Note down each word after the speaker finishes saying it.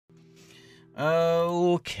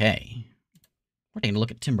Okay. We're taking a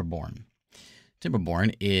look at Timberborn.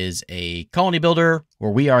 Timberborn is a colony builder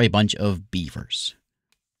where we are a bunch of beavers.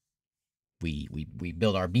 We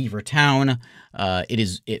build our beaver town.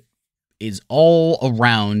 It is all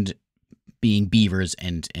around being beavers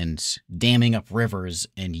and damming up rivers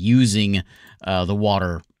and using the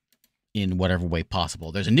water in whatever way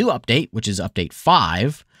possible. There's a new update, which is update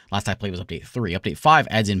 5. Last I played was update 3. Update 5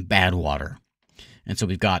 adds in bad water. And so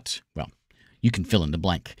we've got, well, you can fill in the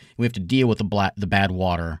blank. We have to deal with the bad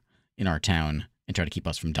water in our town and try to keep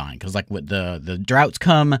us from dying. Because like when the droughts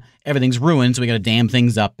come, everything's ruined, so we got to dam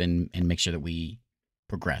things up and make sure that we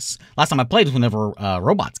progress. Last time I played was whenever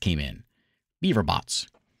robots came in. Beaver bots.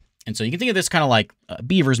 And so you can think of this kind of like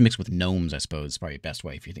beavers mixed with gnomes, I suppose. Probably the best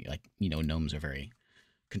way if you think, like, you know, gnomes are very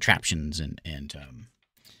contraptions and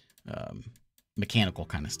mechanical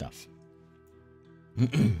kind of stuff.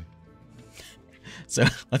 So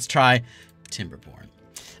let's try Timberborn.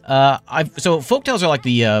 So folktales are like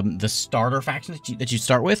the starter faction that you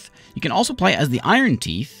start with. You can also play as the Iron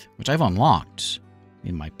Teeth, which I've unlocked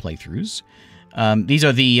in my playthroughs. These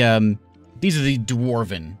are the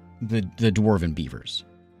dwarven dwarven beavers.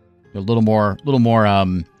 They're a little more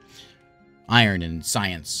iron and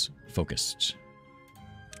science focused.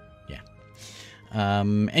 Yeah.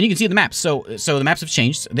 And you can see the maps. So the maps have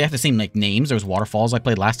changed. They have the same like names. There was waterfalls I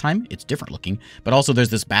played last time. It's different looking, but also there's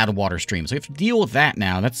this bad water stream. So we have to deal with that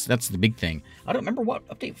now. That's the big thing. I don't remember what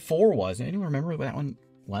update 4 was. Anyone remember what that one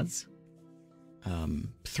was?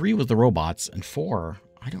 3 was the robots, and 4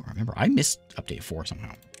 I don't remember. I missed update 4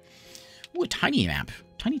 somehow. Ooh, a tiny map.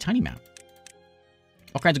 Tiny map.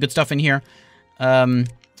 All kinds of good stuff in here. Look at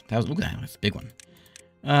that. That's a big one.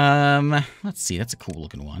 Let's see. That's a cool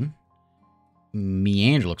looking one.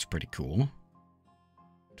 Meander looks pretty cool.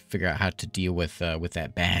 Figure out how to deal with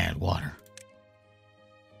that bad water.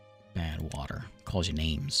 Bad water calls you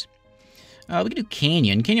names. We can do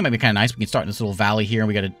canyon. Canyon might be kind of nice. We can start in this little valley here, and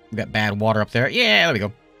we got bad water up there. Yeah, there we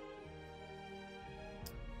go.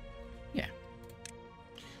 Yeah.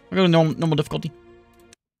 We're going to normal difficulty.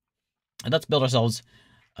 And let's build ourselves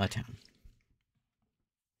a town.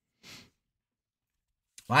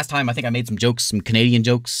 Last time, I think I made some jokes, some Canadian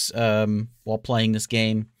jokes, while playing this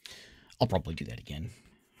game. I'll probably do that again.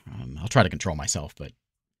 I'll try to control myself, but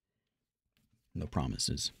no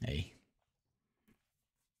promises, eh?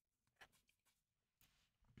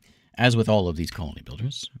 As with all of these colony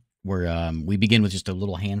builders, we begin with just a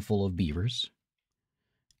little handful of beavers.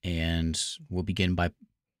 And we'll begin by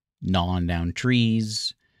gnawing down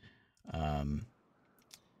trees.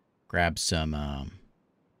 Grab some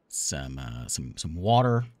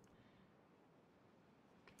water.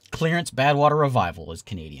 Clearance bad water revival is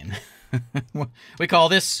Canadian. We call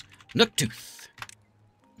this Nooktooth.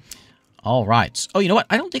 All right. Oh, you know what?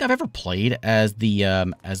 I don't think I've ever played as these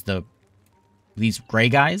gray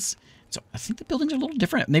guys. So I think the buildings are a little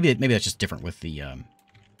different. Maybe that's just different with the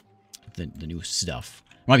new stuff.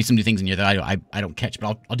 There might be some new things in here that I don't catch,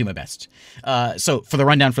 but I'll do my best. So for the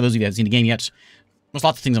rundown, for those of you who haven't seen the game yet, there's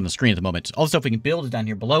lots of things on the screen at the moment. All the stuff we can build is down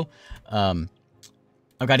here below. I've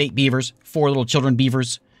got 8 beavers, 4 little children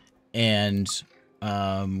beavers, and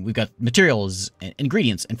we've got materials and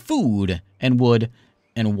ingredients and food and wood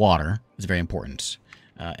and water. It's very important.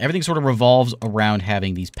 Everything sort of revolves around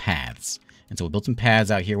having these paths. And so we'll build some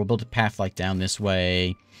paths out here. We'll build a path like down this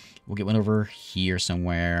way. We'll get one over here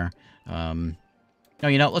somewhere. No,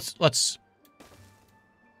 you know, let's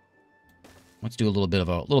do a little bit of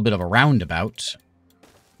a roundabout,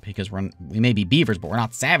 because we may be beavers, but we're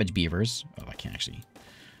not savage beavers. Oh, I can't actually.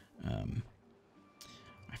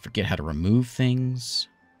 I forget how to remove things.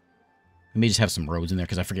 We may just have some roads in there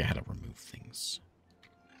because I forget how to remove things.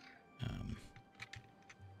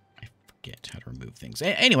 I forget how to remove things.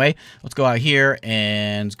 Anyway, let's go out here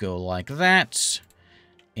and go like that,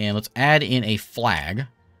 and let's add in a flag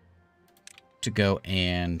to go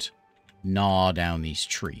and gnaw down these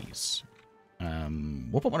trees.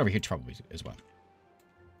 We'll put one over here probably as well.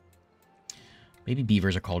 Baby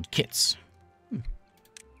beavers are called kits. There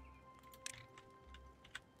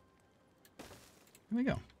we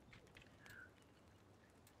go.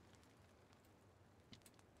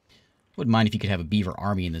 Wouldn't mind if you could have a beaver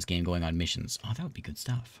army in this game going on missions. Oh, that would be good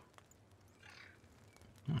stuff.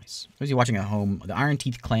 Nice. Those of you watching at home, the Iron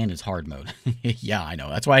Teeth clan is hard mode. Yeah, I know.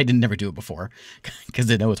 That's why I didn't never do it before. Because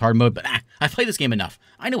I know it's hard mode, but I've played this game enough.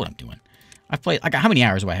 I know what I'm doing. I've played, how many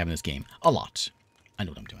hours do I have in this game? A lot. I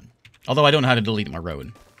know what I'm doing. Although I don't know how to delete my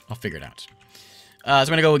road. I'll figure it out. So we're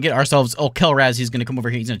going to go get ourselves, Kelraz, he's going to come over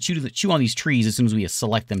here. He's going to chew on these trees as soon as we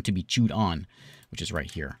select them to be chewed on, which is right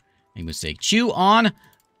here. And we'll say, chew on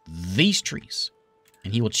these trees.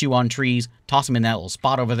 and he will chew on trees, toss them in that little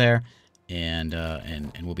spot over there, and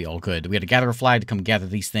we'll be all good. We had to gather a flag to come gather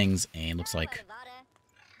these things, and looks like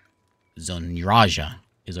Zonraja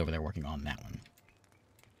is over there working on that one.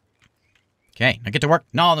 Okay, now get to work.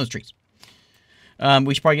 Gnaw on those trees.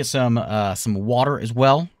 We should probably get some water as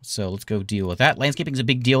well. So let's go deal with that. Landscaping is a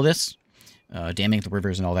big deal. This damming the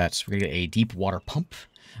rivers and all that. So we're gonna get a deep water pump.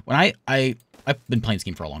 When I've been playing this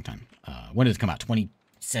game for a long time. When did it come out?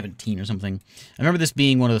 2017 or something. I remember this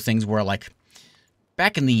being one of the things where, like,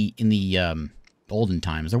 back in the olden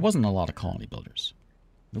times, there wasn't a lot of colony builders.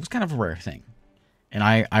 It was kind of a rare thing. And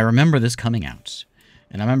I remember this coming out,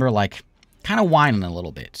 and I remember, like, kind of whining a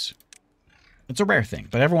little bit. It's a rare thing,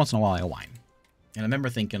 but every once in a while I whine. And I remember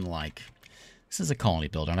thinking, like, this is a colony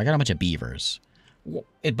builder, and I got a bunch of beavers. But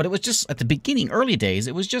it was just, at the beginning, early days,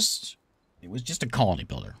 it was just a colony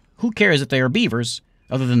builder. Who cares if they are beavers,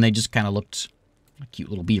 other than they just kind of looked like cute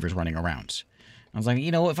little beavers running around. I was like,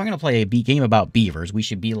 you know, if I'm going to play a game about beavers, we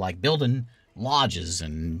should be, like, building lodges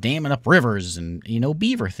and damming up rivers and, you know,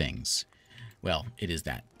 beaver things. Well, it is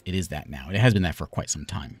that. It is that now. It has been that for quite some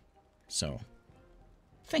time. So...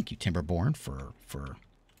 thank you, Timberborn, for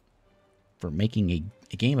making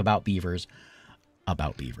a game about beavers.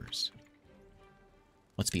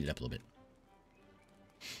 Let's speed it up a little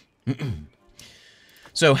bit.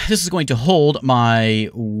 So this is going to hold my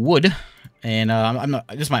wood, and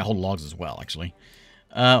this might hold logs as well, actually.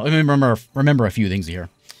 Let me remember a few things here.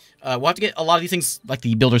 We'll have to get a lot of these things, like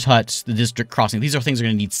the builder's hut, the district crossing. These are things we're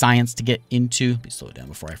going to need science to get into. Let me slow it down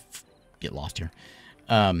before I get lost here.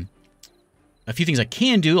 A few things I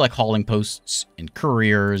can do, like hauling posts and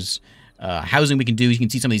couriers. Housing we can do. You can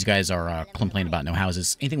see some of these guys are complaining about no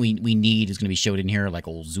houses. Anything we need is going to be showed in here, like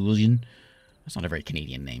old Zulian. That's not a very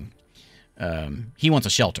Canadian name. He wants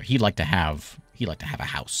a shelter. He'd like to have a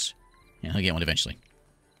house. Yeah, he'll get one eventually.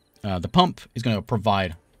 The pump is going to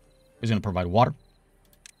provide water.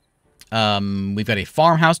 We've got a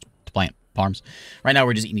farmhouse to plant farms. Right now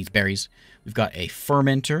we're just eating these berries. We've got a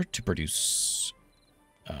fermenter to produce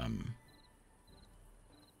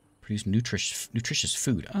nutritious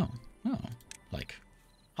food. Oh, like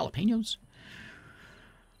jalapenos.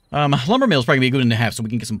 Lumber mill is probably gonna be a good one to have, so we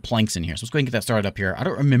can get some planks in here. So let's go ahead and get that started up here. I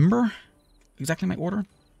don't remember exactly my order.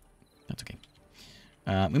 That's okay.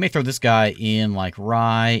 We may throw this guy in, like,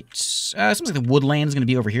 right... seems like the woodland is going to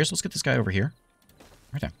be over here, so let's get this guy over here.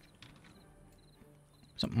 Right there.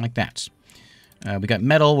 Something like that. We got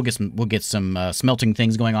metal. We'll get some smelting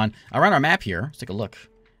things going on. Around our map here, let's take a look.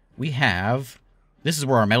 We have... this is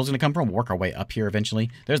where our metal's going to come from. We'll work our way up here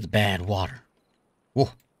eventually. There's the bad water. Whoa.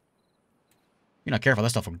 You're not careful, that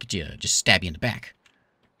stuff will get you, just stab you in the back.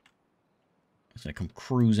 It's going to come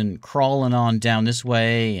crawling on down this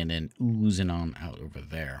way, and then oozing on out over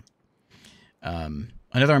there.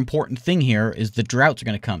 Another important thing here is the droughts are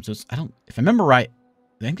going to come. So if I remember right,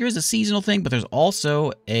 I think there is a seasonal thing, but there's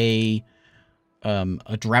also a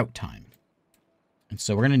drought time. And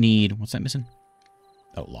so we're going to need, what's that missing?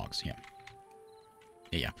 Oh, logs, yeah.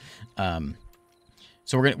 Yeah.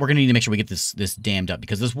 So we're gonna need to make sure we get this dammed up,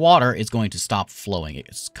 because this water is going to stop flowing.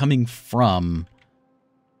 It's coming from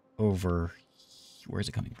over. Where is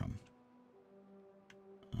it coming from?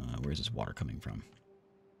 Where is this water coming from?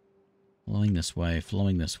 Flowing this way,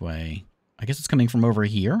 flowing this way. I guess it's coming from over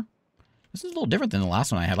here. This is a little different than the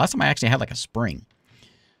last one I had. Last time I actually had like a spring.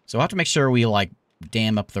 So I'll have to make sure we like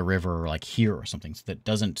dam up the river like here or something, so that it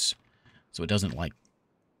doesn't like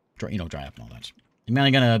dry up and all that. Am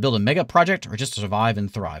I going to build a mega project or just survive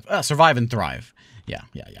and thrive? Survive and thrive. Yeah.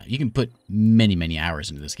 You can put many, many hours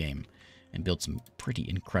into this game and build some pretty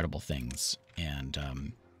incredible things.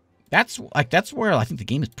 And that's where I think the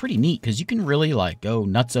game is pretty neat, because you can really like go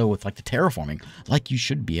nutso with like the terraforming, like you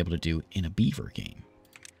should be able to do in a beaver game.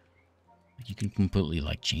 You can completely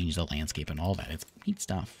like change the landscape and all that. It's neat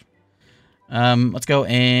stuff. Let's go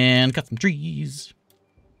and cut some trees.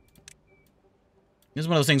 This is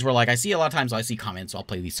one of those things where, like, I see a lot of times I see comments. I'll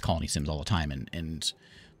play these colony sims all the time, and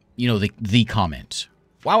you know, the comment,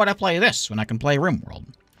 why would I play this when I can play RimWorld?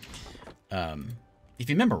 If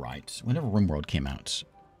you remember right, whenever RimWorld came out,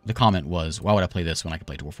 the comment was, why would I play this when I can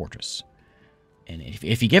play Dwarf Fortress? And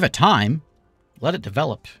if you give it time, let it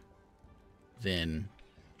develop, then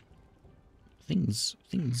things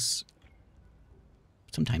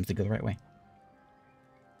sometimes they go the right way.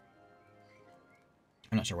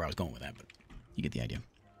 I'm not sure where I was going with that, but you get the idea.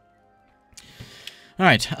 All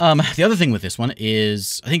right. The other thing with this one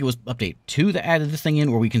is, I think it was update 2 that added this thing in,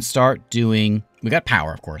 where we can start doing. We got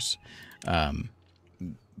power, of course,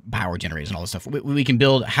 power generators and all this stuff. We can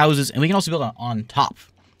build houses, and we can also build on top.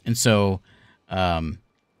 And so, also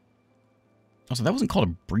that wasn't called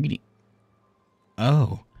a breeding.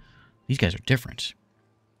 Oh, these guys are different.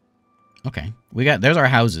 Okay, there's our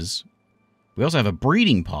houses. We also have a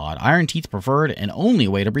breeding pod. Iron teeth preferred and only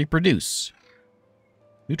way to reproduce.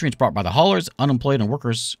 Nutrients brought by the haulers, unemployed, and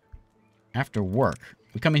workers after work.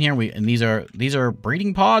 We come in here and these are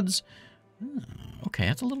breeding pods. Oh, okay,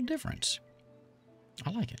 that's a little different.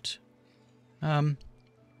 I like it.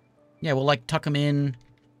 Yeah, we'll like tuck them in.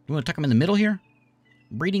 We want to tuck them in the middle here.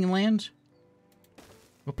 Breeding land.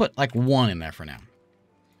 We'll put like one in there for now.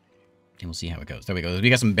 And we'll see how it goes. There we go.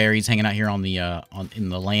 We got some berries hanging out here on the in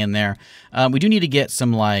the land there. We do need to get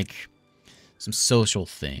some some social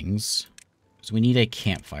things. So we need a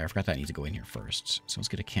campfire. I forgot that needs to go in here first. So let's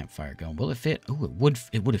get a campfire going. Will it fit? Oh, it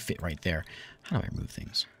would have fit right there. How do I remove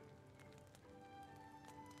things?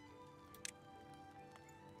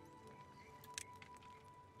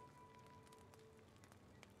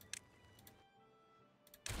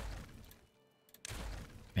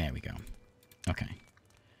 There we go. Okay.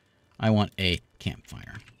 I want a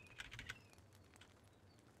campfire.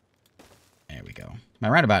 There we go. My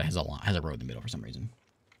roundabout has a road in the middle for some reason.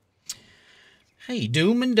 Hey,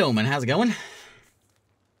 Doom and Doman, how's it going?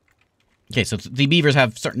 Okay, so the beavers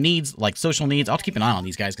have certain needs, like social needs. I'll have to keep an eye on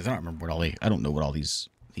these guys because I don't remember I don't know what all these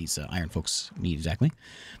iron folks need exactly.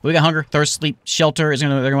 But we got hunger, thirst, sleep, shelter. They're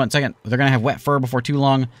gonna want second. They're gonna have wet fur before too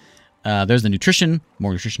long. There's the nutrition,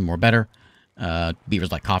 more better.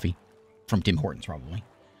 Beavers like coffee from Tim Hortons probably.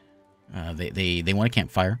 They want a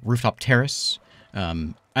campfire, rooftop terrace.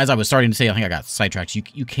 As I was starting to say, I think I got sidetracked.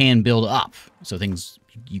 You can build up, so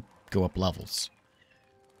you go up levels.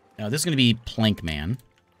 Now this is going to be Plank Man.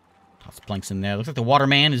 Lots of planks in there. Looks like the Water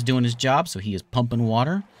Man is doing his job, so he is pumping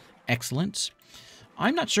water. Excellent.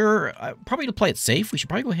 I'm not sure. Probably to play it safe, we should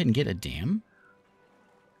probably go ahead and get a dam.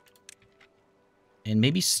 And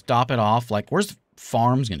maybe stop it off. Like, where's the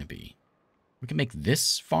farms going to be? We can make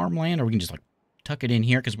this farmland, or we can just, like, tuck it in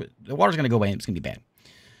here, because the water's going to go away and it's going to be bad.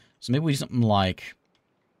 So maybe we do something like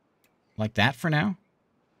that for now.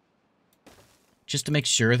 Just to make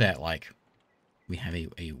sure that, like, we have a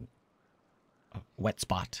wet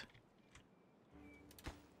spot.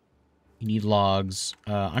 You need logs.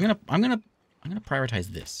 I'm gonna prioritize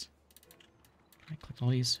this. Can I click all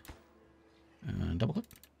these? Double click.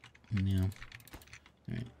 No.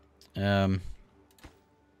 All right.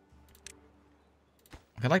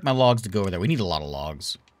 I'd like my logs to go over there. We need a lot of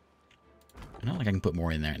logs. Not like I can put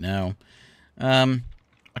more in there. No. I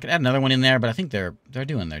could add another one in there, but I think they're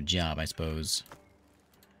doing their job, I suppose.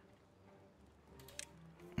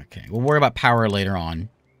 Okay, we'll worry about power later on.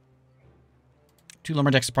 2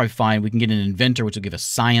 lumberjacks is probably fine. We can get an inventor, which will give us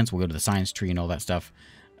science. We'll go to the science tree and all that stuff.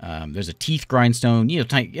 There's a teeth grindstone. You know,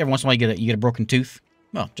 every once in a while you get a broken tooth.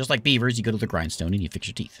 Well, just like beavers, you go to the grindstone and you fix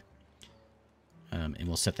your teeth. And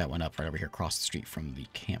we'll set that one up right over here across the street from the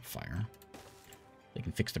campfire. They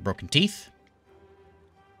can fix the broken teeth.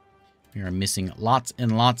 We are missing lots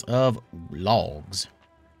and lots of logs.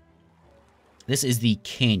 This is the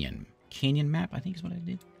canyon. Canyon map, I think is what I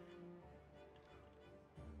did.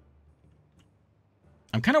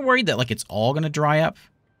 I'm kind of worried that, like, it's all going to dry up.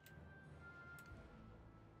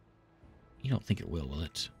 You don't think it will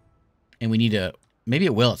it? And we need to... Maybe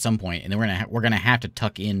it will at some point, and then we're gonna have to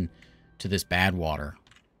tuck in to this bad water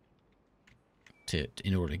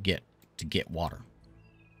in order to get water.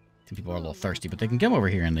 Some people are a little thirsty, but they can come over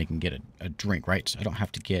here and they can get a drink, right? So I don't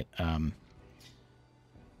have to get like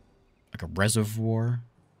a reservoir.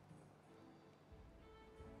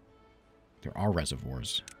 There are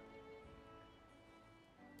reservoirs.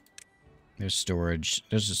 There's storage.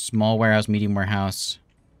 There's a small warehouse, medium warehouse.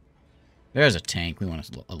 There's a tank. We want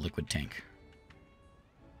a liquid tank.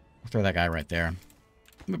 We'll throw that guy right there.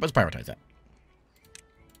 Let's prioritize that.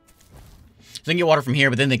 So they can get water from here,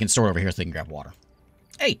 but then they can store it over here so they can grab water.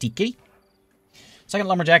 Hey, T-Kitty. Second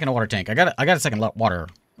lumberjack and a water tank. I got a second water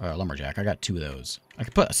lumberjack. I got 2 of those. I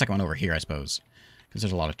could put a second one over here, I suppose. Because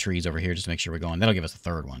there's a lot of trees over here just to make sure we're going. That'll give us a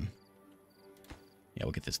third one. Yeah,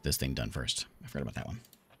 we'll get this thing done first. I forgot about that one.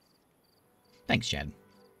 Thanks, Chad.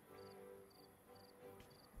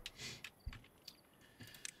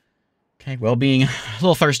 Okay, well, being a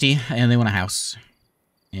little thirsty, and they want a house.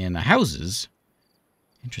 And the houses,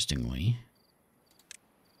 interestingly,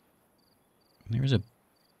 there's a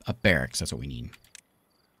barracks. That's what we need.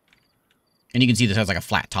 And you can see this has like a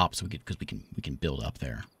flat top, so because we can build up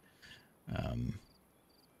there. I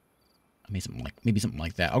made something maybe something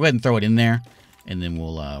like that. I'll go ahead and throw it in there, and then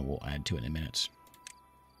we'll add to it in a minute.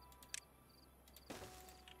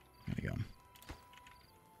 There we go.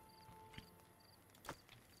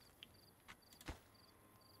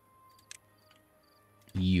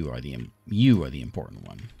 You are the important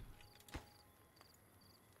one.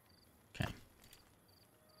 Okay.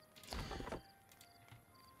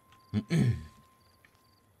 Okay,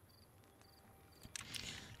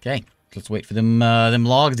 let's wait for them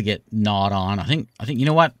logs to get gnawed on. I think you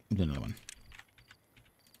know what? I'll do another one.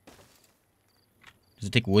 Does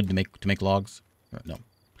it take wood to make logs? No,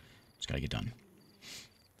 just gotta get done.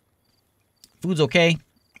 Food's okay.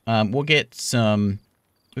 We'll get some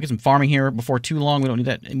farming here before too long. We don't need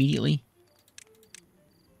that immediately.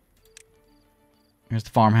 Here's the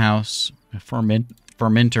farmhouse, a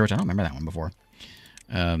fermenter, which I don't remember that one before.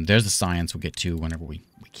 There's the science we'll get to whenever we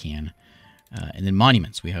can. And then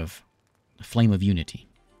monuments. We have the Flame of Unity.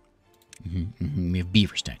 We have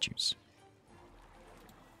beaver statues.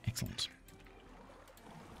 Excellent.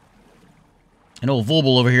 An old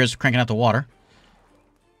Volble over here is cranking out the water.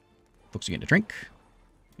 Folks are getting a drink.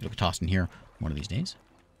 It'll be tossed in here one of these days.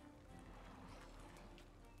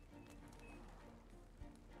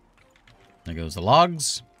 There goes the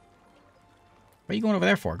logs. What are you going over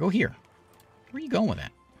there for? Go here. Where are you going with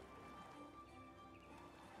that?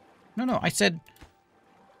 No, I said...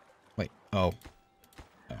 Wait, oh.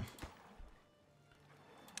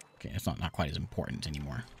 Okay, it's not quite as important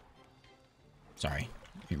anymore. Sorry.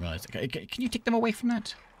 I didn't realize... Can you take them away from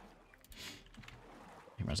that?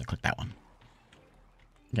 I didn't realize I clicked that one.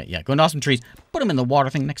 Okay, yeah, go into awesome trees. Put them in the water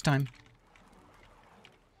thing next time.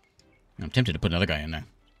 I'm tempted to put another guy in there.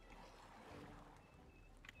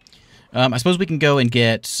 I suppose we can go and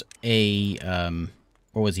get a...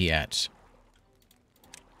 where was he at?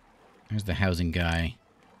 There's the housing guy.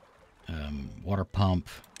 Water pump.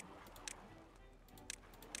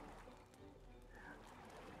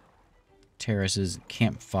 Terraces,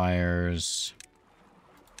 campfires.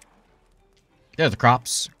 There are the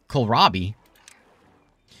crops. Kohlrabi.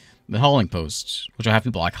 The hauling posts, which will have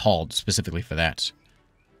people like hauled specifically for that.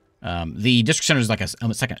 The district center is like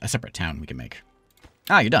a separate town we can make.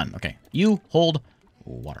 Ah, you're done. Okay. You hold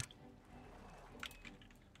water.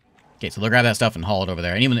 Okay, so they'll grab that stuff and haul it over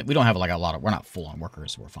there. And even we don't have like a lot of... We're not full-on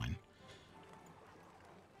workers, so we're fine.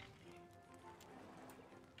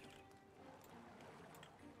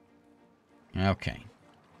 Okay.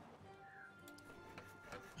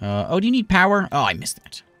 Oh, do you need power? Oh, I missed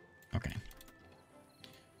that. Okay.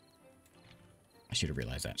 I should have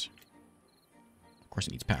realized that. Of course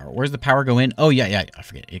it needs power. Where's the power go in? Oh, yeah, I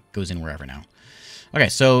forget. It goes in wherever now. Okay,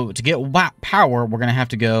 so to get power, we're going to have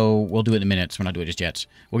to go... We'll do it in a minute, so we're not doing it just yet.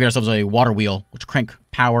 We'll get ourselves a water wheel, which crank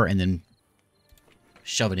power, and then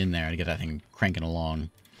shove it in there to get that thing cranking along.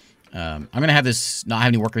 I'm going to have this not have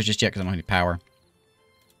any workers just yet because I don't have any power.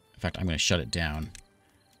 In fact, I'm going to shut it down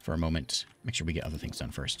for a moment. Make sure we get other things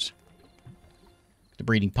done first. The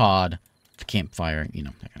breeding pod, the campfire, you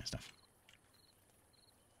know, that kind of stuff.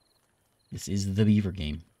 This is the beaver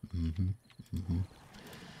game.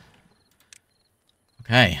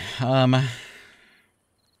 Okay, what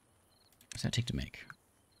does that take to make?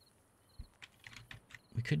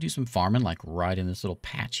 We could do some farming, like right in this little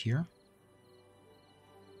patch here.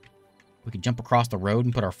 We could jump across the road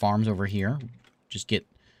and put our farms over here. Just get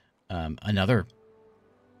another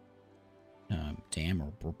dam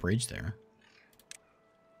or bridge there.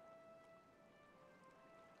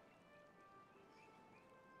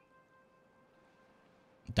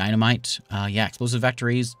 Dynamite. Yeah, explosive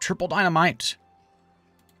factories. Triple dynamite.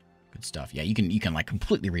 Good stuff. Yeah, you can like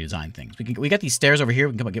completely redesign things. We got these stairs over here.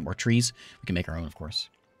 We can come and get more trees. We can make our own, of course.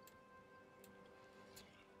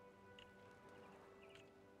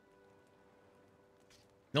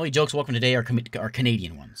 The only jokes welcome today are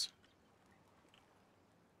Canadian ones.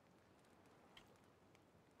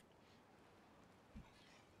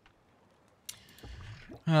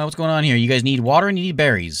 What's going on here? You guys need water and you need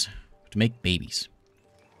berries to make babies.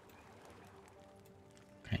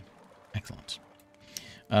 Okay, excellent.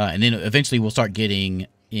 And then eventually we'll start getting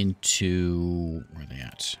into... Where are they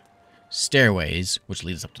at? Stairways, which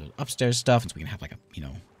leads us up to upstairs stuff, and so we can have like a, you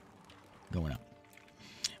know, going up.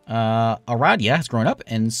 Aradia has grown up,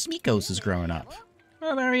 and Smikos is growing up.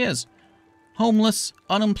 Oh, there he is. Homeless,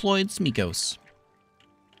 unemployed Smikos.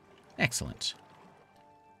 Excellent.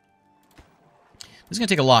 This is going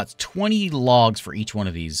to take a lot. It's 20 logs for each one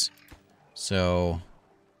of these. So,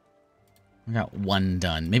 we got one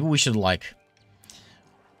done. Maybe we should, like,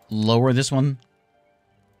 lower this one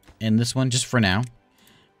and this one just for now.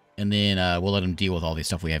 And then we'll let them deal with all the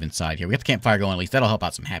stuff we have inside here. We got the campfire going at least. That'll help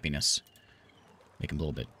out some happiness. Make them a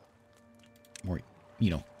little bit more,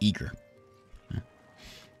 you know, eager.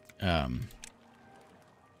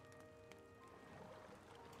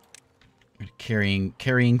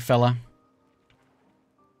 Carrying fella.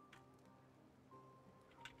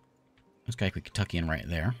 This guy we could tuck in right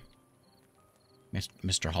there.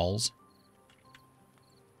 Mr. Halls.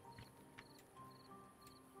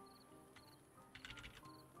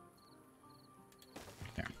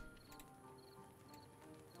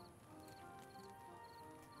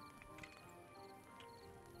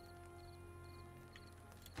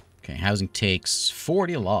 Okay, housing takes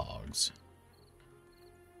 40 logs.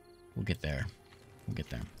 We'll get there. We'll get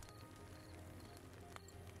there.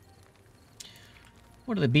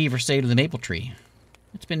 What do the beavers say to the maple tree?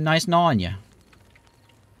 It's been nice gnawing you.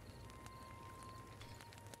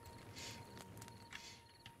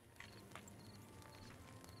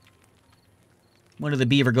 When did the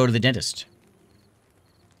beaver go to the dentist?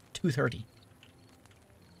 2:30.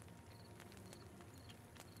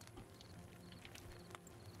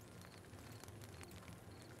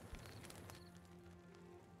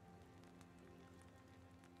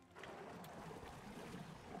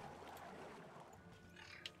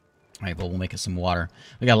 Alright, well, we'll make us some water.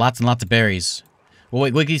 We got lots and lots of berries. We'll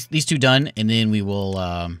get these two done, and then we will,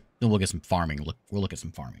 then we'll get some farming. We'll look at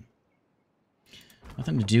some farming.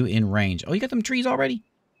 Nothing to do in range. Oh, you got them trees already?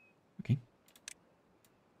 Okay.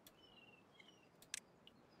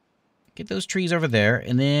 Get those trees over there,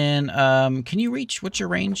 and then, can you reach, what's your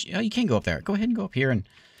range? Oh, you can go up there. Go ahead and go up here, and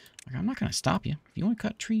I'm not going to stop you. If you want to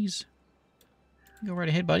cut trees, go right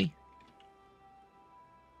ahead, buddy.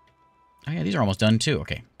 Oh, yeah, these are almost done, too.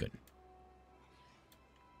 Okay, good.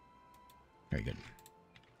 Very good.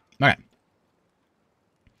 All right.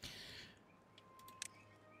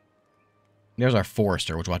 There's our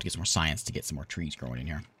forester, which we'll have to get some more science to get some more trees growing in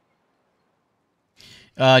here.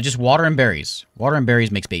 Just water and berries. Water and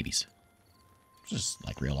berries makes babies. Just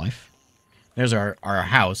like real life. There's our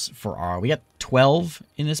house for our... We got 12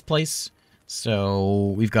 in this place.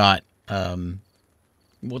 So we've got...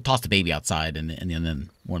 we'll toss the baby outside and then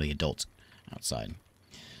one of the adults outside.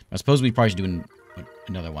 I suppose we probably should do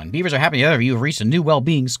another one. Beavers are happy the other of you have reached a new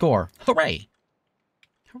well-being score. Hooray!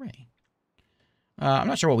 Hooray. I'm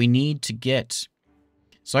not sure what we need to get.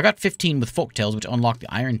 So I got 15 with folktales, which unlock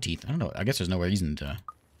the iron teeth. I don't know. I guess there's no reason to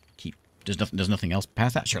keep... There's nothing else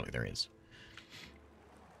past that? Surely there is.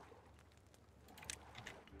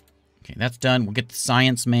 Okay, that's done. We'll get the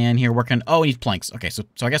science man here working. Oh, he needs planks. Okay, so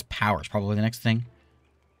I guess power is probably the next thing.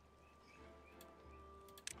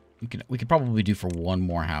 We could probably do for one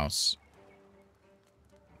more house.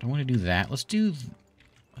 Don't want to do that. Let's do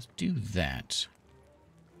that.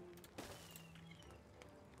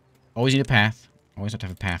 Always need a path. Always have to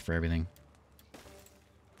have a path for everything.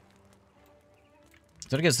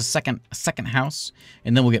 So that gives us a second house,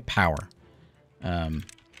 and then we'll get power. And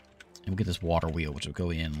we'll get this water wheel, which will go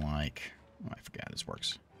in like... Oh, I forgot how this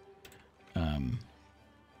works.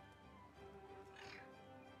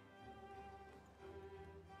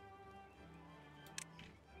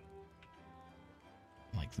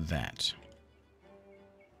 Like that.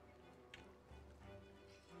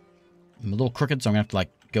 I'm a little crooked, so I'm going to have to, like,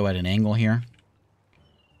 go at an angle here.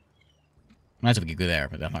 Nice if we could go there,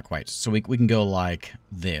 but that's not quite. So we can go like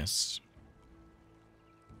this.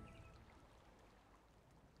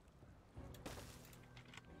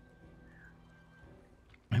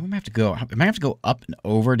 We might have to go. We might have to go up and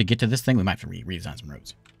over to get to this thing. We might have to redesign some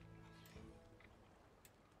roads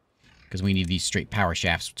because we need these straight power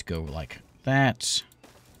shafts to go like that.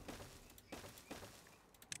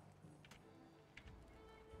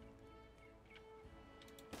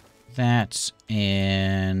 That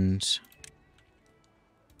and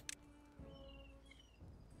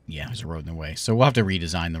yeah, there's a road in the way, so we'll have to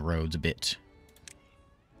redesign the roads a bit.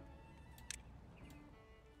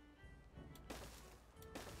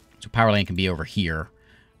 So power lane can be over here.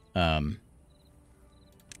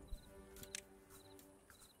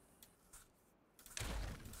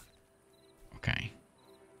 Okay.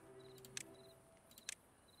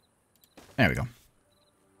 There we go.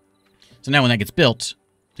 So now when that gets built,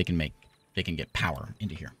 they can get power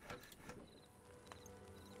into here.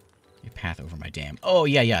 A path over my dam. Oh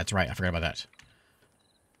yeah, that's right. I forgot about that.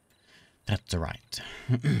 That's right.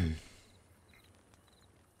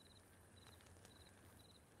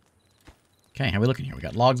 Okay, how are we looking here? We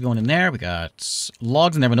got logs going in there. We got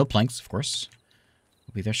logs in there, but no planks, of course.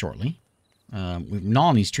 We'll be there shortly. We've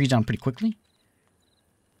gnawed these trees down pretty quickly.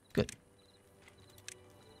 Good.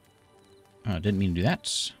 Didn't mean to do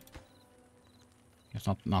that. That's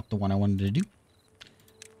not the one I wanted to do.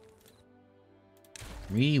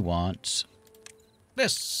 We want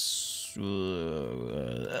this.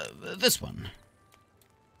 This one.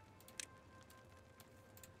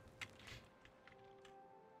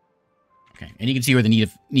 Okay, and you can see where the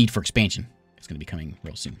need for expansion is going to be coming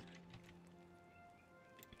real soon.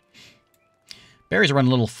 Berries are running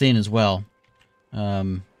a little thin as well.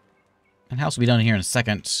 And house will be done here in a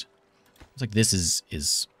second. Looks like this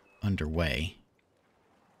is underway.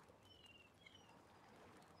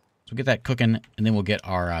 So we'll get that cooking, and then we'll get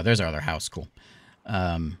our... there's our other house. Cool.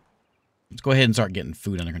 Let's go ahead and start getting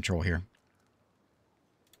food under control here.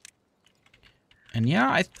 And yeah,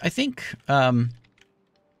 I think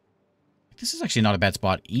this is actually not a bad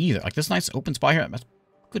spot either. Like this nice open spot here, that's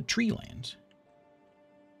good tree land.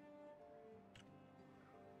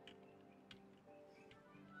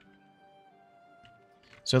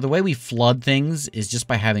 So the way we flood things is just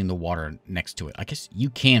by having the water next to it. I guess you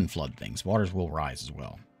can flood things. Waters will rise as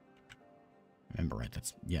well. Remember, right?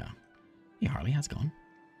 That's, yeah. Hey, Harley, how's it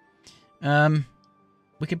going?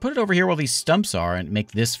 We can put it over here where these stumps are and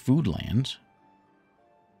make this food land.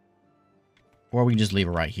 Or we can just leave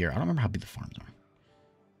it right here. I don't remember how big the farms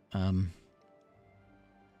are.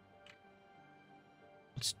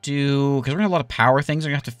 Let's do... Because we're going to have a lot of power things are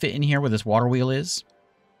going to have to fit in here where this water wheel is.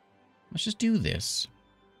 Let's just do this.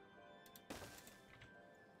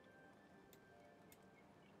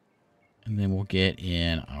 And then we'll get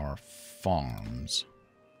in our farms.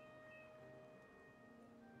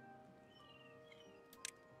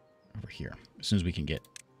 Over here. As soon as we can get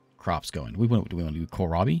crops going. Do we want to do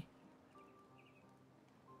kohlrabi?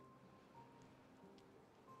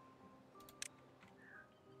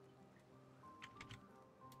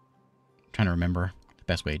 Trying to remember the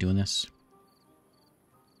best way of doing this.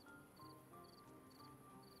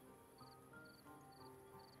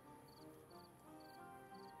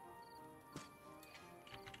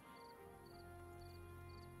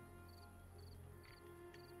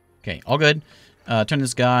 Okay, all good. Turn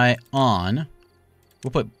this guy on.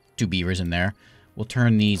 We'll put 2 beavers in there. We'll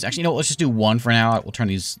turn these... Actually, no, let's just do 1 for now. We'll turn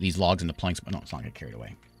these logs into planks. But no, let's not get carried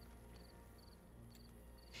away.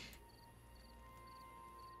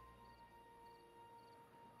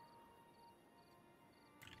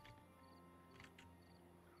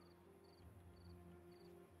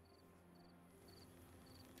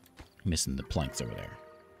 Missing the planks over there.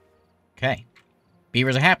 Okay.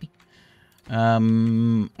 Beavers are happy. I'll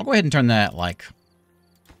go ahead and turn that, like,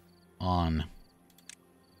 on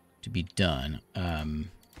to be done. It's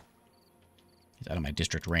out of my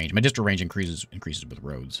district range. My district range increases with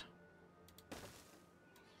roads.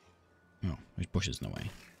 Oh, there's bushes in the way.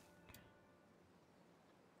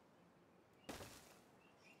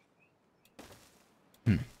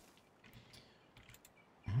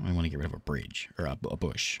 I want to get rid of a bridge, or a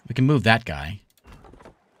bush. We can move that guy.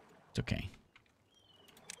 It's okay.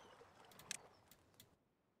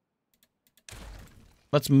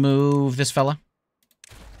 Let's move this fella.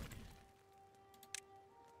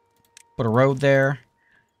 Put a road there,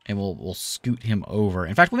 and we'll scoot him over.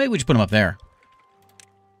 In fact, maybe we just put him up there.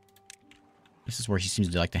 This is where he seems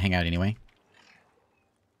to like to hang out anyway.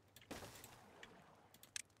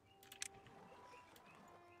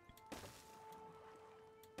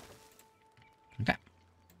 Okay.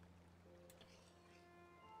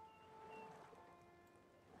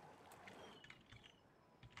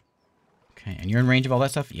 Okay, and you're in range of all that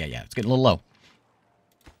stuff? Yeah, it's getting a little low.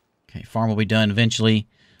 Okay, farm will be done eventually.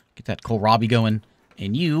 Get that kohlrabi going.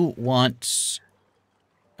 And you want...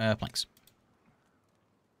 planks.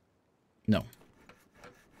 No.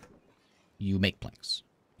 You make planks.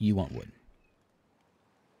 You want wood.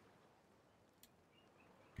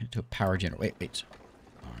 Into a power generator. Wait.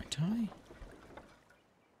 Alright,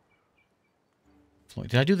 Floyd,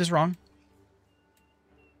 did I do this wrong?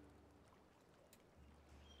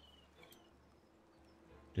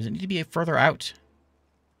 Does it need to be further out?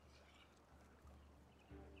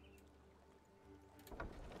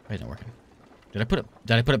 Why isn't it working? Did I put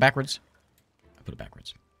it backwards? I put it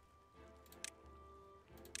backwards.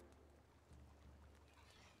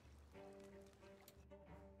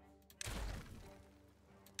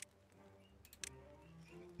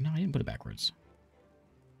 No, I didn't put it backwards.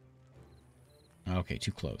 Okay,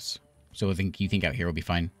 too close. So you think out here will be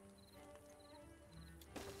fine?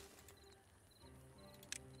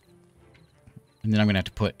 And then I'm gonna have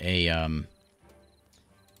to put a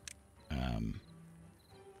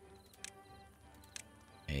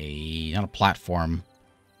not a platform.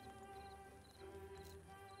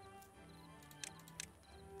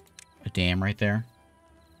 A dam right there.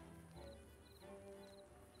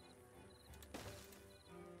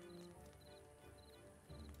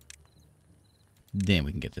 Then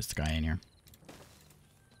we can get this guy in here.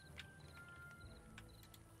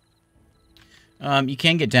 You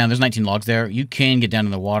can get down. There's 19 logs there. You can get down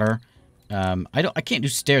in the water. I can't do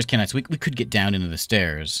stairs, can I? So we could get down into the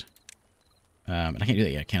stairs. And I can't do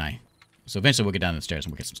that yet, can I? So eventually we'll get down the stairs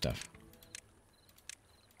and we'll get some stuff.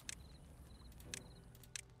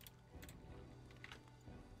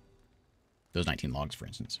 Those 19 logs, for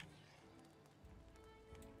instance.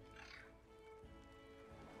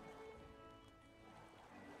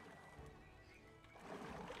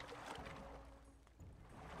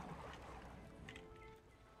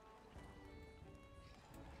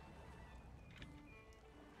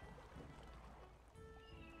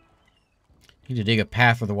 Need to dig a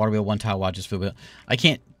path for the water wheel, one tile wide just for the... I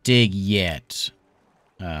can't dig yet.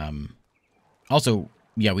 Also,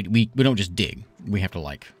 yeah, we don't just dig. We have to,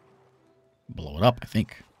 like, blow it up, I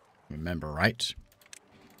think. Remember, right?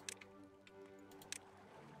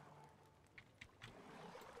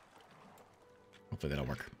 Hopefully that'll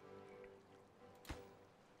work.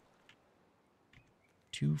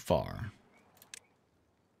 Too far.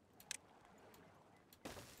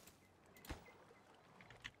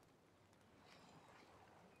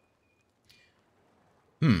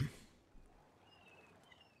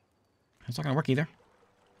 That's not gonna work either.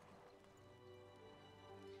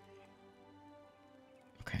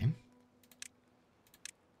 Okay.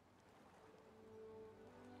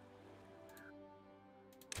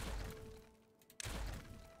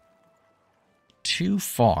 Too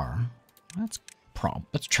far. That's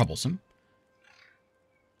troublesome.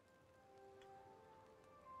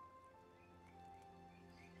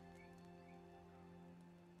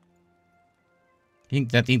 Think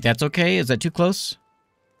that's okay? Is that too close?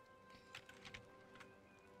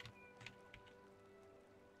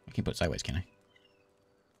 I can't put it sideways, can I?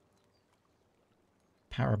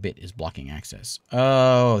 Power bit is blocking access.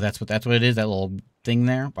 Oh, that's what it is, that little thing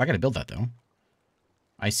there. I gotta build that though.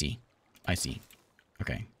 I see. I see.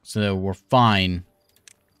 Okay. So we're fine.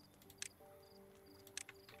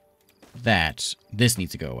 That this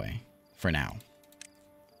needs to go away for now.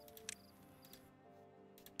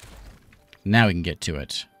 Now we can get to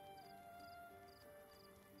it.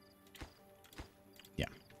 Yeah.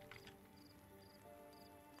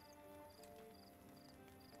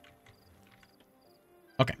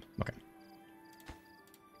 Okay, okay.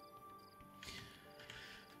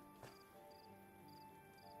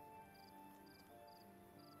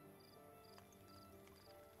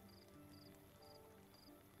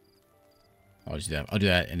 I'll just do that. I'll do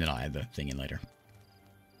that, and then I'll add the thing in later.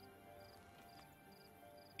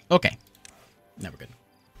 Okay. Now we're good.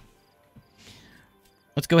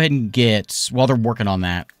 Let's go ahead and get, while they're working on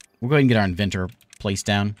that, we'll go ahead and get our inventor placed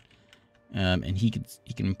down. And he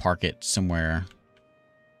can park it somewhere.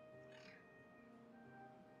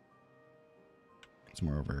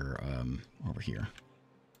 Somewhere over here.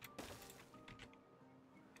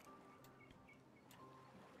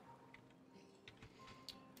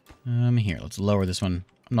 Here, let's lower this one.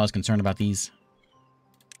 I'm not as concerned about these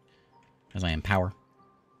as I am power.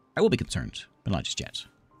 I will be concerned, but not just yet.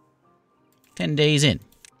 10 days in.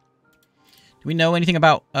 Do we know anything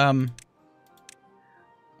about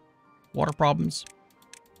water problems?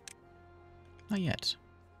 Not yet.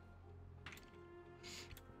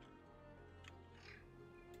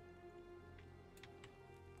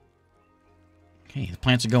 Okay, the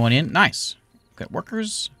plants are going in. Nice. Got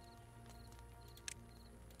workers.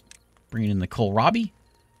 Bringing in the kohlrabi.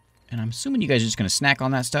 And I'm assuming you guys are just going to snack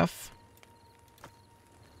on that stuff.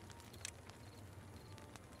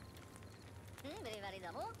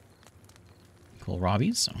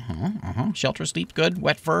 Kohlrabis. Shelter, sleep, good.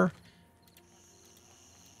 Wet fur.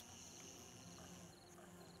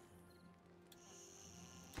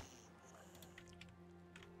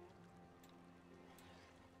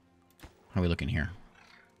 How are we looking here?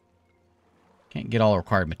 Can't get all the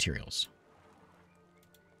required materials.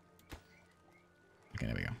 Okay,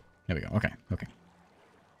 there we go. There we go. Okay, okay.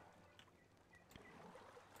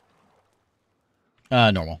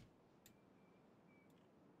 Normal.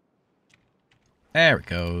 There it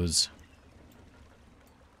goes.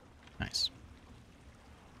 Nice.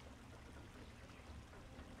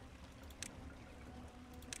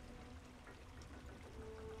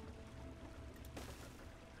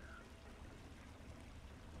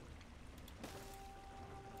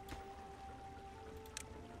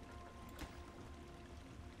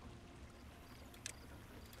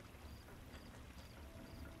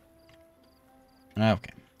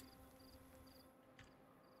 Okay.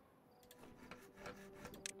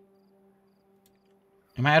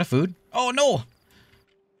 Am I out of food? Oh, no! I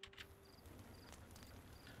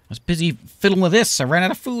was busy fiddling with this. I ran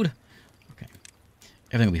out of food. Okay.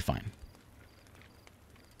 Everything will be fine.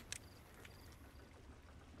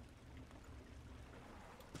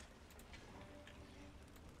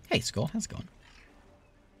 Hey, Skull. How's it going?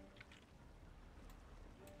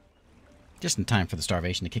 Just in time for the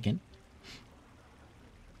starvation to kick in.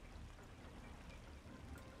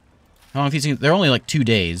 I don't know if you see, they're only like 2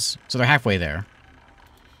 days, so they're halfway there.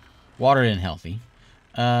 Watered and healthy.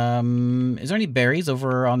 Is there any berries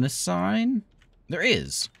over on this side? There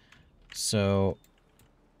is. So,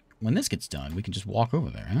 when this gets done, we can just walk over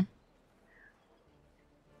there, huh?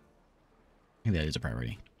 Maybe that is a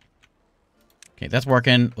priority. Okay, that's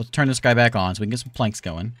working. Let's turn this guy back on so we can get some planks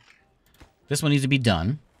going. This one needs to be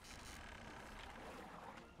done.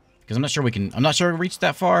 Because I'm not sure we can... I'm not sure we reach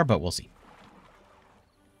that far, but we'll see.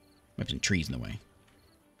 Might be some trees in the way.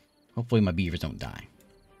 Hopefully my beavers don't die.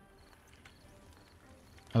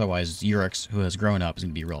 Otherwise, Urix, who has grown up, is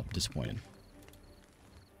going to be real disappointed.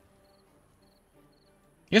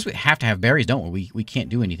 I guess we have to have berries, don't we? We can't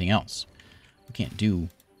do anything else. We can't do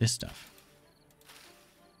this stuff.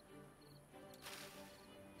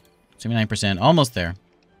 79%. Almost there.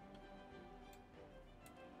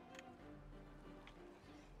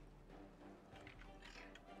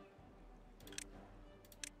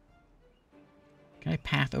 Can I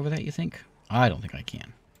path over that, you think? I don't think I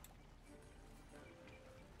can.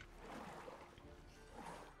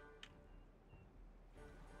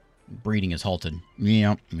 Breeding is halted.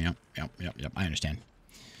 Yep. I understand.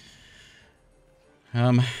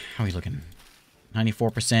 How are we looking?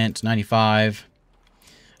 94%, 95.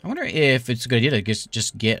 I wonder if it's a good idea to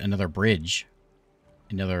just get another bridge.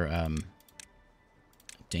 Another,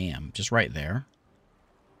 dam. Just right there.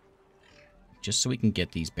 Just so we can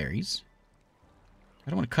get these berries. I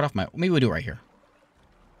don't want to cut off my... Maybe we'll do it right here.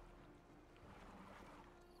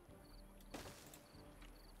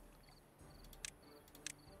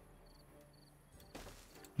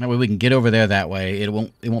 That way we can get over there that way. It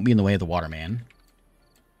won't be in the way of the waterman.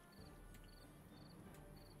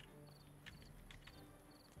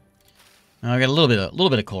 I got a little bit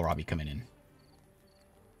of kohlrabi coming in.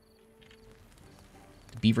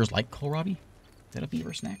 Do beavers like kohlrabi? Is that a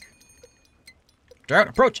beaver snack? Drought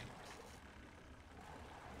approaching.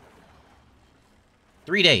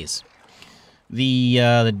 3 days.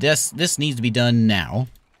 This needs to be done now.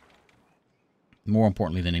 More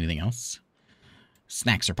importantly than anything else.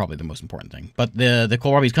 Snacks are probably the most important thing. But the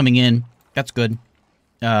kohlrabi is coming in. That's good.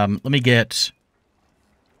 Let me get...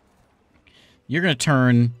 You're going to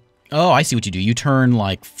turn... Oh, I see what you do. You turn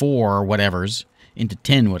like 4 whatevers into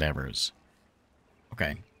 10 whatevers.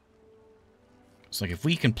 Okay. So like if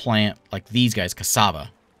we can plant like these guys, cassava.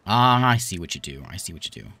 Ah, I see what you do. I see what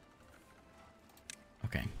you do.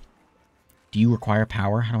 Okay. Do you require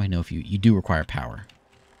power? How do I know if you do require power?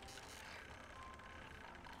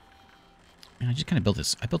 Man, I just kind of built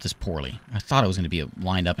this. I built this poorly. I thought it was going to be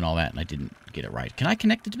lined up and all that, and I didn't get it right. Can I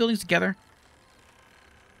connect the two buildings together?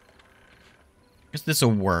 I guess this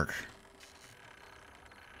will work.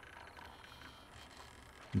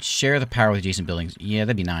 And share the power with adjacent buildings. Yeah,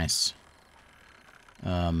 that'd be nice.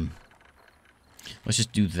 Let's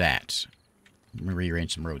just do that. Let me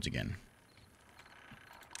rearrange some roads again.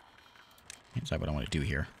 Can't decide what I want to do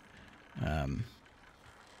here. Like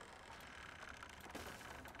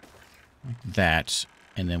that,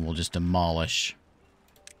 and then we'll just demolish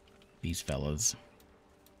these fellas.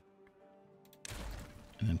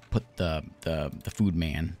 And then put the food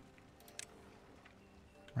man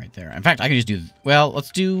right there. In fact, I can just do... Well,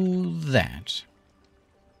 let's do that.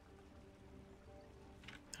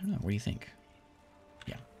 I don't know. What do you think?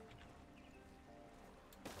 Yeah.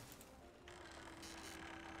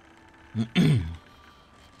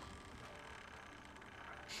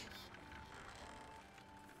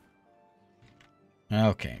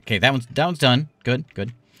 Okay, that one's done. Good.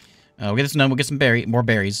 We'll get this done. We'll get some more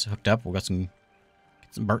berries hooked up. We'll get some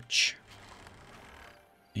birch.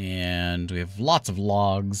 And we have lots of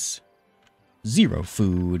logs. 0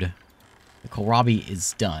 food. The kohlrabi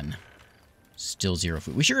is done. Still 0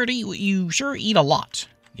 food. You sure eat a lot.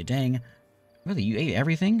 You dang. Really, you ate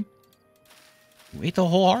everything? You ate the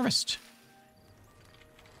whole harvest.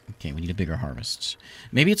 Okay, we need a bigger harvest.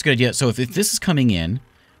 Maybe it's a good idea. So if this is coming in,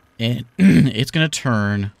 and it's going to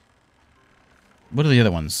turn... What are the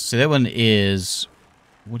other ones? So that one is...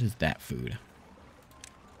 What is that food?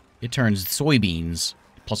 It turns soybeans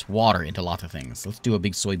plus water into lots of things. Let's do a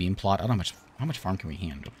big soybean plot. I don't know how much farm can we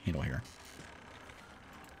handle here.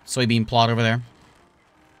 Soybean plot over there.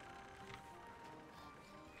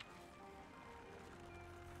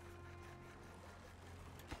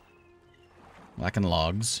 Lacking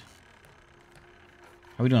logs.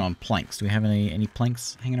 How are we doing on planks? Do we have any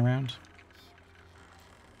planks hanging around?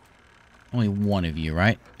 Only one of you,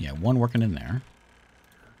 right? Yeah, one working in there.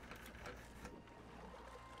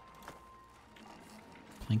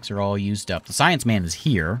 Planks are all used up. The science man is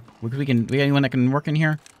here. We got anyone that can work in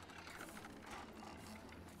here?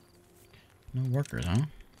 No workers, huh?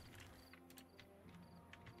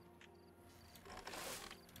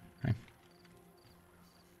 Okay.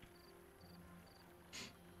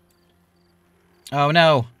 Oh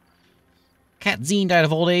no! Cat Zine died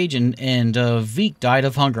of old age, and Veek died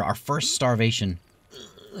of hunger. Our first starvation.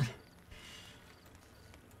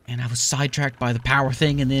 And I was sidetracked by the power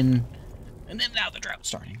thing, and then now the drought's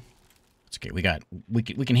starting. It's okay.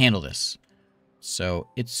 We can handle this. So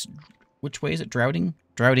it's... Which way is it droughting?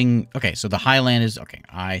 Droughting. Okay, so the highland is... Okay,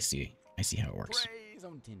 I see. I see how it works.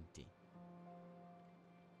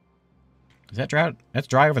 Is that drought? That's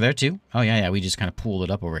dry over there, too? Oh, yeah, yeah. We just kind of pooled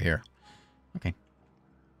it up over here. Okay.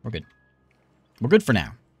 We're good. We're good for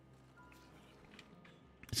now.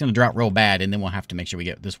 It's going to drought real bad, and then we'll have to make sure we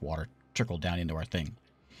get this water trickled down into our thing.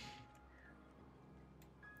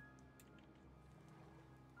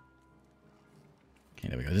 Okay,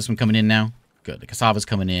 there we go. This one coming in now. Good. The cassava's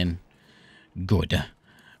coming in. Good.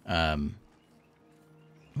 I'm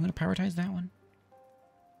going to prioritize that one.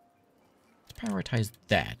 Let's prioritize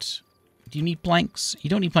that. Do you need planks? You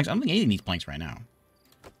don't need planks. I don't think anything needs planks right now.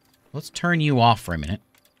 Let's turn you off for a minute.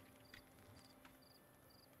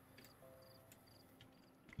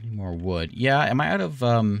 Need more wood. Yeah, am I out of...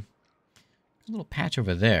 There's a little patch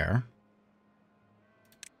over there.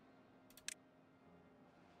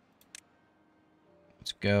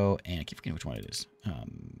 Let's go, and I keep forgetting which one it is.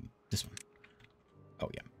 This one. Oh,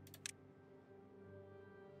 yeah.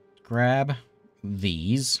 Grab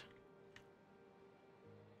these.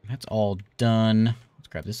 That's all done. Let's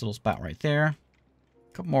grab this little spot right there.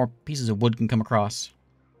 A couple more pieces of wood can come across.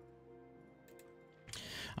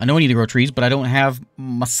 I know I need to grow trees, but I don't have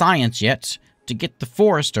my science yet to get the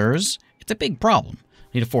foresters. It's a big problem. I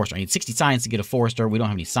need a forester. I need 60 science to get a forester. We don't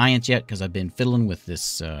have any science yet because I've been fiddling with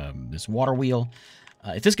this this water wheel.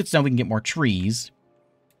 If this gets done, we can get more trees.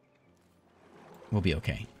 We'll be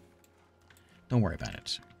okay. Don't worry about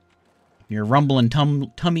it. Your rumbling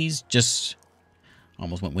tummies just...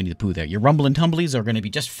 Almost went Winnie the Pooh there. Your rumbling tumblies are going to be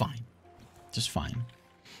just fine. Just fine.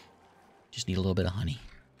 Just need a little bit of honey.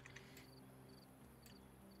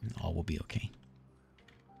 And all will be okay.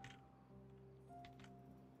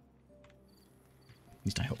 At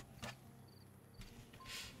least I hope.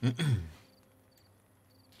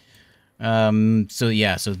 So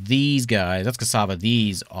yeah, so these guys, that's cassava.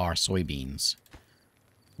 These are soybeans.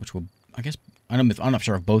 Which will, I guess, I'm not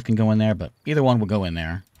sure if both can go in there, but either one will go in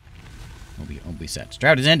there. We'll be set.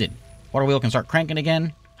 Drought is ended. Water wheel can start cranking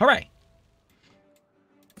again. Hooray!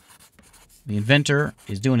 The inventor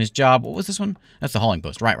is doing his job. What was this one? That's the hauling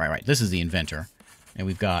post. Right. This is the inventor. And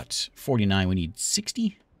we've got 49. We need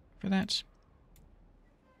 60 for that.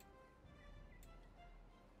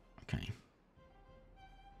 Okay.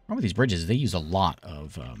 Wrong with these bridges, they use a lot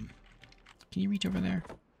of... Can you reach over there?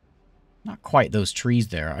 Not quite those trees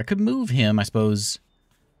there. I could move him, I suppose,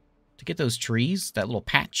 to get those trees. That little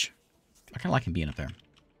patch. I kind of like him being up there.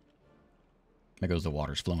 There goes the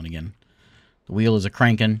water's flowing again. The wheel is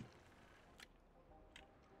a-cranking.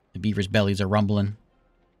 The beaver's bellies are rumbling.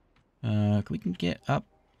 We can get up.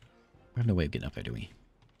 We have no way of getting up there, do we?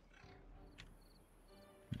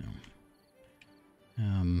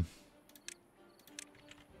 No.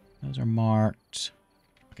 Those are marked.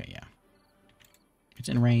 Okay, yeah. It's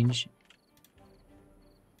in range.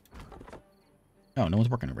 Oh, no one's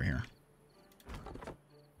working over here.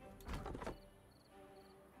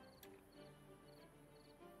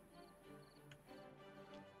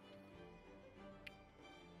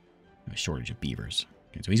 A shortage of beavers.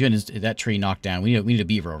 Okay, so he's getting that tree knocked down. We need a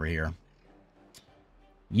beaver over here.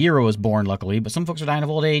 Euro was born, luckily, but some folks are dying of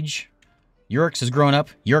old age. Urix has grown up.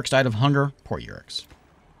 Urix died of hunger. Poor Urix.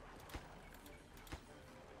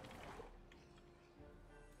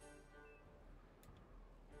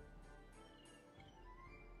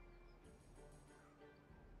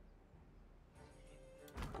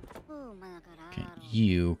 Okay,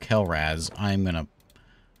 you, Kelraz, I'm gonna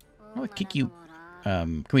kick you.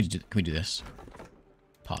 Can we do this?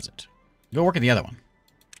 Pause it. Go work at the other one.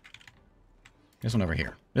 This one over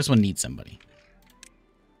here. This one needs somebody.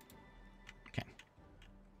 Okay.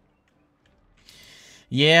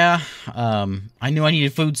 Yeah, I knew I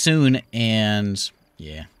needed food soon, and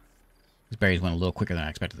yeah, these berries went a little quicker than I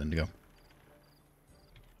expected them to go.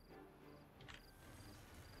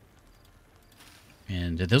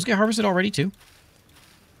 And did those get harvested already too?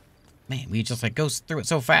 Man, we just like go through it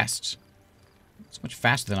so fast. It's much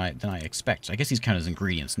faster than I expect. I guess these count as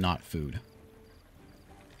ingredients, not food.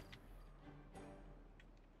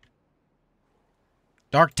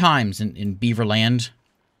 Dark times in Beaverland.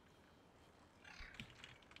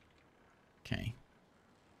 Okay.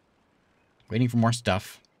 Waiting for more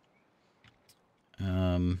stuff. I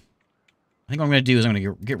think what I'm going to do is I'm going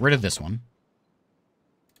to get rid of this one.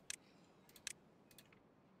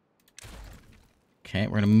 Okay,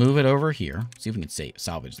 we're going to move it over here. See if we can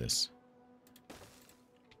salvage this.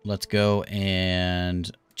 Let's go and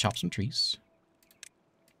chop some trees.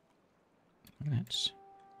 Look at that.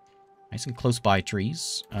 Nice and close by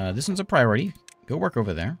trees. This one's a priority. Go work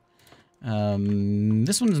over there.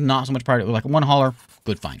 This one's not so much priority. Like one hauler,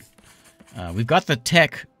 good, fine. We've got the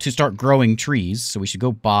tech to start growing trees, so we should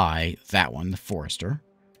go buy that one, the forester.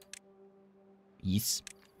 Yes.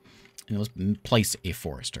 And let's place a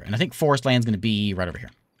forester. And I think forest land's going to be right over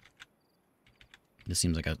here. This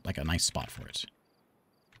seems like a nice spot for it.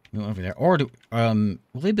 Go over there. Or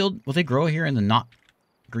will they grow here in the not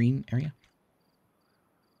green area?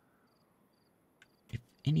 If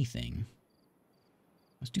anything,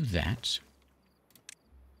 let's do that.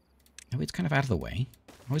 That way it's kind of out of the way.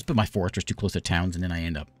 I always put my foresters too close to towns, and then I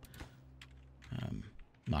end up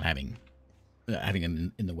not having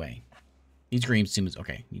them in the way. Needs green seems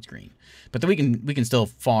okay. Needs green, but then we can still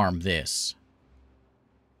farm this.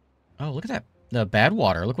 Oh, look at that! The bad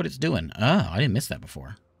water. Look what it's doing. Oh, I didn't miss that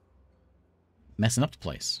before. Messing up the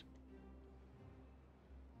place.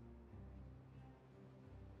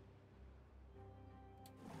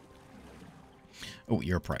 Oh,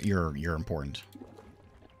 you're important.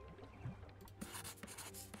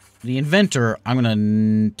 The inventor, I'm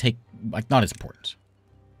gonna take like not as important.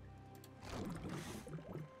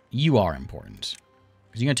 You are important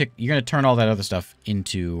because you're gonna turn all that other stuff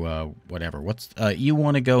into whatever. What's you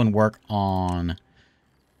want to go and work on?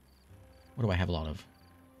 What do I have a lot of?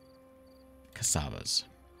 Cassavas.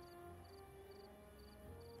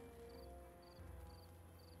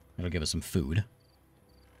 It'll give us some food.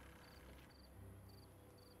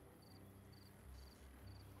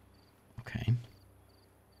 Okay.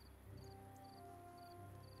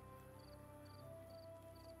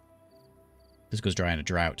 This goes dry in a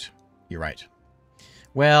drought. You're right.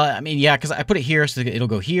 Well, I mean, yeah, because I put it here so it'll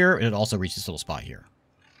go here. It'll also reach this little spot here.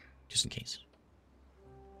 Just in case.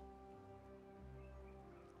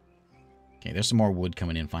 Okay, there's some more wood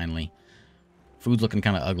coming in finally. Food's looking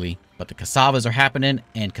kind of ugly, but the cassavas are happening,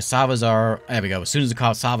 and cassavas are... There we go. As soon as the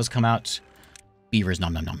cassavas come out, beavers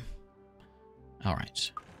nom nom nom. All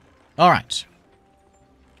right. All right.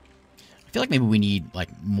 I feel like maybe we need, like,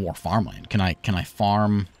 more farmland. Can I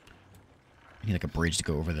farm... I need like a bridge to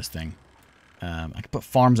go over this thing. I could put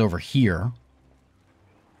farms over here.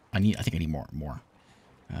 I think I need more.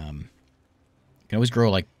 Can always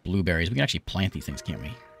grow like blueberries. We can actually plant these things, can't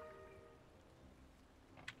we?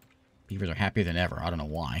 Beavers are happier than ever. I don't know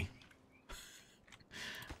why.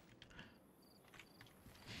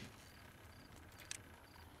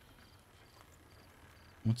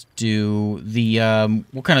 Let's do the,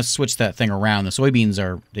 we'll kind of switch that thing around. The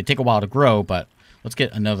soybeans they take a while to grow, but let's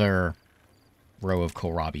get another row of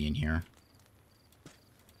kohlrabi in here.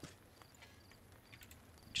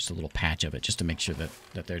 Just a little patch of it, just to make sure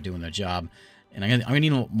that they're doing their job. And I'm gonna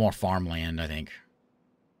need more farmland, I think.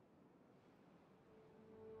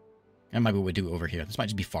 That might be what we do over here. This might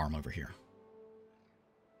just be farm over here.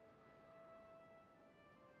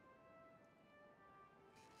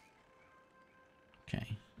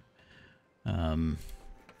 Okay.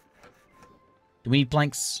 Do we need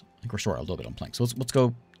planks? I think we're short a little bit on planks. So let's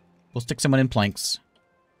go. We'll stick someone in planks.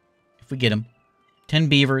 If we get them. 10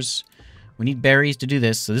 beavers. We need berries to do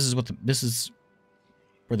this. So this is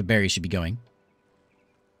where the berries should be going.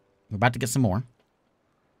 We're about to get some more.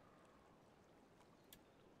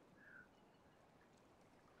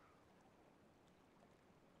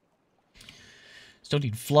 Still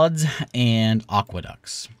need floods and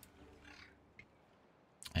aqueducts.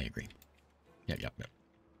 I agree. Yep.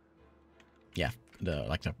 Yeah,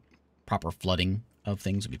 the proper flooding of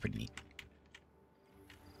things would be pretty neat.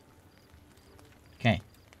 Okay.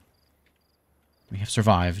 We have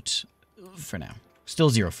survived for now. Still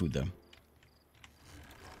 0 food, though.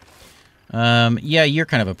 Yeah, you're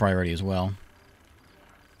kind of a priority as well.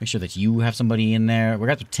 Make sure that you have somebody in there. We're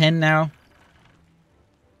up to 10 now.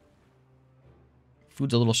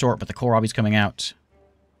 Food's a little short, but the kohlrabi's coming out.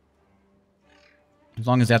 As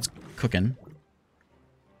long as that's cooking.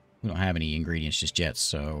 We don't have any ingredients just yet,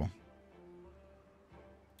 so...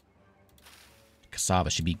 Cassava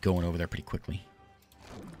should be going over there pretty quickly.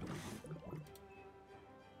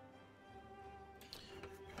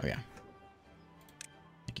 Oh, yeah.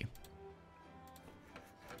 Thank you.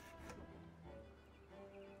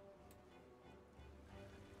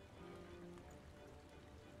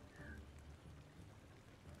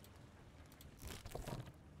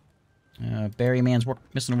 Berry Man's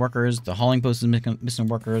missing workers. The hauling post is missing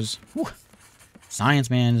workers. Whew. Science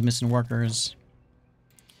Man is missing workers.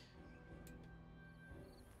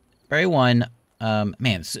 Berry 1,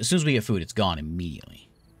 man, as soon as we get food, it's gone immediately.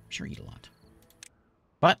 I'm sure eat a lot.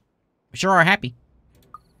 But we sure are happy.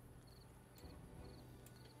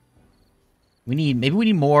 Maybe we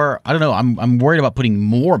need more. I don't know. I'm worried about putting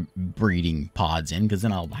more breeding pods in, because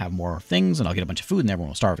then I'll have more things and I'll get a bunch of food and everyone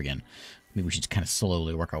will starve again. Maybe we should just kind of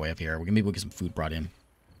slowly work our way up here. Maybe we'll get some food brought in.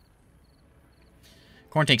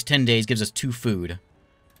 Corn takes 10 days, gives us 2 food.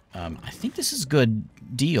 I think this is a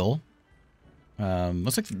good deal.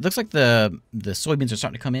 Looks like the soybeans are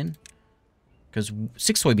starting to come in. Because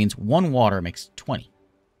 6 soybeans, 1 water makes 20.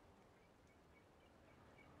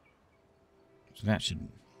 So that should...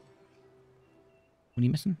 What are you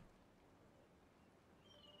missing?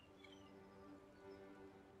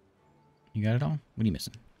 You got it all? What are you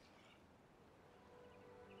missing?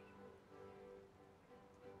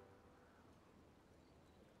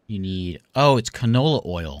 You need... Oh, it's canola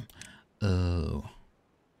oil. Oh.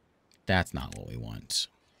 That's not what we want.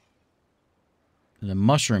 The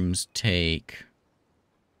mushrooms take...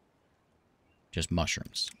 Just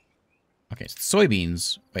mushrooms. Okay, so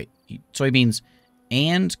soybeans... Wait, soybeans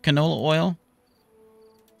and canola oil?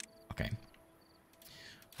 Okay.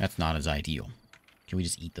 That's not as ideal. Can we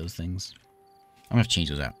just eat those things? I'm going to change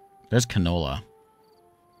those out. There's canola.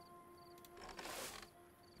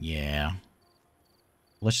 Yeah.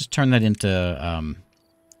 Let's just turn that into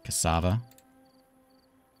cassava.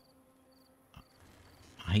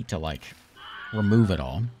 I hate to, like, remove it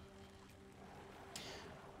all.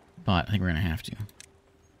 But I think we're going to have to.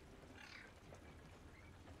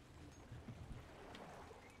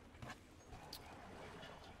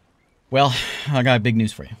 Well, I got big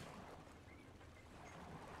news for you.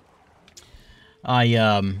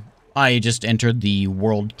 I just entered the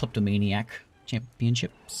World Kleptomaniac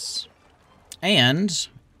Championships. And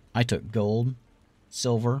I took gold,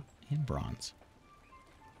 silver, and bronze.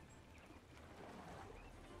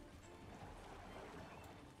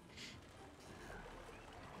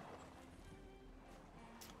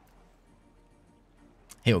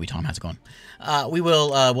 Hey, Obi Tom, how's it going? I'm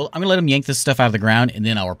gonna let him yank this stuff out of the ground, and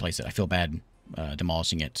then I'll replace it. I feel bad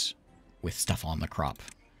demolishing it with stuff on the crop.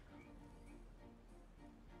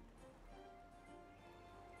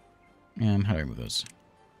 How do I remove those?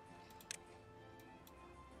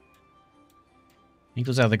 Yank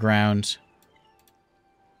those out of the ground,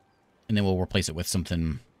 and then we'll replace it with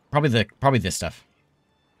something. Probably this stuff.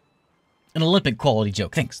 An Olympic quality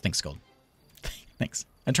joke. Thanks, Gold. Thanks.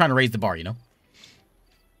 I'm trying to raise the bar, you know.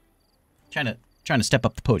 Trying to step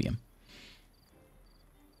up the podium.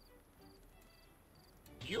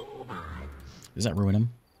 Does that ruin him,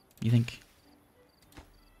 you think?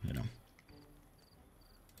 I don't know.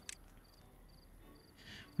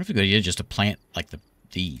 What if a good idea just to plant like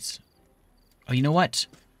these? Oh, you know what?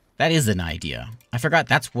 That is an idea. I forgot.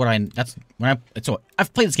 So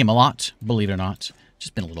I've played this game a lot, believe it or not.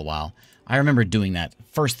 Just been a little while. I remember doing that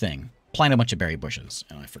first thing, plant a bunch of berry bushes,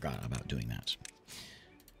 and I forgot about doing that.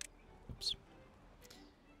 Oops.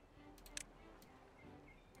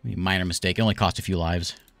 Minor mistake. It only cost a few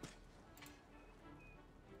lives.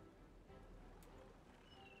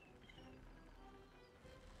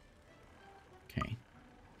 Okay.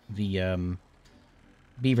 The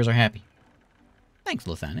beavers are happy. Thanks,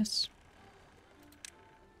 Lothanis.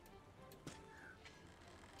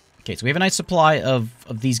 Okay, so we have a nice supply of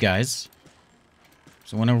these guys.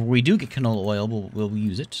 So whenever we do get canola oil, we'll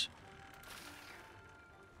use it.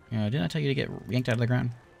 Didn't I tell you to get yanked out of the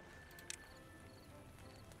ground?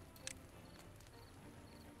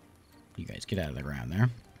 You guys get out of the ground there.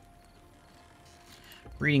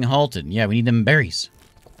 Breeding halted. Yeah, we need them berries.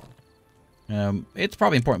 It's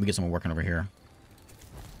probably important we get someone working over here.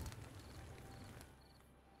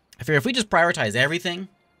 I figure if we just prioritize everything,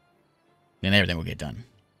 then everything will get done.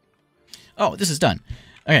 Oh, this is done.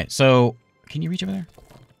 Okay, so can you reach over there?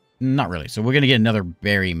 Not really. So we're gonna get another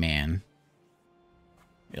berry man.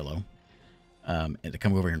 Hello. To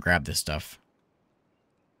come over here and grab this stuff.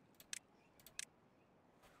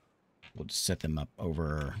 We'll just set them up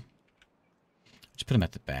over. Just put them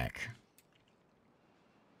at the back.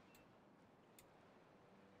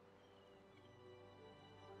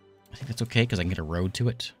 I think that's okay because I can get a road to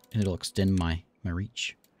it, and it'll extend my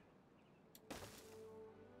reach.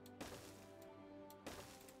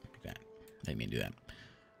 Like that. Let me do that.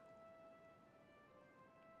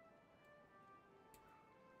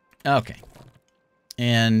 Okay.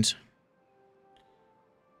 And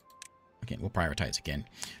okay, we'll prioritize again.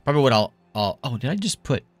 Probably what I'll oh, did I just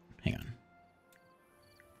put hang on.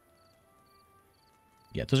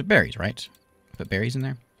 Yeah, those are berries, right? Put berries in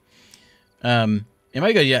there. It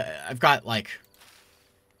might go, yeah, I've got like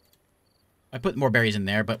I put more berries in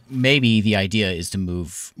there, but maybe the idea is to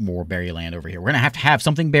move more berry land over here. We're gonna have to have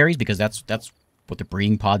something berries because that's what the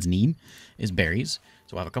breeding pods need is berries.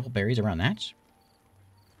 So we'll have a couple berries around that.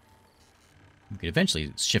 We could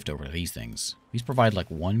eventually shift over to these things. These provide like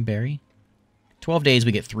 1 berry. 12 days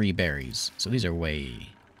we get 3 berries. So these are way,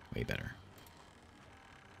 way better.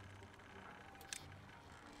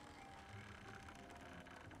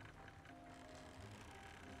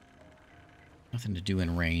 Nothing to do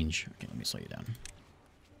in range. Okay, let me slow you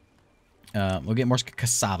down. We'll get more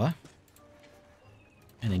cassava.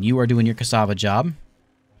 And then you are doing your cassava job.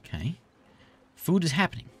 Okay. Food is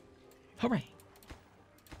happening. Hooray.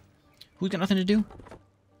 Who's got nothing to do?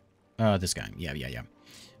 This guy. Yeah.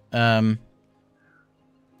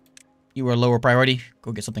 You are lower priority.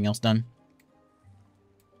 Go get something else done.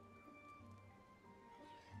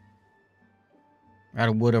 Out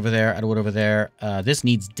of wood over there. Out of wood over there. This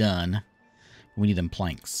needs done. We need them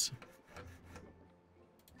planks.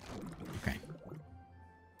 Okay.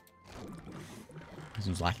 This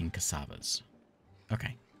one's lacking cassavas.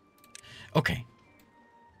 Okay. Okay.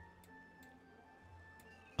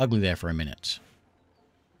 Ugly there for a minute.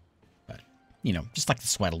 But, you know, just like to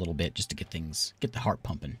sweat a little bit just to get things, get the heart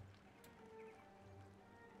pumping.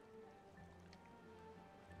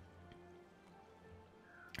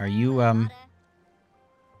 Are you, what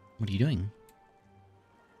are you doing?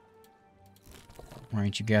 Why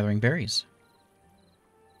aren't you gathering berries?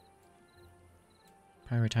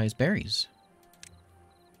 Prioritize berries.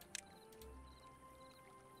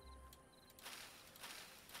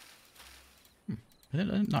 Is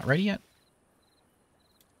it not ready yet?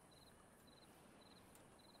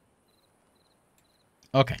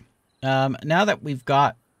 Okay. Now that we've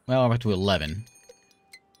got... Well, we're up to 11.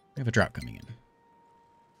 We have a drought coming in.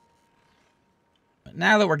 But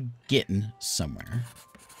now that we're getting somewhere,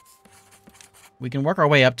 we can work our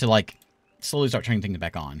way up to, like, slowly start turning things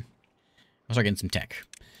back on. We'll start getting some tech.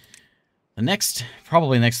 The next...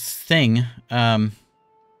 Probably the next thing...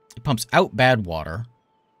 it pumps out bad water.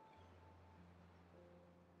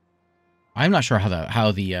 I'm not sure how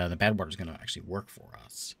the bad water is going to actually work for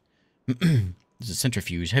us. This is a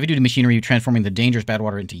centrifuge. Heavy-duty machinery transforming the dangerous bad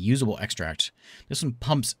water into usable extract. This one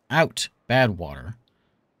pumps out bad water.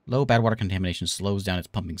 Low bad water contamination slows down its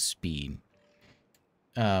pumping speed.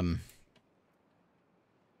 I'm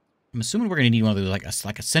assuming we're going to need one of those,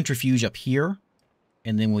 like a centrifuge up here,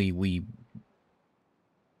 and then we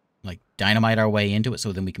like dynamite our way into it,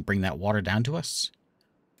 so then we can bring that water down to us.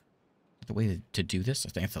 The way to do this? I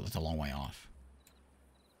think that's a long way off.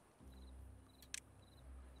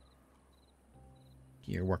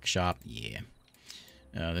 Gear workshop, yeah.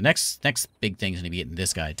 The next big thing is going to be getting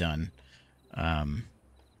this guy done.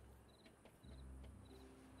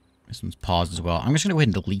 This one's paused as well. I'm just going to go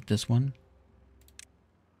ahead and delete this one.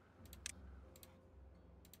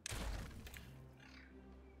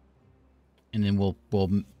 And then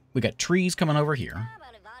we got trees coming over here.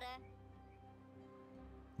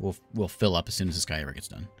 We'll fill up as soon as this guy ever gets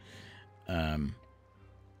done.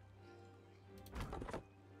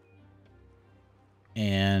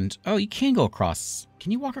 And oh, you can go across.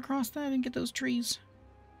 Can you walk across that and get those trees?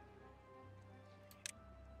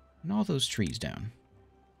 And all those trees down.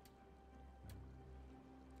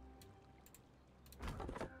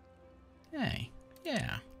 Hey,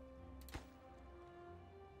 yeah.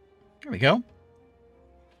 There we go.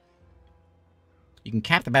 You can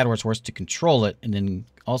cap the bad water source to control it, and then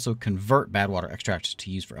also convert bad water extract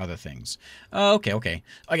to use for other things. Okay.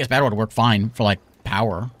 I guess bad water work fine for, like,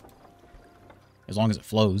 power. As long as it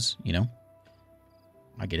flows, you know.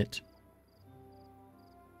 I get it.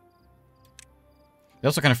 It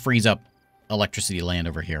also kind of frees up electricity land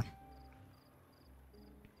over here.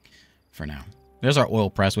 For now. There's our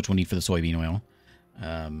oil press, which we'll need for the soybean oil.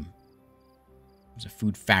 There's a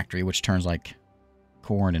food factory, which turns, like,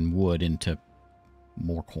 corn and wood into...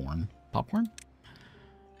 more corn. Popcorn?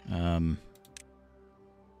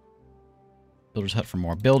 Builder's hut for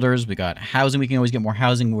more builders. We got housing. We can always get more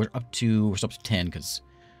housing. We're up to 10 because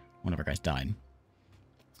one of our guys died.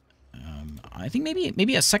 I think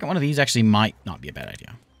maybe a second one of these actually might not be a bad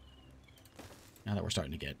idea. Now that we're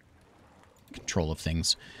starting to get control of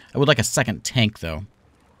things. I would like a second tank, though.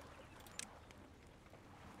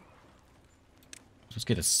 Let's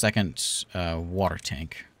get a second water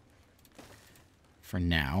tank. For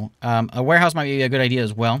now. A warehouse might be a good idea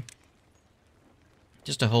as well.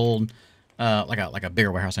 Just to hold, like a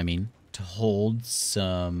bigger warehouse, I mean. To hold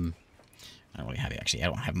some... I don't really have it, actually. I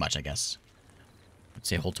don't have much, I guess. I'd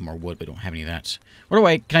say hold some more wood, but I don't have any of that.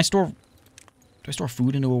 Can I store... Do I store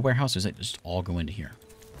food into a warehouse, or does it just all go into here?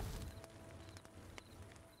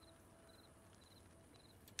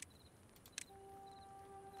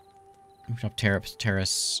 Rooftop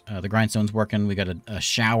terrace. The grindstone's working. We got a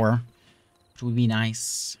shower. Which would be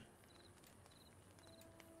nice.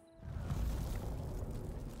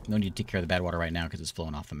 No need to take care of the bad water right now because it's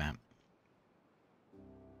flowing off the map.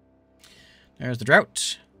 There's the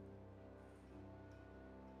drought.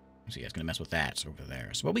 So yeah, it's going to mess with that over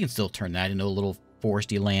there. So, but we can still turn that into a little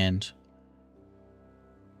foresty land.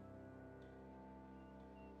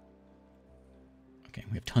 Okay,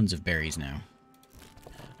 we have tons of berries now.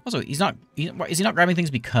 Also, is he not grabbing things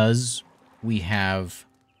because we have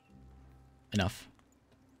enough?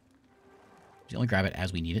 Does he only grab it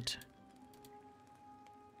as we need it?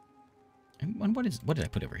 And what did I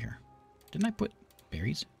put over here? Didn't I put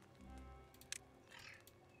berries?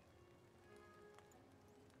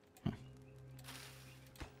 Huh.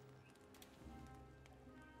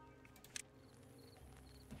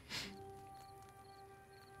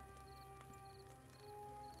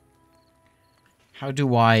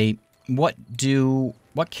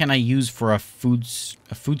 What can I use for a food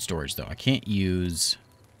storage though? I can't use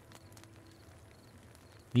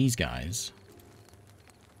these guys.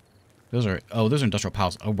 Those are industrial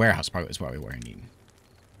piles. A warehouse probably is what we need.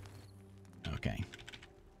 Okay.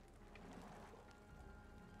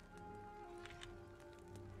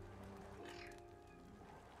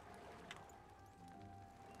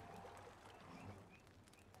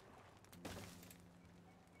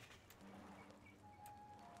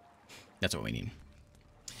 That's what we need.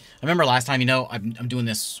 I remember last time, you know, I'm doing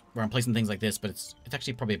this where I'm placing things like this, but it's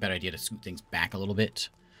actually probably a better idea to scoot things back a little bit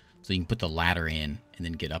so you can put the ladder in and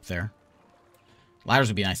then get up there. Ladders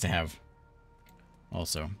would be nice to have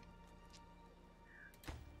also.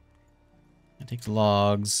 It takes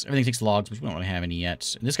logs. Everything takes logs, which we don't really have any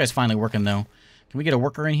yet. This guy's finally working, though. Can we get a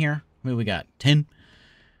worker in here? What do we got? 10?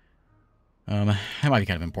 That might be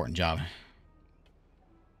kind of an important job.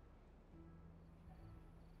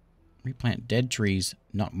 Replant dead trees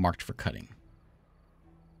not marked for cutting.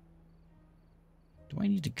 Do I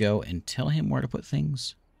need to go and tell him where to put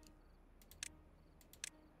things?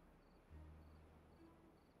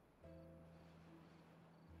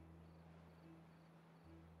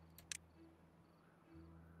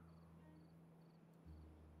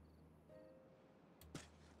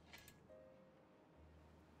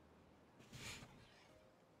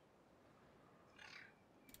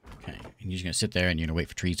 Okay, and you're just going to sit there and you're going to wait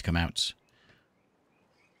for trees to come out.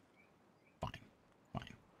 Fine.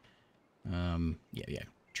 Yeah.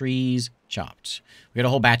 Trees chopped. We got a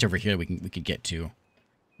whole batch over here we could get to.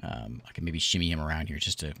 I can maybe shimmy him around here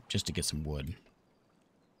just to get some wood.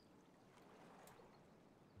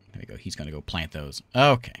 There we go. He's going to go plant those.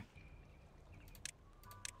 Okay.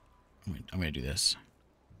 I'm going to do this.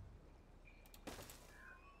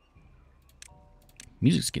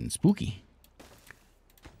 Music's getting spooky.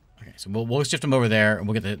 Okay, so we'll shift him over there, and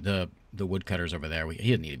we'll get the woodcutters over there.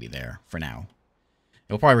 He doesn't need to be there for now.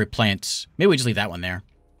 We'll probably replant. Maybe we just leave that one there,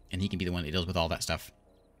 and he can be the one that deals with all that stuff.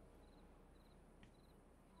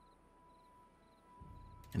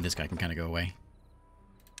 And this guy can kind of go away.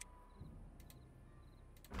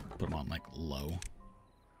 Put him on, like, low.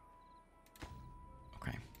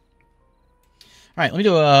 Okay. All right, let me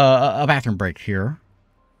do a bathroom break here.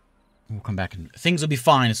 We'll come back, and things will be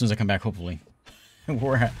fine as soon as I come back, hopefully.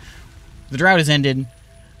 The drought has ended.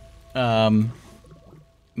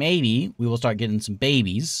 Maybe we will start getting some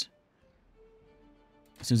babies.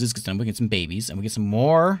 As soon as this gets done, we get some babies, and we get some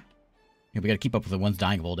more. Yeah, we got to keep up with the ones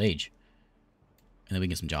dying of old age. And then we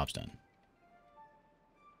can get some jobs done.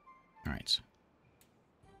 All right.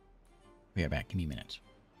 We are back. Give me a minute.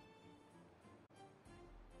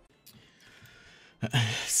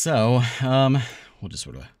 So, we'll just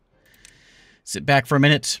sort of sit back for a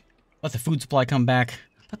minute. Let the food supply come back.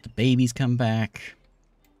 Let the babies come back.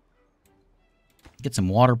 Get some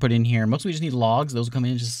water put in here. Mostly we just need logs. Those will come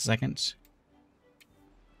in just a second.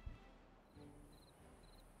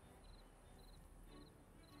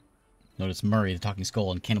 Notice Murray, the Talking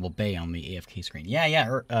Skull, and Cannibal Bay on the AFK screen.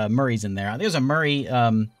 Yeah, Murray's in there. There's a Murray,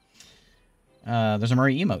 there's a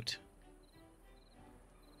Murray emote.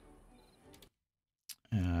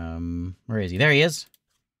 Where is he? There he is.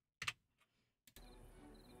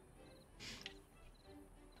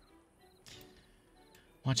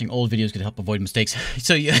 Watching old videos could help avoid mistakes.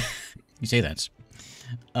 So you say that.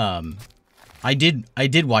 I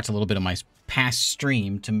did watch a little bit of my past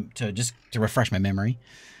stream to refresh my memory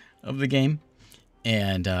of the game,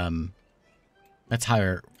 and that's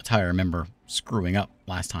how I remember screwing up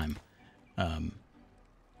last time.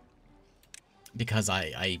 Because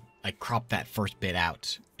I cropped that first bit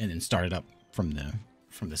out and then started up from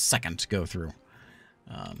the second go through,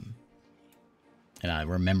 and I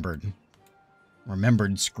remembered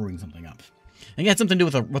screwing something up. And it had something to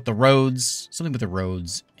do with the roads, something with the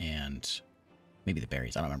roads and maybe the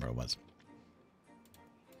berries. I don't remember what it was.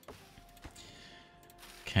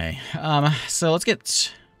 Okay, so let's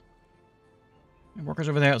get workers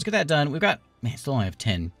over there. Let's get that done. We've got, man, still only have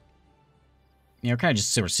 10. Yeah, we're kind of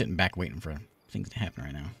just sort of sitting back waiting for things to happen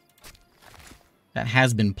right now. That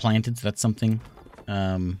has been planted, so that's something.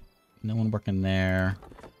 No one working there.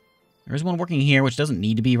 There is one working here, which doesn't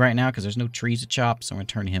need to be right now because there's no trees to chop, so I'm going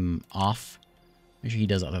to turn him off. Make sure he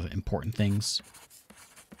does other important things.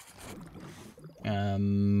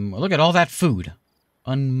 Look at all that food.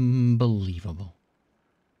 Unbelievable.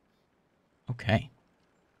 Okay.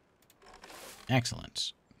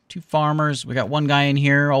 Excellent. 2 farmers. We got one guy in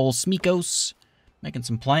here, old Smikos, making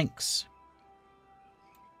some planks.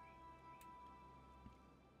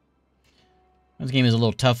 This game is a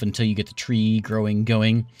little tough until you get the tree growing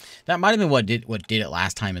going. That might have been what did it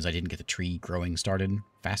last time, is I didn't get the tree growing started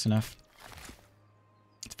fast enough.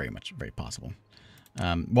 It's very possible.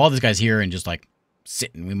 While this guy's here and just like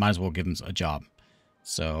sitting, we might as well give him a job.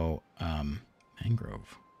 So,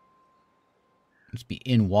 mangrove. Let's be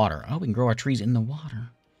in water. Oh, we can grow our trees in the water.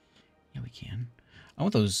 Yeah, we can. I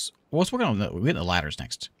want those. Well, let's work on the. We get the ladders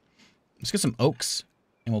next. Let's get some oaks,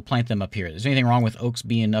 and we'll plant them up here. Is there anything wrong with oaks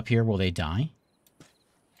being up here? Will they die?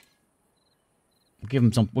 We'll give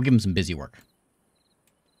them some. We'll give them some busy work.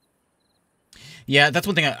 Yeah, that's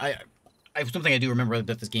one thing. Something I do remember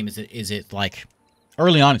about this game is it like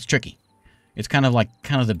early on it's tricky. It's kind of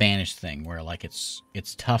the banished thing where like it's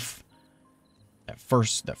tough. That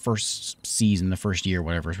first season, the first year,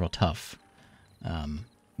 whatever, is real tough.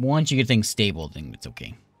 Once you get things stable, then it's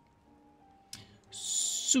okay.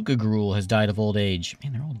 Sukagruel has died of old age.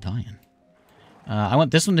 Man, they're all dying. I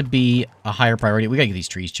want this one to be a higher priority. We gotta get these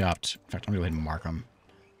trees chopped. In fact, I'm gonna go ahead and mark them.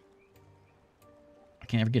 I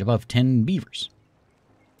can't ever get above 10 beavers.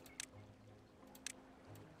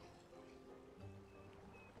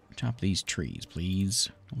 Chop these trees, please.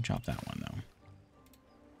 Don't chop that one, though.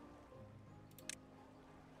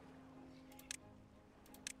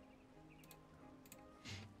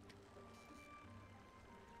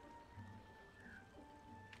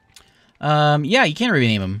 Yeah, you can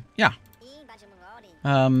rename him. Yeah.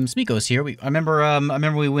 Smiko's here. I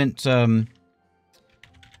remember we went all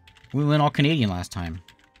Canadian last time.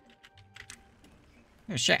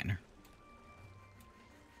 There's Shatner.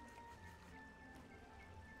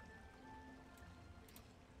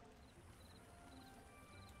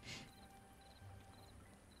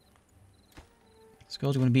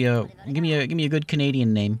 Skulls going to be give me a good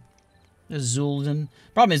Canadian name. Zulden.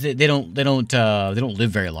 Problem is that they don't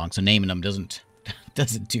live very long, so naming them doesn't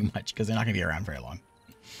do much because they're not going to be around very long.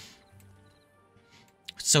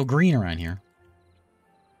 It's so green around here.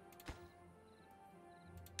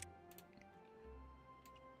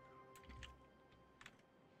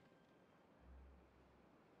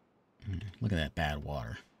 Look at that bad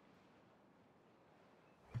water.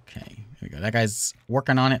 Okay, here we go. That guy's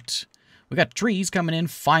working on it. We got trees coming in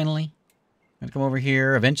finally. Gonna come over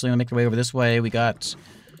here. Eventually, gonna make the way over this way. We got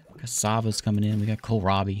cassavas coming in. We got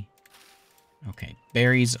kohlrabi. Okay,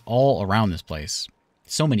 berries all around this place.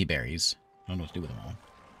 So many berries. I don't know what to do with them all.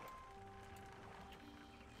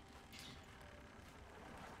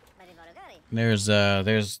 There's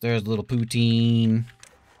little poutine.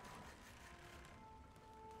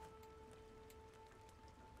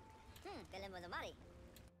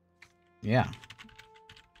 Yeah.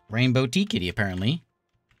 Rainbow Tea Kitty, apparently,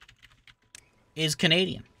 is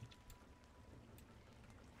Canadian.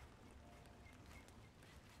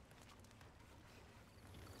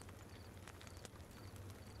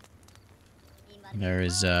 There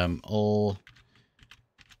is old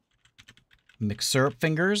McSyrup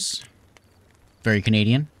Fingers. Very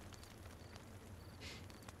Canadian.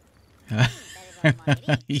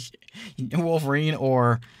 Wolverine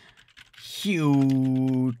or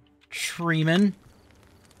Hugh Treeman.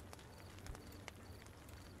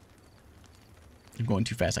 I'm going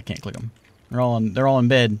too fast. I can't click them. They're all in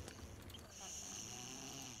bed.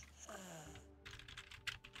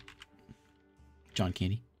 John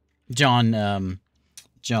Candy. John. Oh,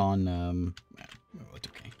 it's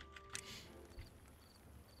okay.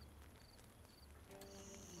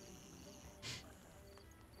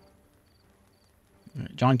 All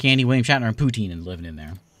right, John Candy, William Shatner, and Poutine is living in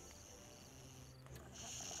there.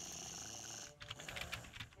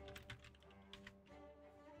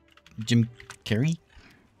 Jim Carrey?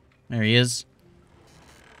 There he is.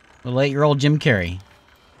 The 8-year-old Jim Carrey.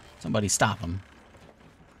 Somebody stop him.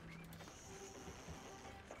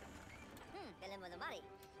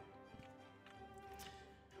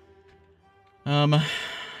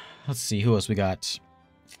 Let's see, who else we got?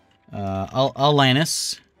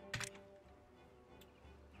 Alanis.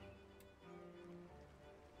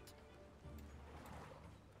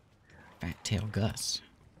 Fat Tail Gus.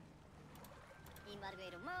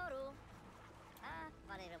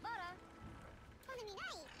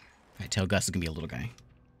 Fat Tail Gus is gonna be a little guy.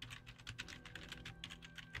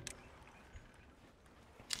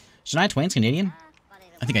 Shania Twain's Canadian?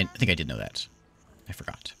 I think I did know that. I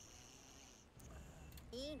forgot.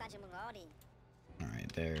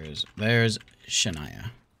 Alright, there's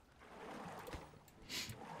Shania.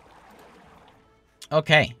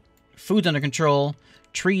 Okay. Food's under control.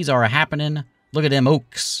 Trees are happening. Look at them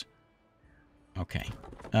oaks. Okay.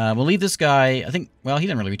 We'll leave this guy. I think, well, he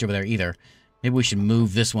didn't really reach over there either. Maybe we should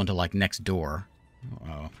move this one to, like, next door.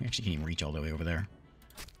 Oh, we actually can't even reach all the way over there.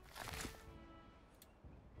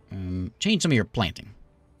 Change some of your planting.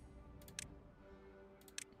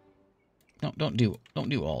 Don't do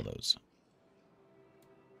all those.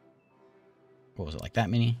 What was it, like that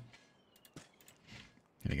many?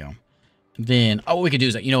 There we go. Then, oh, what we could do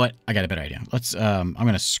is, you know what? I got a better idea. Let's, I'm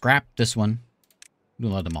going to scrap this one. Do a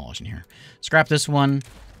lot of demolishing here. Scrap this one.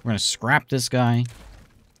 We're going to scrap this guy.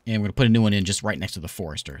 And we're going to put a new one in just right next to the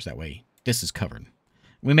foresters. That way, this is covered.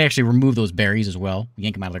 We may actually remove those berries as well.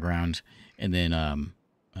 Yank them out of the ground. And then,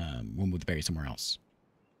 we'll move the berries somewhere else.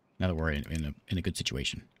 Now that we're in a good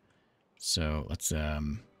situation. So, let's,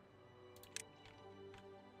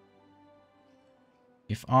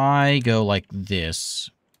 if I go like this,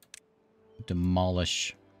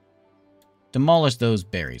 demolish those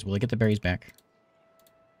berries. Will I get the berries back?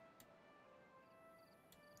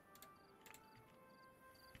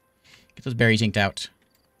 Get those berries inked out.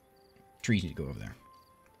 Trees need to go over there.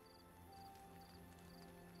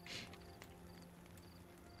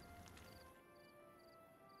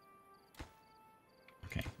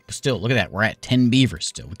 Okay. But still, look at that. We're at 10 beavers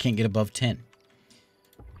still. We can't get above 10.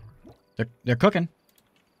 They're cooking.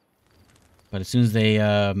 But as soon as they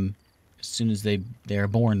are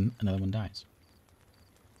born, another one dies.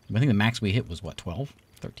 I think the max we hit was what, 12?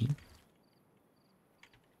 13?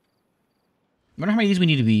 I wonder how many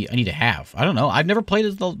of these I need to have. I don't know. I've never played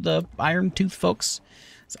as the Iron Tooth folks.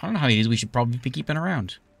 So I don't know how many of these we should probably be keeping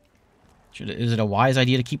around. Is it a wise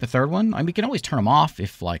idea to keep a third one? I mean, we can always turn them off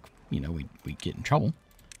if, like, you know, we get in trouble.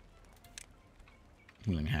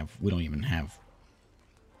 We don't even have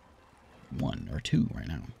 1 or 2 right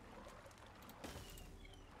now.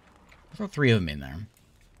 Throw 3 of them in there.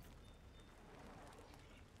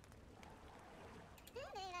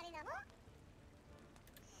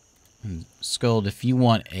 And Scold, if you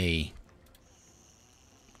want a...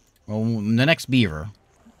 Well, the next beaver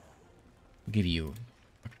will give you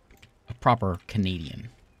a proper Canadian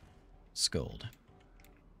Scold.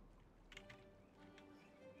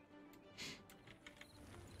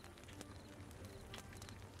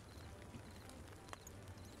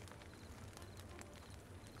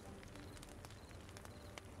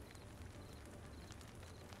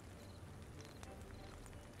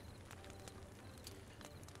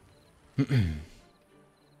 We're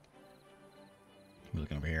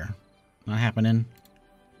looking over here. Not happening.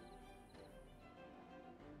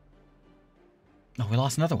 Oh, we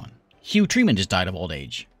lost another one. Hugh Treeman just died of old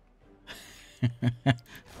age.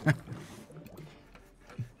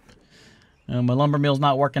 My lumber mill's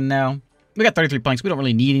not working now. We got 33 planks. We don't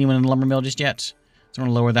really need anyone in the lumber mill just yet. So I'm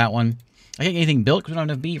going to lower that one. I can't get anything built because we don't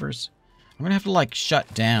have enough beavers. I'm going to have to, like,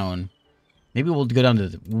 shut down. Maybe we'll go down to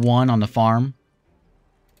 1 on the farm.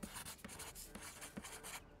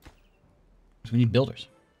 We need builders.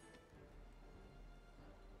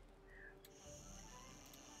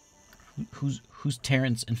 Who's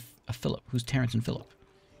Terrence and Philip? Who's Terrence and Philip?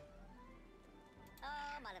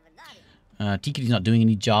 TKD's not doing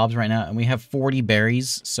any jobs right now, and we have 40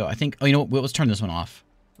 berries. So I think, oh, you know what? Let's turn this one off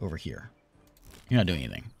over here. You're not doing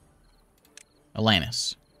anything.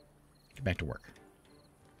 Alanis, get back to work.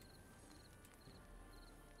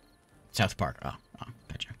 South Park. Oh,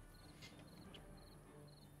 gotcha.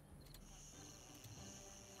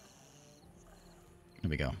 There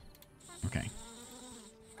we go. Okay.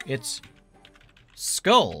 It's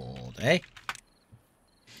Scold, eh?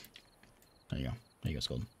 There you go. There you go,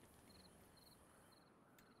 Scold.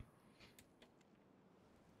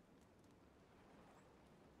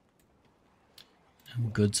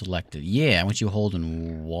 Good selected. Yeah, I want you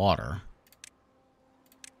holding water.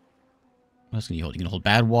 What else can you hold? You can hold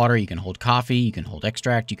bad water, you can hold coffee, you can hold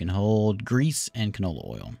extract, you can hold grease and canola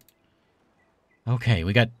oil. Okay,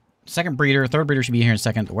 we got second breeder. Third breeder should be here in a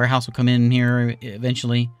second. The warehouse will come in here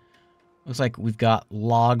eventually. Looks like we've got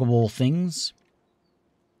loggable things.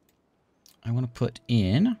 I want to put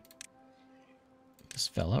in this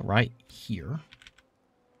fella right here.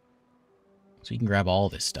 So you can grab all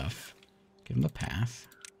this stuff. Give him a path.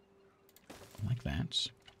 Like that.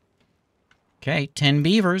 Okay, 10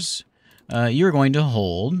 beavers. You're going to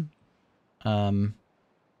hold, I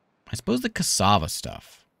suppose the cassava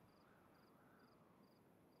stuff.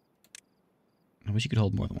 I wish you could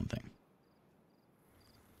hold more than one thing.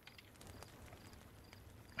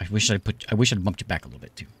 I wish I'd bumped you back a little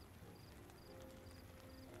bit too.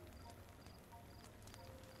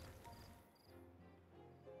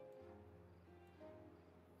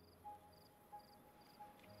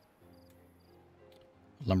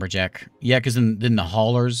 Lumberjack. Yeah, because then the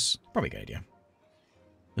haulers... Probably a good idea.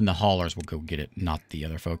 Then the haulers will go get it, not the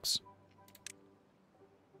other folks.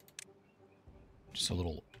 Just a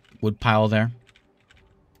little wood pile there.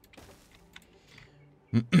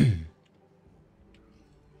 I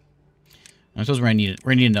suppose we're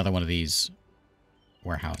gonna need another one of these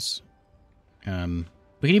warehouse. We can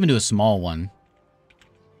even do a small one,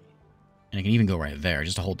 and it can even go right there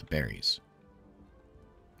just to hold the berries.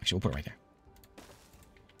 Actually, we'll put it right there.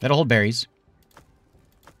 That'll hold berries.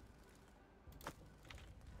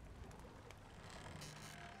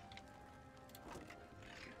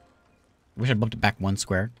 Wish I bumped it back 1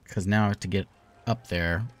 square, because now to get up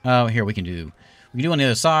there... Oh, here we can do on the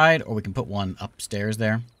other side, or we can put one upstairs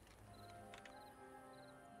there.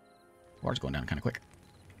 Water's going down kind of quick.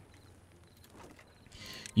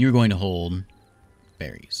 You're going to hold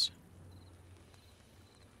berries.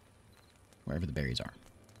 Wherever the berries are.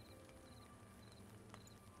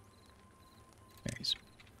 Berries.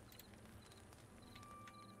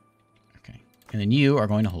 Okay. And then you are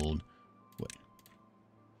going to hold wood.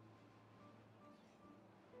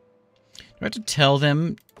 Do I have to tell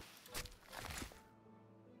them...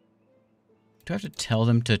 Do I have to tell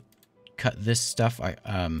them to cut this stuff? I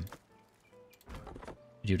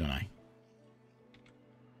do, don't I?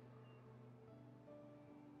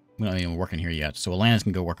 We're not even working here yet. So Alana's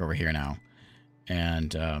can go work over here now.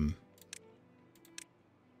 And we'll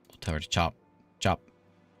tell her to chop.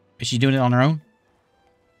 Is she doing it on her own?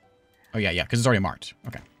 Oh, yeah, because it's already marked.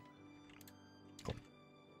 Okay. Cool.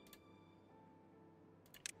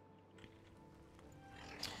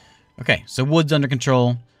 Okay, so wood's under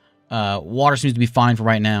control. Water seems to be fine for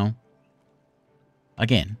right now.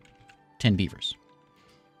 Again, 10 beavers.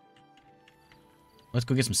 Let's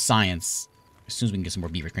go get some science as soon as we can get some more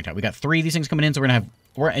beavers cranked out. We got 3 of these things coming in, so we're going to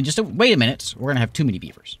have... And just wait a minute. We're going to have too many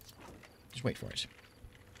beavers. Just wait for it.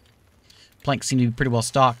 Planks seem to be pretty well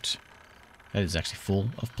stocked. That is actually full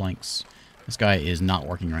of planks. This guy is not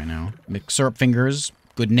working right now. Syrup Fingers,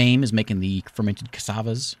 good name, is making the fermented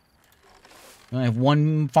cassavas. I have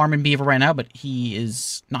 1 farming beaver right now, but he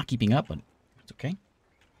is not keeping up, but it's okay.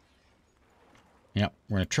 Yep,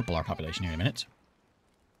 we're going to triple our population here in a minute.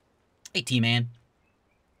 Hey, T-Man.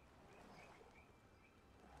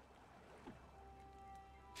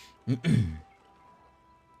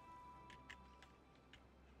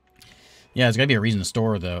 Yeah, there's got to be a reason to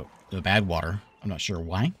store the bad water. I'm not sure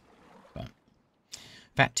why, but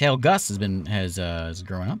Fat Tail Gus is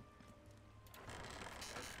growing up.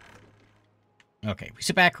 Okay, we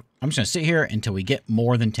sit back. I'm just gonna sit here until we get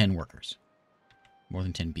more than 10 workers, more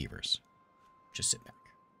than 10 beavers. Just sit back.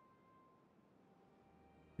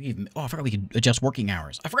 I forgot we could adjust working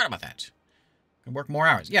hours. I forgot about that. Can work more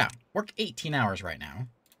hours. Yeah, work 18 hours right now.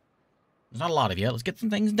 There's not a lot of you. Let's get some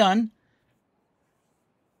things done.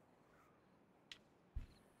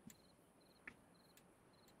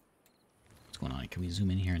 What's going on? Can we zoom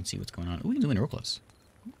in here and see what's going on? Ooh, we can zoom in real close.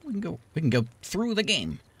 We can go through the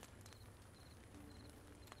game.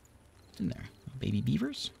 What's in there? Baby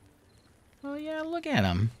beavers? Oh yeah, look at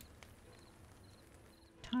them.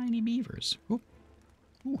 Tiny beavers. Ooh.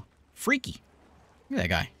 Ooh, freaky. Look at that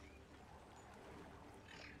guy.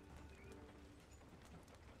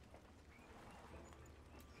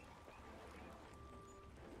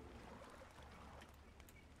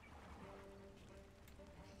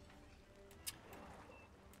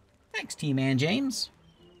 Thanks, T-Man James.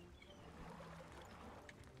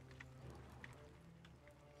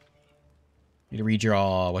 Need to read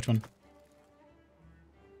your, which one?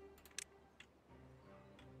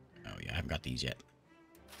 Oh, yeah, I haven't got these yet.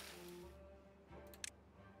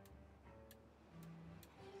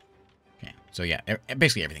 Okay, so yeah,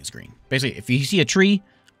 basically everything's green. Basically, if you see a tree,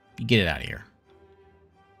 you get it out of here.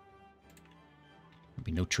 There'll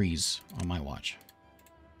be no trees on my watch.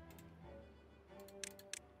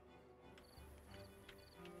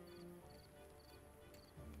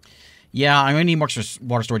 Yeah, I'm gonna need more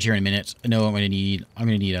water storage here in a minute. I know I'm gonna need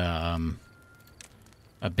a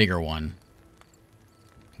bigger one.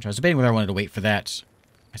 I was debating whether I wanted to wait for that.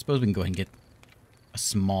 I suppose we can go ahead and get a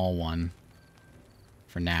small one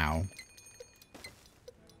for now.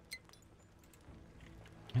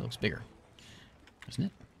 It looks bigger, doesn't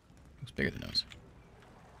it? Looks bigger than those.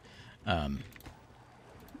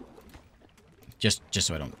 Just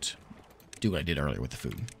so I don't do what I did earlier with the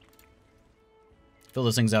food. Fill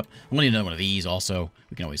those things up. I'm going to need another one of these also.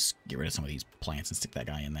 We can always get rid of some of these plants and stick that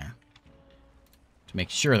guy in there. To make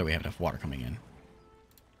sure that we have enough water coming in.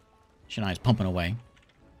 Shania's pumping away.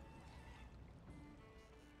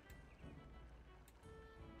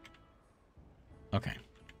 Okay.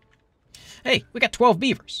 Hey, we got 12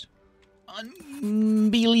 beavers.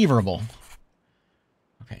 unbelievable.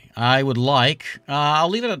 Okay, I would like... I'll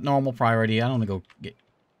leave it at normal priority. I don't want to go get...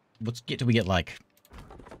 Let's get till we get, like,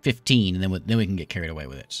 15, and then we can get carried away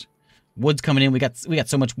with it. Wood's coming in. We got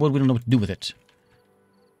so much wood, we don't know what to do with it.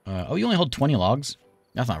 Oh, you only hold 20 logs?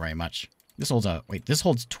 That's not very much. This holds a... Wait, this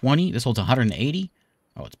holds 20? This holds 180?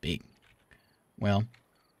 Oh, it's big. Well,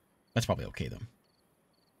 that's probably okay, though.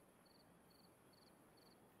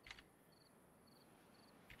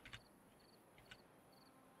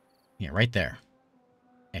 Yeah, right there.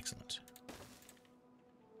 Excellent.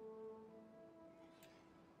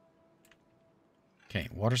 Okay,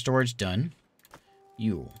 water storage done.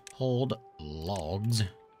 You hold logs.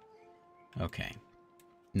 Okay.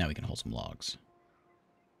 Now we can hold some logs.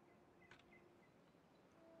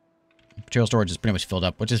 Material storage is pretty much filled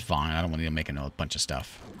up, which is fine. I don't want to make a bunch of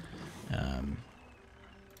stuff.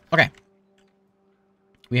 Okay.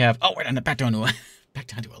 We have... Oh, we're back down to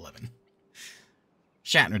 11.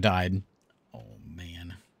 Shatner died. Oh,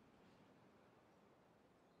 man.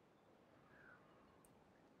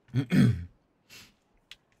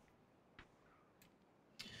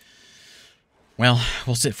 Well,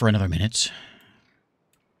 we'll sit for another minute.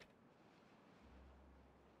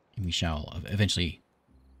 And we shall eventually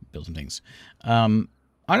build some things. I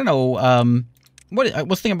don't know.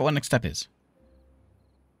 Let's think about what next step is.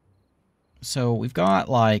 So we've got,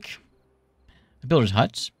 like, the builder's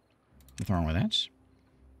huts. Nothing wrong with that.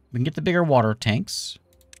 We can get the bigger water tanks.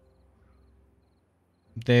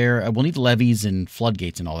 We'll need levees and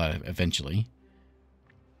floodgates and all that eventually.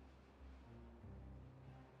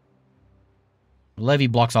 The levee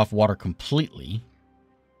blocks off water completely.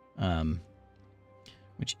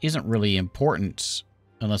 Which isn't really important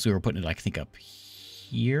unless we were putting it, I think, up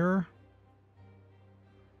here.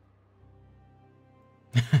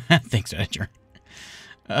 Thanks, Edger.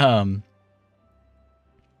 I don't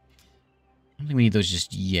think we need those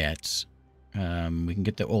just yet. We can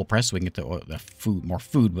get the oil press so we can get more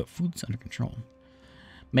food, but food's under control.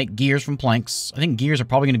 Make gears from planks. I think gears are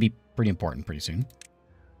probably going to be pretty important pretty soon.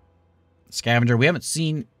 Scavenger. We haven't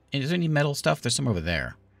seen... Is there any metal stuff? There's some over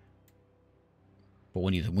there. But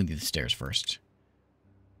we need the stairs first.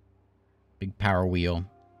 Big power wheel.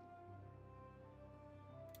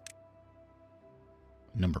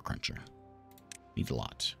 Number cruncher. Needs a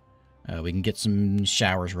lot. We can get some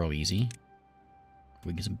showers real easy.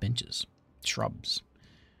 We can get some benches. Shrubs.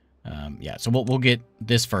 Yeah, so we'll get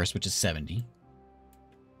this first, which is 70.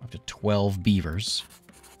 Up to 12 beavers.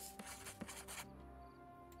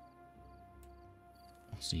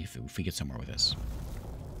 We'll see if we get somewhere with this.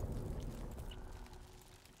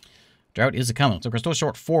 Drought is a-coming. So we're still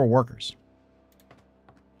short 4 workers.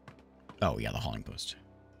 Oh, yeah, the hauling post.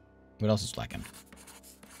 What else is lacking?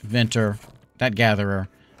 Inventor, that gatherer,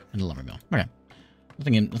 and the lumber mill. Okay.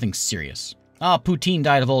 Nothing serious. Ah, Poutine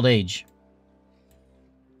died of old age.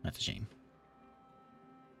 That's a shame.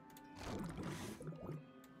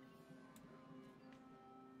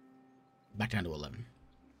 Back down to 11.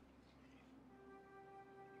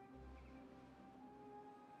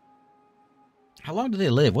 How long do they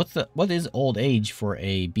live? What is old age for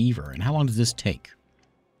a beaver, and how long does this take?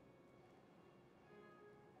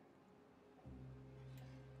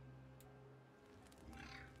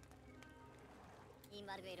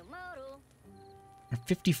 They're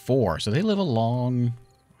 54, so they live a long...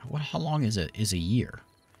 How long is a year?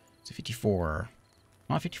 It's 54...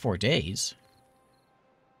 Not 54 days.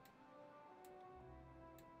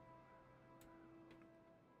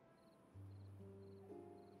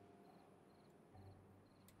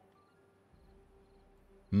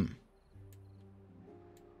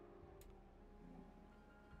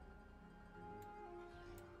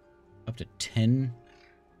 Up to 10...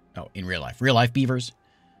 Oh, in real life. Real life beavers.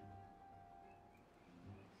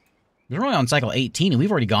 We're only on cycle 18, and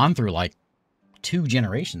we've already gone through, like, 2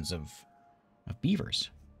 generations of beavers.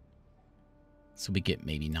 So we get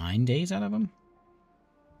maybe 9 days out of them?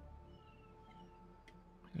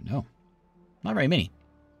 I don't know. Not very many.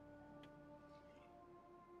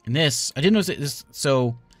 And this, I didn't notice this,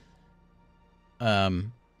 so...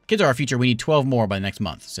 kids are our future. We need 12 more by the next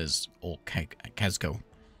month, says old Kazko.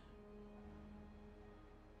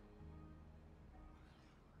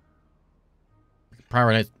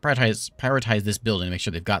 Prioritize this building to make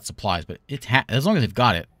sure they've got supplies, but as long as they've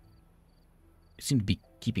got it, it seems to be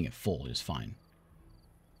keeping it full is fine.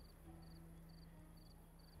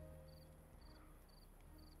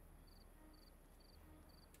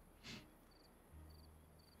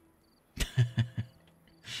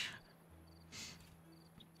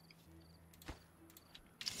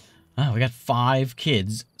 Oh, we got 5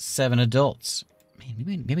 kids, 7 adults.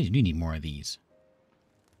 Man, maybe we do need more of these.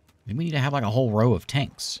 Maybe we need to have like a whole row of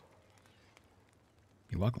tanks.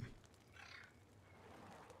 You're welcome.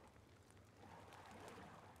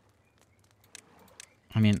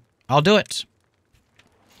 I mean, I'll do it.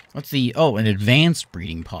 What's the... Oh, an advanced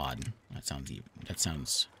breeding pod. That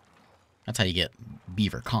sounds... That's how you get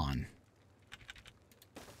Beaver Con.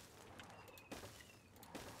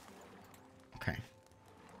 Okay.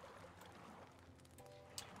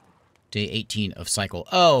 Day 18 of cycle...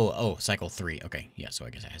 Oh, cycle 3. Okay, yeah, so I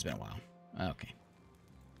guess it has been a while. Okay.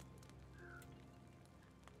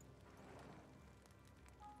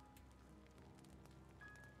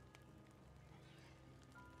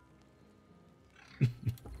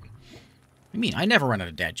 I mean, I never run out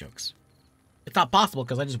of dad jokes. It's not possible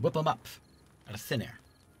because I just whip them up out of thin air.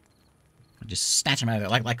 I just snatch them out of there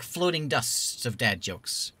like floating dusts of dad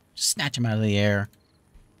jokes. Just snatch them out of the air.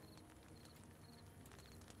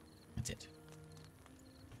 That's it.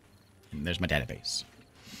 And there's my database.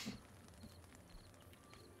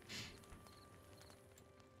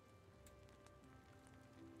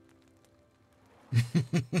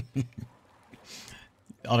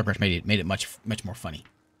 Autocrush made it much more funny.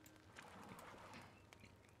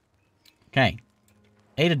 Okay.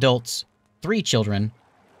 8 adults, 3 children.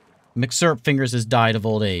 McSurp Fingers has died of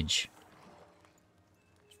old age.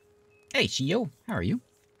 Hey, Shio, how are you?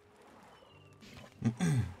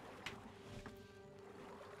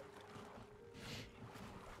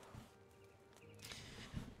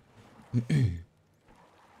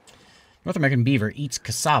 North American beaver eats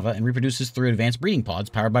cassava and reproduces through advanced breeding pods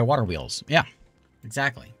powered by water wheels. Yeah,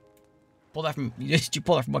 exactly. Pull that from... Did you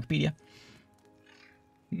pull that from Wikipedia?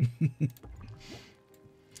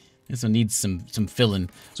 This one needs some filling.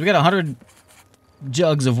 So we got 100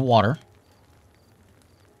 jugs of water.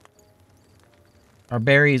 Our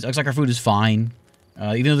berries... Looks like our food is fine.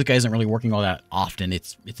 Even though the guy isn't really working all that often,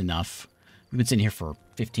 it's enough. We've been sitting here for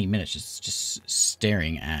 15 minutes just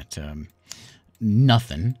staring at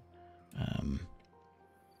nothing.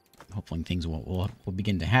 Hopefully things will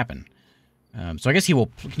begin to happen. So I guess he will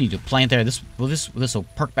continue to plant there. This will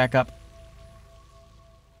perk back up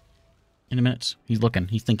in a minute. He's looking.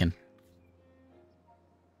 He's thinking.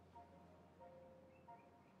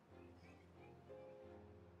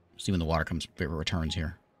 See when the water returns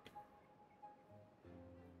here.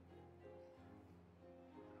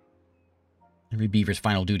 Every beaver's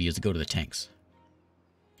final duty is to go to the tanks.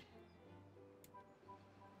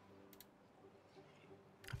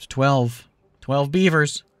 That's 12. 12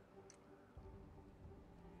 beavers.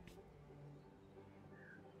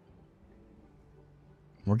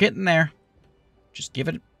 We're getting there. Just give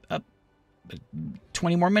it up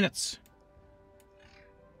 20 more minutes.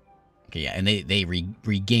 Okay, yeah, and they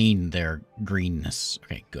regain their greenness.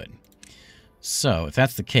 Okay, good. So, if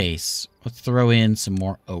that's the case, let's throw in some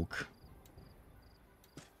more oak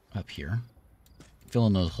up here. Fill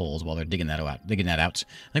in those holes while they're digging that out.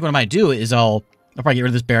 I think what I might do is I'll probably get rid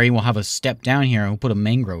of this berry and we'll have a step down here and we'll put a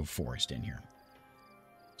mangrove forest in here.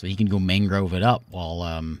 So he can go mangrove it up while,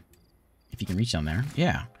 if he can reach down there.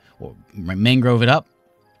 Yeah. Well, mangrove it up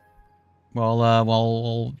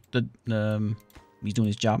while he's doing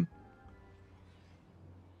his job.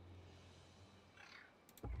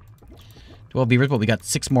 12 beavers, but we got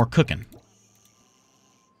 6 more cooking.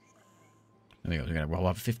 There we go. We'll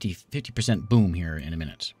have 50% boom here in a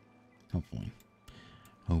minute. Hopefully.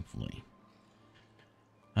 Hopefully.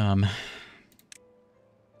 I'm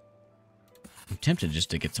tempted just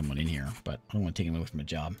to get someone in here, but I don't want to take him away from a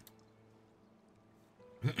job.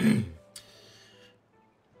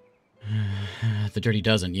 The dirty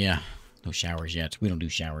dozen, yeah. No showers yet. We don't do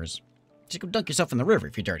showers. Just go dunk yourself in the river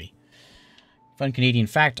if you're dirty. Fun Canadian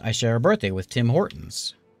fact, I share a birthday with Tim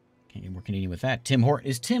Hortons. Can't get more Canadian with that. Tim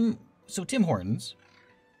Hortons,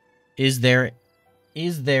 is there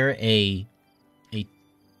a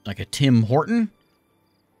like a Tim Horton?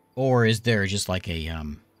 Or is there just like a,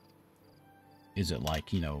 is it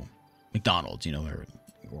like, you know, McDonald's, you know,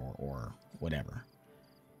 or whatever?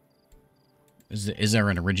 Is there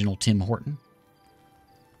an original Tim Horton?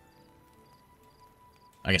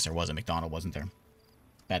 I guess there was a McDonald, wasn't there?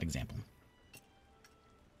 Bad example.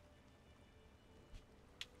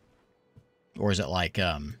 Or is it like,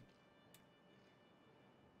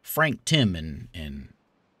 Frank Tim and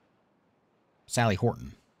Sally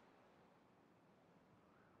Horton?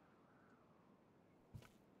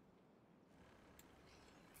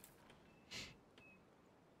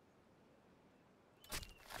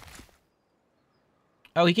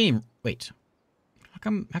 Oh, he can't even... Wait. How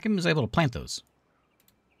come he was able to plant those?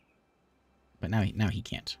 But now he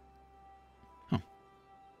can't. Huh.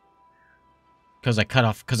 Because I cut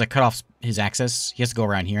off his access. He has to go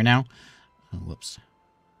around here now. Oh, whoops.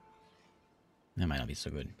 That might not be so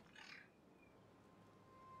good.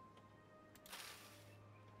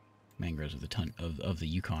 Mangroves of the of the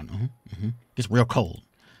Yukon. Gets real cold.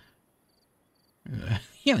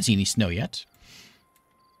 You haven't seen any snow yet.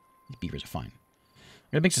 These beavers are fine.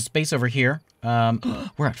 We're gonna make some space over here.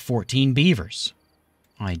 We're at 14 beavers.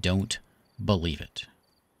 I don't believe it.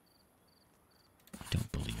 I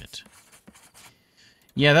don't believe it.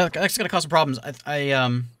 Yeah, that's gonna cause some problems.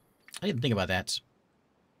 I didn't think about that.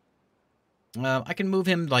 I can move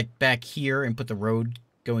him like back here and put the road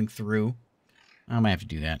going through. I might have to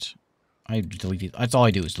do that. I delete these. That's all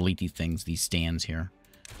I do is delete these things, these stands here.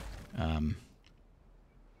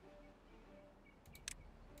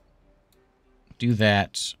 Do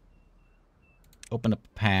that. Open up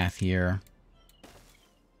a path here.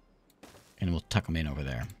 And we'll tuck them in over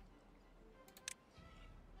there.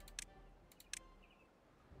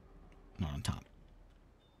 Not on top.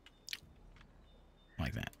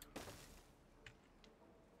 Like that.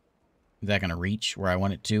 Is that going to reach where I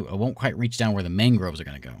want it to? It won't quite reach down where the mangroves are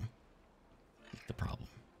going to go. That's the problem.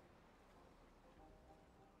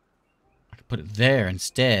 I could put it there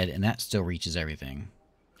instead, and that still reaches everything.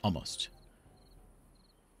 Almost.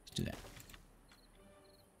 Let's do that.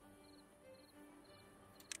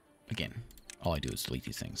 Again, all I do is delete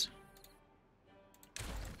these things.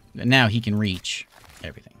 And now he can reach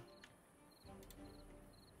everything.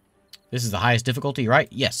 This is the highest difficulty, right?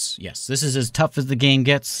 Yes, yes. This is as tough as the game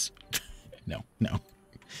gets. No.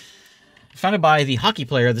 Founded by the hockey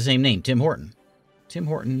player of the same name, Tim Horton. Tim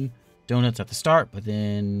Horton Donuts at the start, but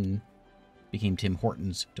then became Tim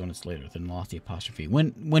Hortons Donuts later, then lost the apostrophe.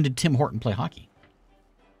 When did Tim Horton play hockey?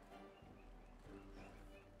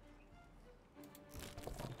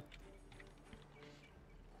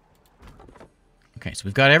 Okay, so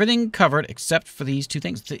we've got everything covered except for these two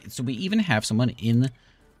things. So we even have someone in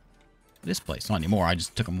this place. Not anymore, I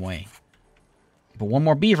just took them away. But one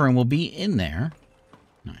more beaver and we'll be in there.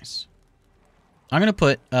 Nice. I'm gonna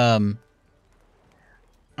put the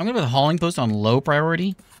hauling post on low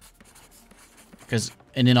priority.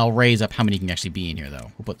 And then I'll raise up how many can actually be in here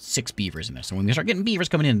though. We'll put 6 beavers in there. So when we start getting beavers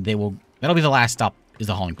coming in, that'll be the last stop is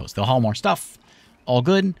the hauling post. They'll haul more stuff. All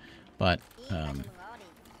good. But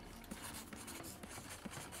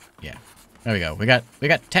yeah. There we go. We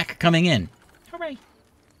got tech coming in. Hooray.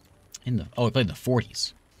 We played in the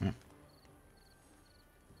 40s. Yeah.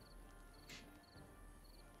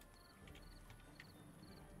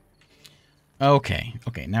 Okay,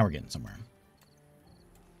 now we're getting somewhere.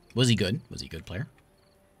 Was he good? Was he a good player?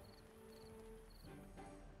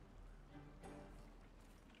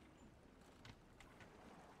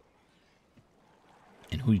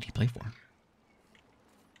 And who did he play for?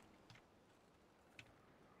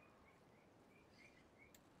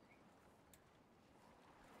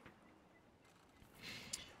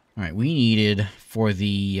 All right, we needed for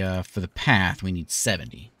the path, we need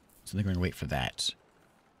 70. So they're going to wait for that.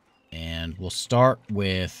 And we'll start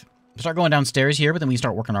going downstairs here, but then we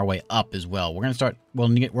start working our way up as well. We're going to start, we're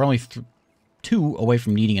only 2 away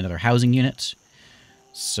from needing another housing unit.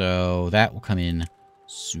 So that will come in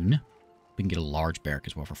soon. We can get a large barrack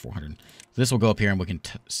as well for 400. So this will go up here and we can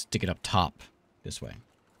stick it up top this way.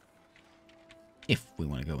 If we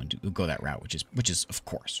want to go and go that route, which is of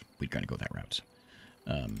course, we're going to go that route.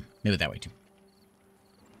 Maybe that way too.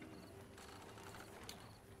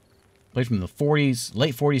 Played from the 40s,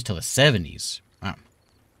 late 40s till the 70s. Wow.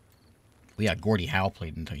 We got Gordie Howe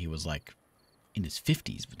played until he was like in his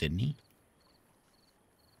 50s, but didn't he?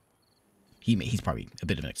 He's probably a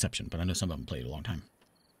bit of an exception, but I know some of them played a long time.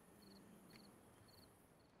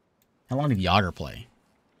 How long did Yager play?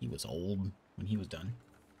 He was old when he was done.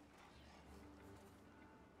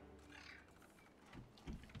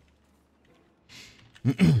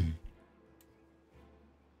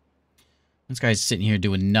 This guy's sitting here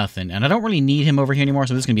doing nothing, and I don't really need him over here anymore,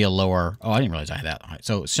 so this is going to be a lower... Oh, I didn't realize I had that. Right,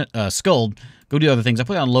 so, Sculled, go do other things. I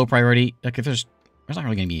put it on low priority. Like, if there's not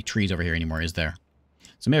really going to be trees over here anymore, is there?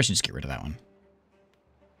 So maybe I should just get rid of that one.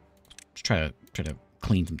 Just try to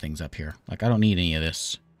clean some things up here. Like, I don't need any of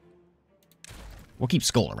this. We'll keep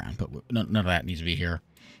Skull around, but none of that needs to be here.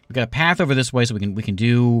 We've got a path over this way, so we can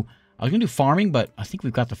do... I was going to do farming, but I think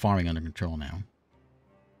we've got the farming under control now.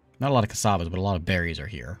 Not a lot of cassavas, but a lot of berries are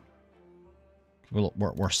here.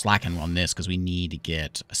 We're slacking on this because we need to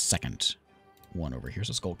get a second one over here,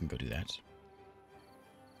 so Skull can go do that.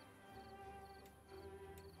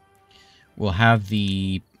 We'll have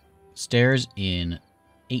the stairs in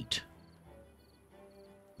 8.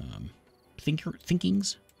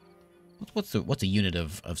 Thinkings? What's a unit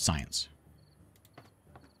of science?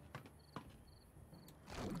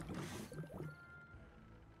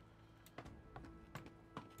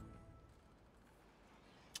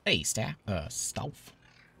 Hey, Staff. Oh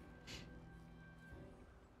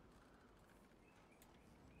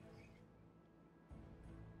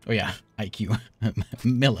yeah, IQ.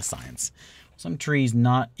 Milliscience. Some trees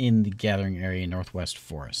not in the gathering area in Northwest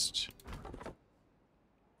Forest.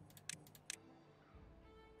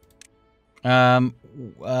 Do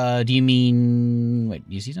you mean... Wait,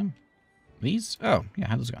 do you see some? These? Oh, yeah,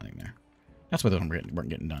 how those got in there? That's why those weren't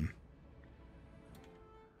getting done.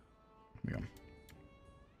 Here we go.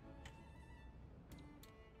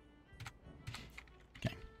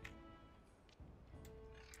 Okay.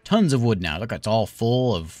 Tons of wood now. Look, it's all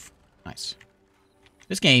full of... Nice.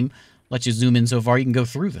 This game lets you zoom in so far you can go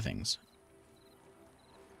through the things.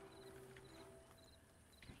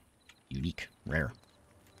 Unique. Rare.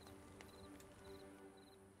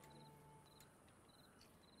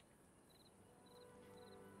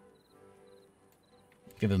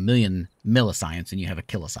 You have a million milliscience and you have a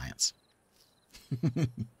kiloscience.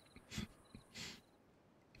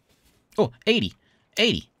 Oh, 80.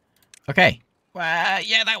 80. Okay.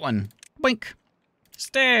 Yeah, that one. Boink.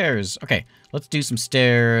 Stairs. Okay, let's do some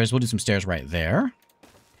stairs. We'll do some stairs right there.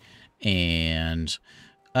 And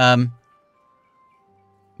to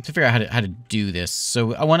figure out how to do this.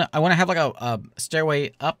 So I want to have like a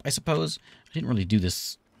stairway up, I suppose. I didn't really do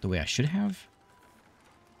this the way I should have.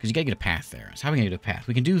 Because you gotta get a path there. So how are we gonna get a path?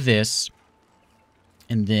 We can do this.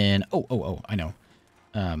 And then... Oh, I know.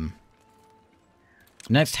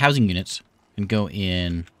 Next housing units can go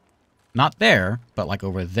in... Not there, but like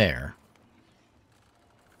over there.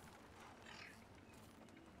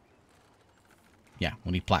 Yeah,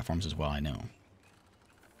 we'll need platforms as well, I know.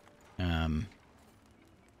 Do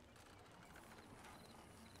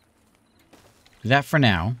that for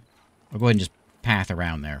now. I'll go ahead and just path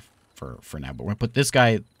around there for now. But we're going to put this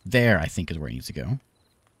guy there, I think, is where he needs to go.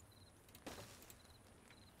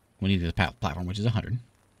 We need the platform, which is 100.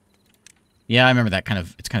 Yeah, I remember that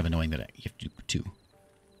it's kind of annoying that you have to do 2. And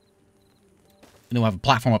then we'll have a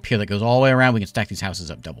platform up here that goes all the way around. We can stack these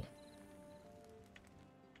houses up double.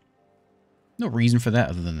 No reason for that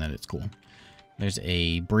other than that it's cool. There's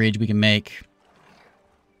a bridge we can make.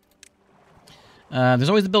 There's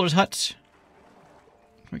always the builder's hut.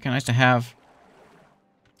 It'd be kind of nice to have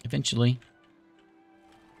eventually.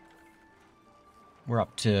 We're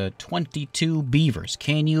up to 22 beavers.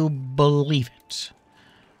 Can you believe it?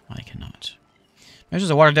 I cannot. Measures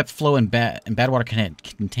the water depth flow and bad water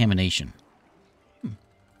contamination.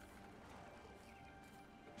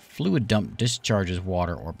 Fluid dump discharges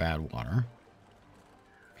water or bad water.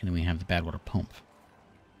 And then we have the bad water pump.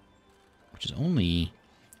 Which is only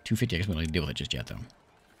 250. I guess we don't need to deal with it just yet, though.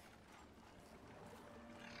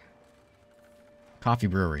 Coffee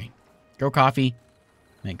brewery. Grow coffee.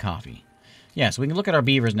 Make coffee. Yeah, so we can look at our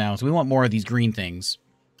beavers now. So we want more of these green things.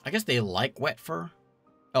 I guess they like wet fur.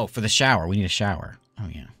 Oh, for the shower. We need a shower. Oh,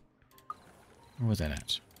 yeah. Where was that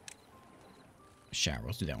at? Shower.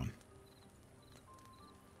 Let's do that one.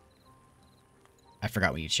 I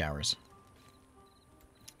forgot we need showers.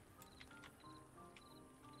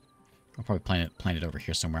 I'll probably plant it over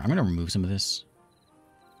here somewhere. I'm going to remove some of this.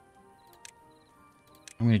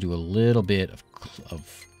 I'm going to do a little bit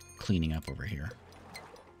of cleaning up over here.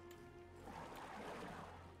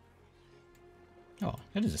 Oh,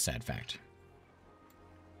 that is a sad fact.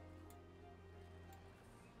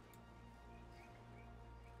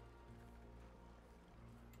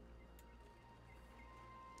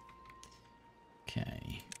 Okay.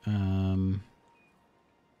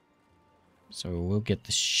 So we'll get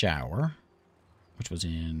the shower, which was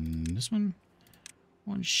in this one.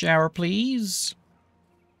 One shower, please.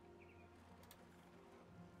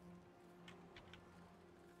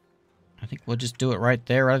 I think we'll just do it right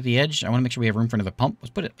there, right at the edge. I want to make sure we have room for another pump.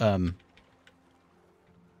 Let's put it, can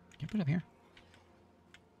you put it up here?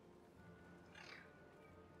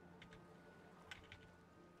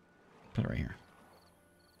 Put it right here.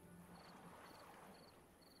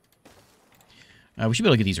 We should be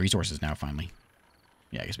able to get these resources now, finally.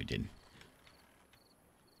 Yeah, I guess we did.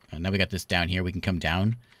 Now we got this down here. We can come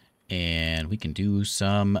down, and we can do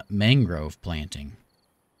some mangrove planting.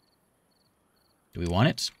 Do we want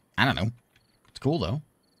it? I don't know. It's cool, though.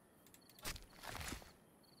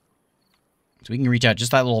 So we can reach out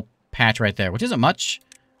just that little patch right there, which isn't much,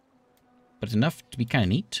 but it's enough to be kind of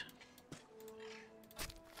neat.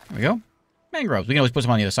 There we go. Mangroves. We can always put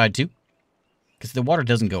some on the other side, too. Because the water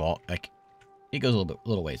doesn't go all, like... It goes a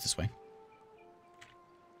little ways this way.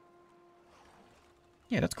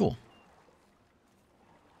 Yeah, that's cool.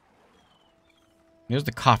 There's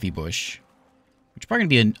the coffee bush, which is probably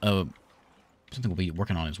going to be something we'll be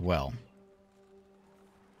working on as well.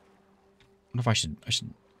 I wonder if I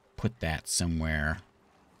should put that somewhere.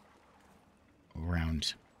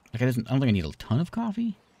 around. Like I don't think I need a ton of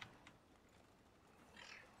coffee,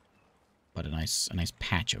 but a nice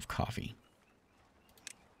patch of coffee.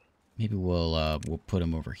 Maybe we'll put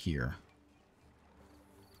them over here.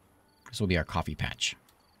 This will be our coffee patch.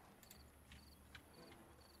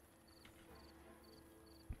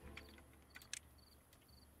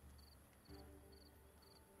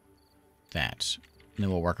 That. And then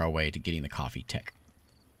we'll work our way to getting the coffee tech.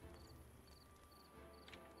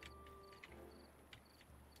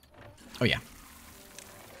 Oh yeah.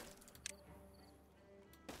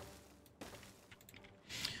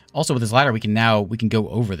 Also with this ladder we can go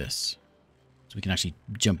over this. So we can actually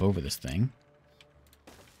jump over this thing.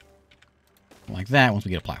 Like that once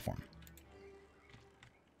we get a platform.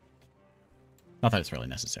 Not that it's really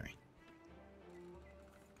necessary.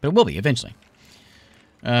 But it will be eventually.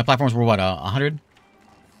 Platforms were what, 100?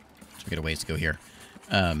 So we got a ways to go here.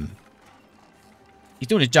 He's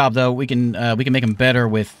doing his job though. We can make him better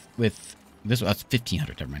with this. That's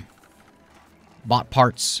 1500. Never mind. Bot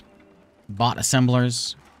parts, bot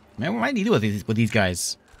assemblers. Man, we might need to do with these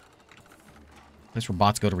guys. Place where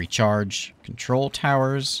bots go to recharge. Control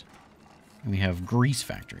towers. And we have grease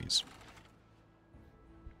factories.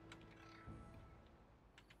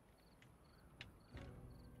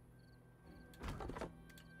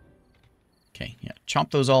 Okay, yeah. Chomp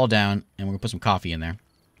those all down, and we're going to put some coffee in there.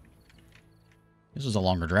 This was a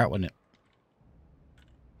longer drought, wasn't it?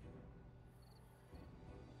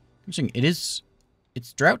 Interesting. It's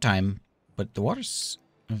drought time, but the water's...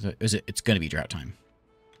 It's going to be drought time.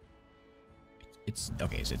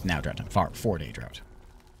 Okay, so it's now drought time. 4-day drought.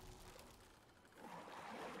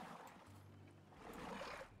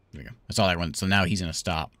 There we go. I saw that one. So now he's going to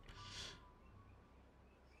stop.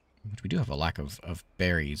 Which we do have a lack of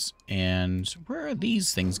berries. And where are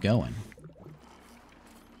these things going?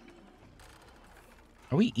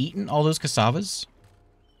 Are we eating all those cassavas? Is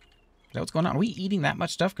that what's going on? Are we eating that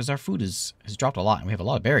much stuff? Because our food has dropped a lot. And we have a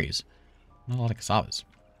lot of berries. Not a lot of cassavas.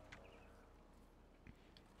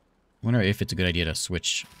 I wonder if it's a good idea to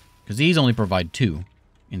switch. Because these only provide 2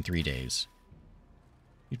 in 3 days.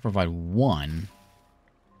 These provide 1...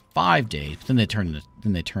 5 days, but then they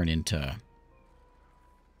turn into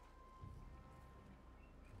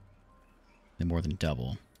more than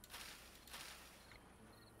double.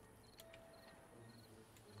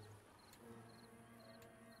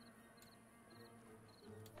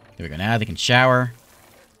 There we go. Now they can shower.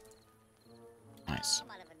 Nice.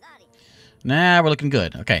 Nah, we're looking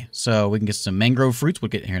good. Okay, so we can get some mangrove fruits. We'll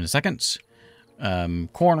get here in a second.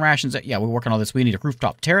 Corn rations. Yeah, we're working on this. We need a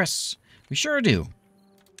rooftop terrace. We sure do.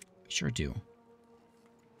 Sure do.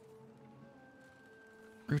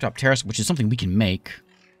 Rooftop terrace, which is something we can make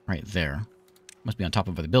right there. Must be on top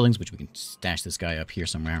of other buildings, which we can stash this guy up here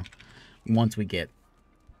somewhere. Once we get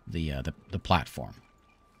the platform.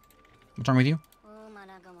 What's wrong with you?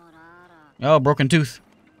 Oh, broken tooth.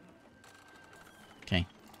 Okay.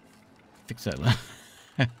 Fix that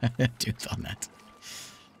tooth on that.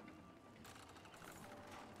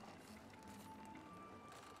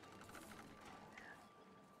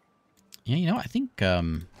 Yeah, you know, I think,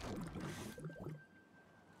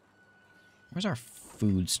 where's our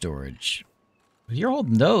food storage? You're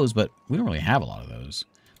holding those, but we don't really have a lot of those.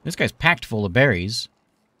 This guy's packed full of berries.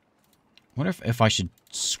 I wonder if I should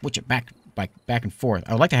switch it back and forth.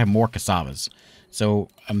 I would like to have more cassavas. So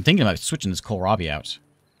I'm thinking about switching this kohlrabi out.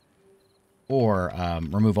 Or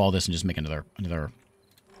remove all this and just make another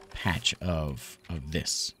patch of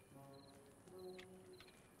this.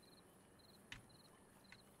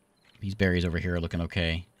 These berries over here are looking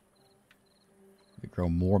okay. We grow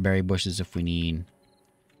more berry bushes if we need.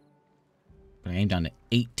 But I am down to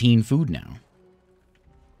 18 food now.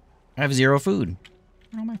 I have 0 food.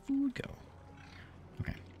 Where'd all my food go?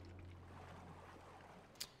 Okay.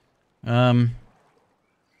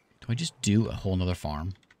 Do I just do a whole nother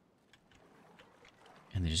farm?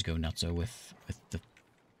 And then just go nutso with the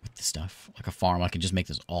stuff? Like a farm, I can just make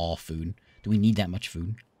this all food. Do we need that much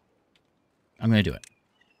food? I'm going to do it.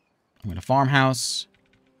 I'm going to farmhouse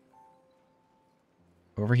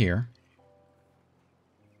over here.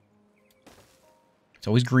 It's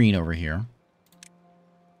always green over here.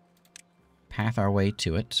 Path our way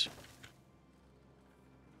to it.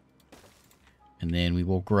 And then we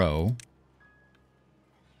will grow.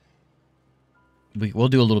 We'll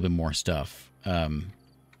do a little bit more stuff. Corn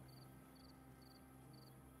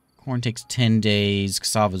takes 10 days.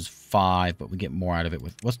 Cassava's 5, but we get more out of it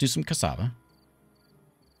with... Let's do some cassava.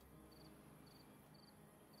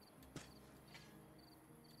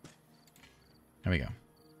 There we go.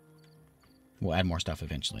 We'll add more stuff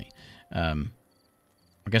eventually. I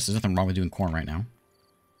guess there's nothing wrong with doing corn right now.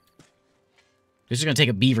 This is going to take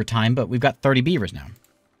a beaver time, but we've got 30 beavers now.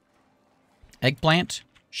 Eggplant?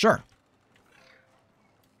 Sure.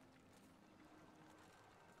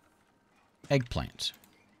 Eggplant.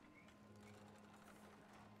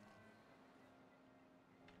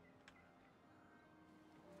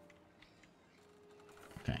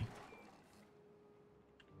 Okay.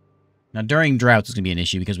 Now during droughts it's gonna be an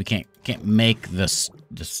issue because we can't make the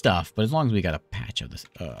stuff, but as long as we got a patch of this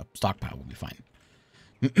stockpile, we'll be fine.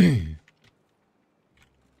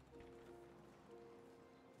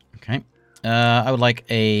 Okay. I would like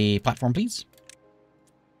a platform, please.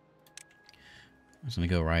 I'm just gonna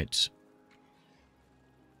go right.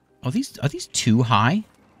 Oh, are these too high?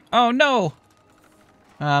 Oh no.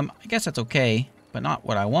 I guess that's okay, but not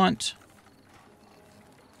what I want.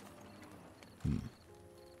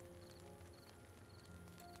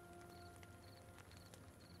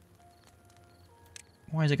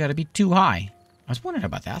 Why has it got to be too high? I was wondering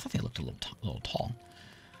about that. I thought they looked a little tall.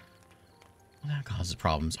 Well, that causes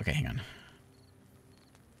problems. Okay, hang on.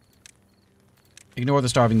 Ignore the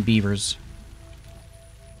starving beavers.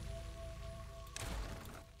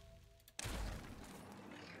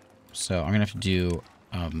 So I'm going to have to do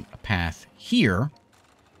a path here.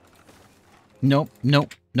 Nope,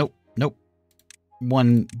 nope, nope, nope.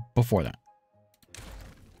 One before that.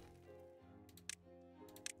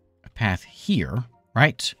 A path here,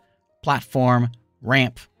 right? Platform,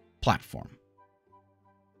 ramp, platform.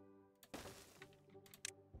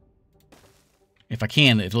 If I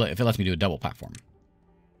can, if it lets me do a double platform.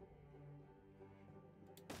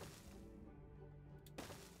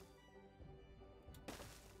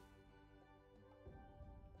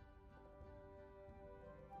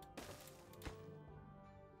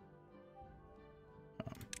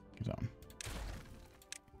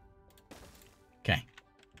 Okay.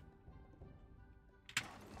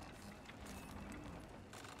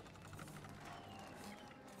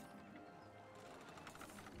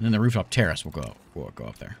 And then the rooftop terrace will go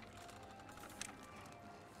up there.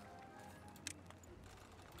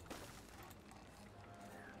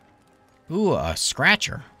 Ooh, a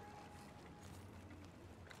scratcher.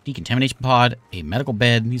 Decontamination pod, a medical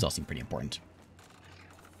bed. These all seem pretty important.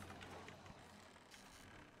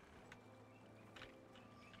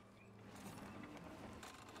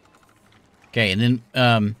 Okay, and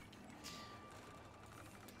then,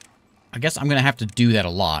 I guess I'm going to have to do that a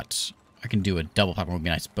lot. I can do a double platform would be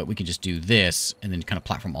nice, but we can just do this and then kind of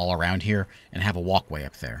platform all around here and have a walkway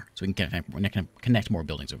up there. So we can connect more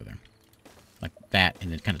buildings over there. Like that,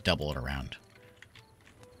 and then kind of double it around.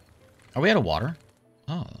 Are we out of water?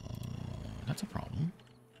 Oh, that's a problem.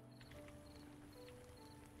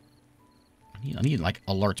 I need like,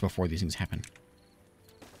 alerts before these things happen.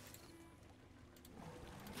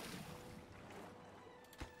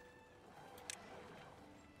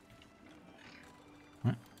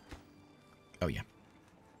 What? Oh, yeah.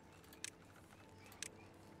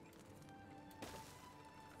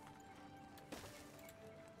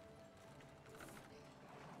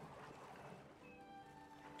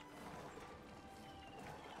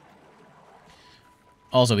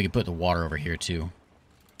 Also, we can put the water over here, too.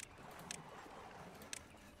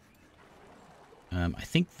 I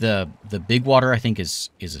think the big water, I think, is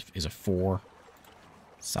a 4-sided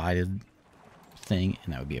thing,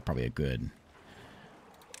 and that would be probably a good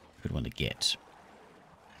one to get.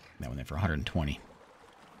 That one there for 120.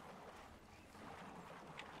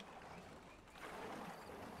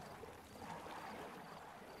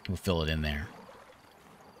 We'll fill it in there.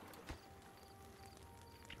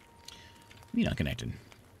 Be not connected.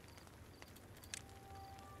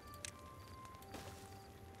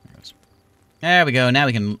 There we go. Now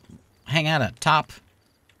we can hang out at top.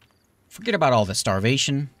 Forget about all the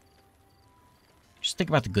starvation. Just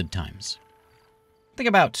think about the good times. Think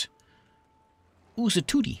about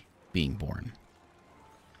Usatuti being born.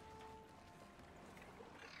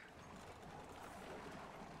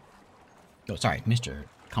 Oh, sorry. Missed your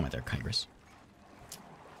comment there, Kyrus.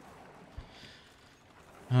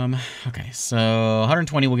 Okay, so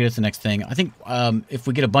 120 will get us the next thing. I think if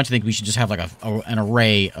we get a bunch of things, we should just have like an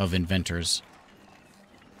array of inventors.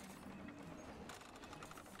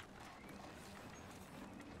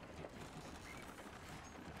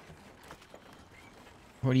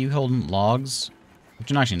 What are you holding? Logs?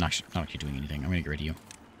 Which are actually not actually doing anything. I'm gonna get rid of you.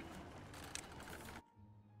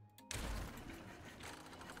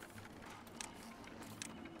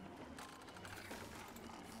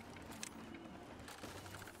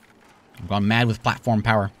 I've gone mad with platform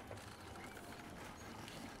power.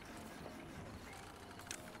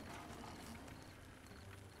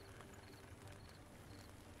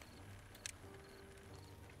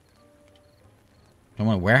 Do I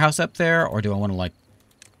want a warehouse up there, or do I want to, like...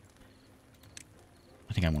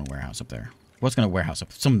 I think I want a warehouse up there. What's going to warehouse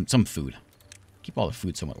up? Some food. Keep all the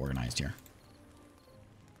food somewhat organized here.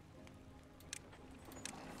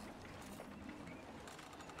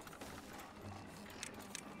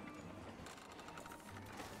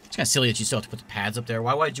 It's kind of silly that you still have to put the paths up there.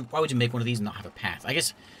 Why would you make one of these and not have a path? I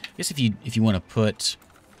guess if you want to put,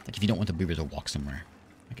 like, if you don't want the beaver to walk somewhere,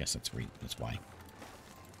 I guess that's why.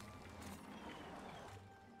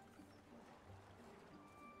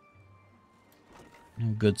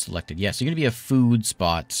 No good selected. Yeah, so you're gonna be a food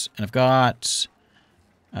spot, and I've got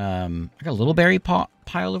I got a little berry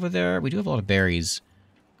pile over there. We do have a lot of berries.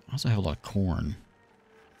 I also have a lot of corn.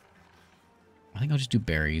 I think I'll just do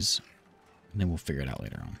berries. And then we'll figure it out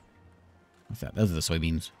later on. What's that? Those are the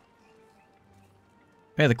soybeans.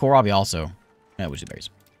 Yeah, the kohlrabi also. Yeah, we'll do berries.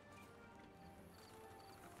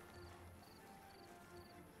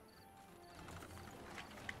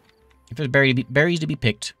 If there's berries to be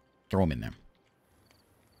picked, throw them in there.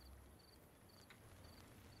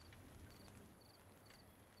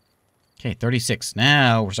 Okay, 36.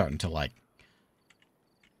 Now we're starting to, like...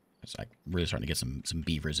 It's like really starting to get some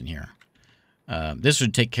beavers in here. This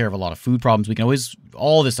should take care of a lot of food problems. We can always...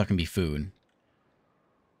 All this stuff can be food.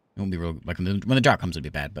 It won't be real... Like, when the drought comes, it'll be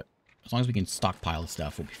bad. But as long as we can stockpile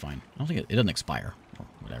stuff, we'll be fine. I don't think it doesn't expire. Or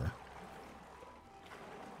whatever.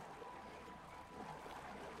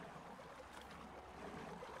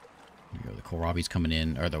 There you go. The kohlrabi's coming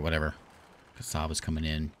in. Or the whatever. Cassava's coming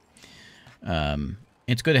in.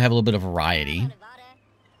 It's good to have a little bit of variety.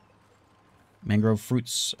 Mangrove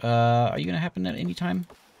fruits. Are you going to happen at any time?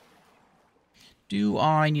 Do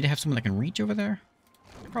I need to have someone that can reach over there?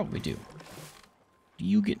 I probably do. Do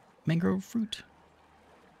you get mangrove fruit?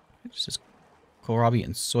 It just says kohlrabi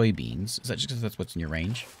and soybeans. Is that just because that's what's in your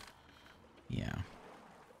range? Yeah.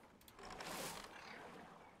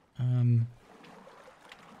 I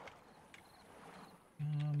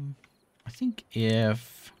think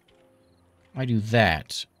if I do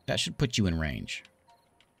that, that should put you in range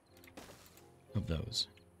of those.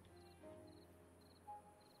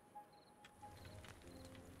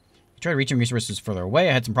 Try reaching resources further away.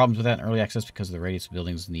 I had some problems with that in early access because of the radius of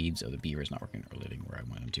buildings needs of the beavers not working early where I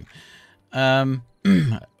want them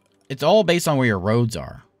to. It's all based on where your roads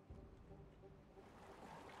are.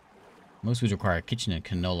 Most foods require a kitchen and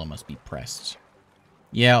canola must be pressed.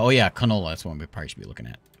 Yeah, oh yeah, canola. That's one we probably should be looking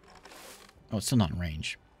at. Oh, it's still not in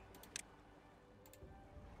range.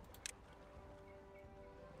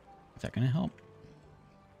 Is that going to help?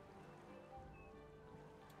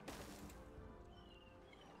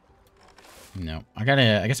 No, I guess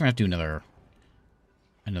I'm gonna have to do another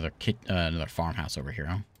farmhouse over here,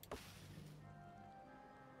 huh?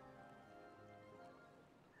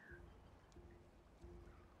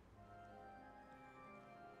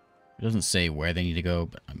 It doesn't say where they need to go,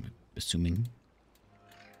 but I'm assuming.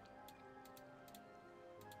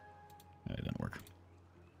 It doesn't work.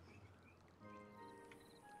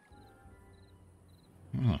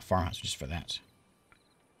 I want a farmhouse just for that.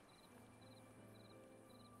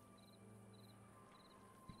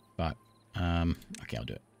 But, okay, I'll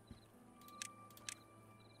do it.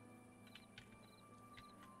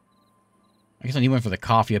 I guess I need one for the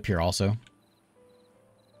coffee up here also.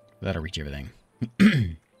 That'll reach everything.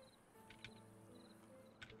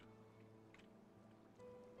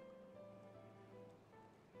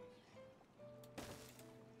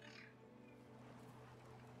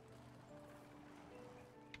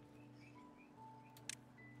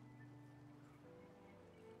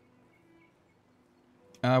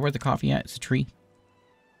 Where's the coffee at? It's a tree.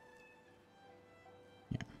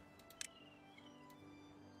 Yeah.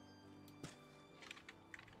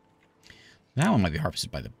 That one might be harvested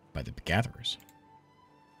by the gatherers.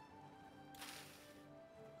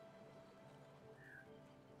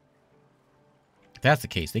 If that's the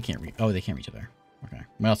case, they can't reach. Oh, they can't reach it there. Okay.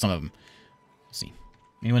 Well, some of them. Let's see.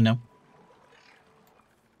 Anyone know?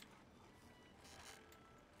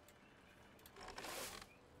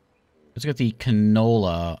 Let's get the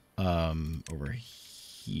canola over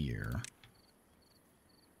here.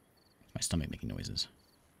 My stomach making noises.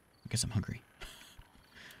 I guess I'm hungry.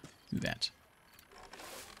 Do that.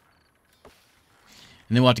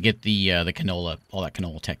 And then we'll have to get the canola, all that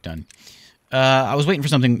canola tech done. I was waiting for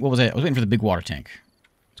something. What was it? I was waiting for the big water tank.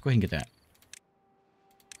 Let's go ahead and get that.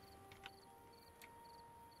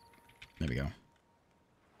 There we go.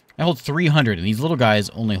 I hold 300, and these little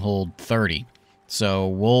guys only hold 30. So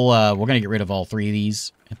we're gonna get rid of all 3 of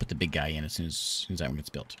these and put the big guy in as soon as that one gets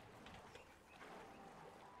built.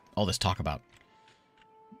 All this talk about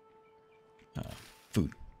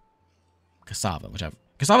food, cassava,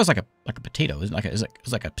 cassava's like a like a potato. Is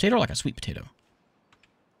it like a potato or like a sweet potato?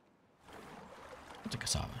 It's a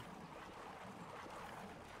cassava.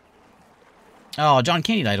 Oh, John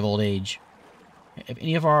Candy died of old age. Have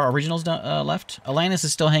any of our originals left? Alanis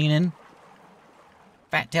is still hanging in.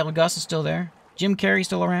 Fat Tail Gus is still there. Jim Carrey's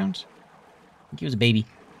still around. I think he was a baby.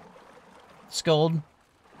 Scold.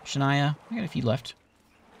 Shania. I got a few left.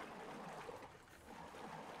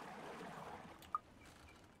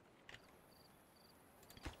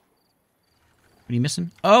 What are you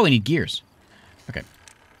missing? Oh, we need gears. Okay.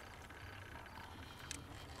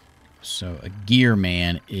 So a gear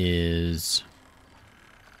man is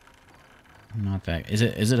not that. Is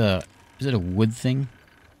it a wood thing?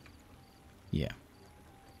 Yeah.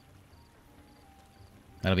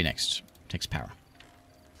 That'll be next. Takes power.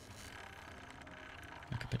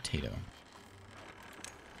 Like a potato.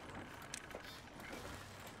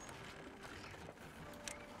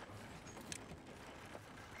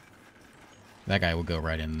 That guy will go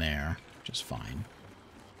right in there. Just fine.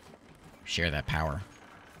 Share that power.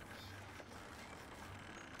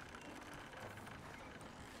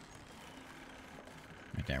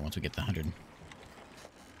 Right there, once we get the 100.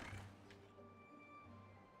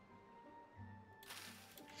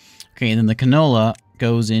 Okay, and then the canola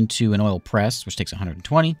goes into an oil press, which takes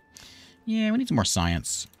 120. Yeah, we need some more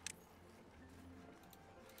science.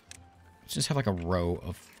 Let's just have like a row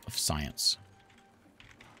of science.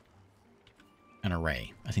 An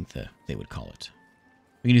array, I think they would call it.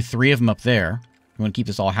 We can do 3 of them up there. We want to keep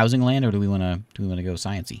this all housing land, or do we want to go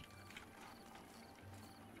sciencey?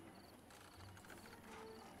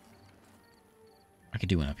 I could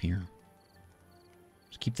do one up here.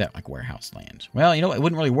 Just keep that like warehouse land. Well, you know what? It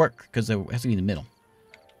wouldn't really work because it has to be in the middle.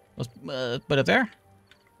 Let's put it there,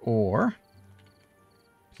 or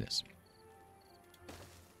this.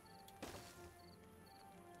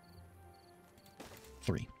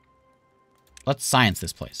 Three. Let's science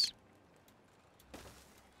this place.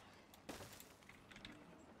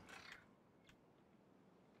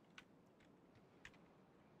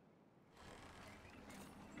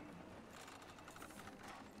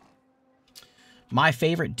 My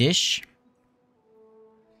favorite dish.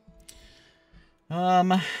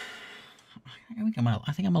 I think I'm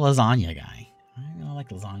a lasagna guy. I like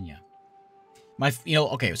lasagna.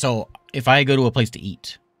 Okay, so if I go to a place to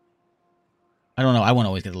eat, I don't know, I won't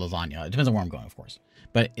always get the lasagna. It depends on where I'm going, of course.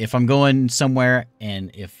 But if I'm going somewhere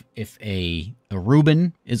and if a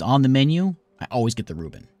Reuben is on the menu, I always get the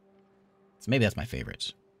Reuben. So maybe that's my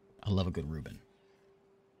favorite. I love a good Reuben.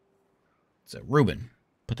 So Reuben,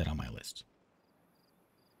 put that on my list.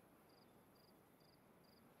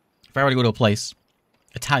 If I were to go to a place,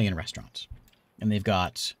 Italian restaurant, and they've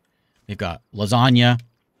got lasagna,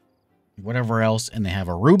 whatever else, and they have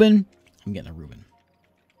a Reuben, I'm getting a Reuben.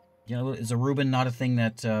 You know, is a Reuben not a thing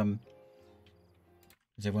that, does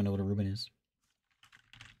everyone know what a Reuben is?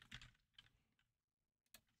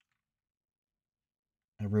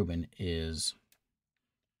 A Reuben is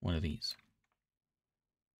one of these.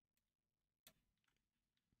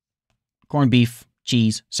 Corned beef,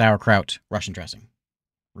 cheese, sauerkraut, Russian dressing.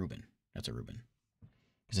 Reuben. That's a Reuben.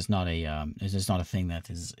 Because it's not a thing that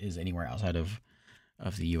is anywhere outside of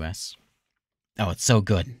the US. Oh, it's so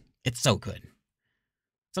good. It's so good.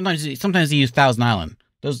 Sometimes you use Thousand Island.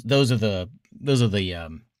 Those are the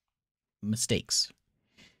mistakes.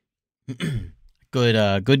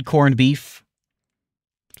 Good corned beef,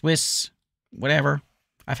 Swiss, whatever.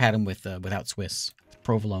 I've had them without Swiss,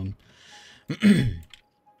 provolone. It's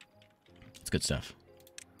good stuff.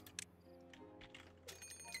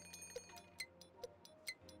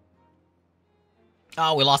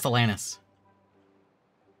 Oh, we lost Alanis.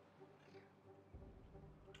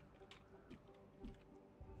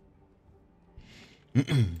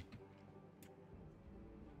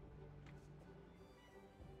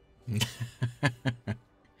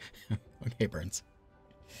 Okay, Burns.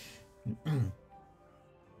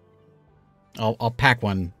 I'll pack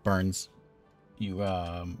one, Burns. You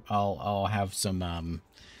I'll have some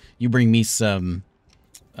you bring me some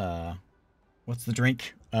what's the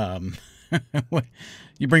drink? You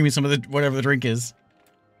bring me some of the whatever the drink is.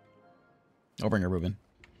 I'll bring a Reuben.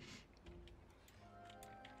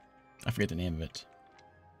 I forget the name of it.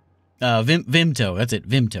 Vimto. That's it.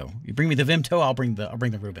 Vimto. You bring me the Vimto, I'll bring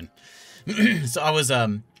the Reuben. So I was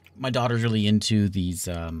my daughter's really into these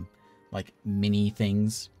like mini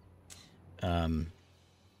things. Where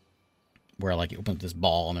like you open up this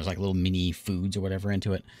ball and there's like little mini foods or whatever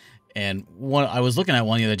into it. And I was looking at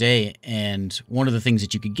one the other day, and one of the things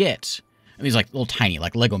that you could get, and these like little tiny,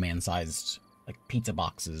 like Lego man sized, like pizza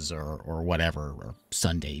boxes or whatever, or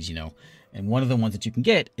sundaes, you know. And one of the ones that you can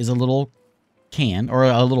get is a little can, or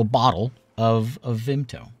a little bottle of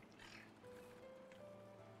Vimto.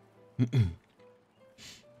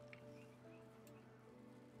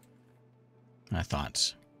 I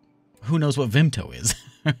thought, who knows what Vimto is?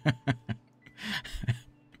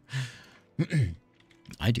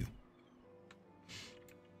 I do.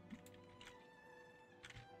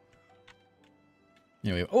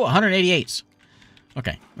 Anyway, oh, 188.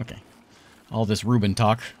 Okay, okay. All this Reuben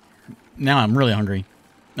talk. Now I'm really hungry.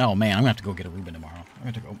 Oh man, I'm gonna have to go get a Reuben tomorrow.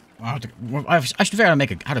 I should figure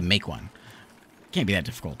out how to make one. Can't be that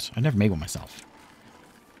difficult. I've never made one myself.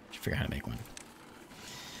 Should figure out how to make one.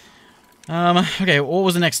 Okay, what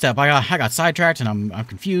was the next step? I got sidetracked and I'm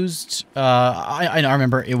confused. I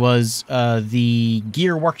remember it was the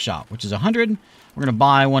gear workshop, which is 100. We're gonna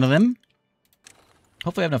buy one of them.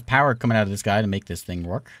 Hopefully I have enough power coming out of this guy to make this thing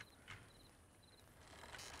work.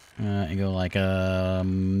 And go like,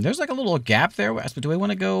 there's like a little gap there. Do I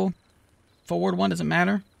want to go forward one? Does it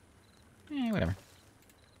matter? Whatever.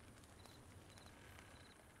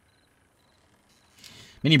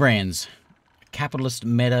 Mini brands. Capitalist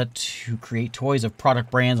meta to create toys of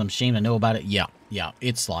product brands. I'm ashamed to know about it. Yeah.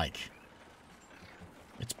 It's like,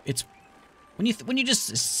 it's when you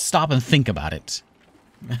just stop and think about it.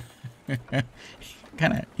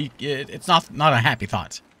 It's not a happy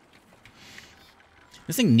thought.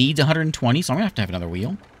 This thing needs 120, so I'm gonna have to have another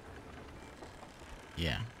wheel.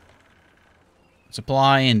 Yeah.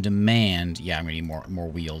 Supply and demand. Yeah, I'm gonna need more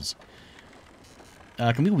wheels.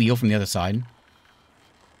 Can we wheel from the other side?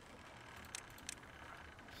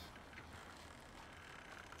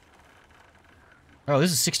 Oh,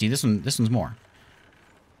 this is 60. This one's more.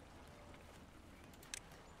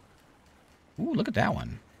 Ooh, look at that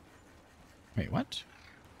one. Wait, what?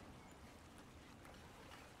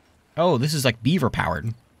 Oh, this is like beaver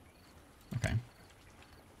powered. Okay.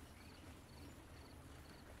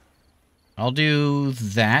 I'll do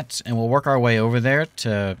that, and we'll work our way over there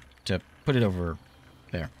to put it over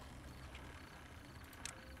there.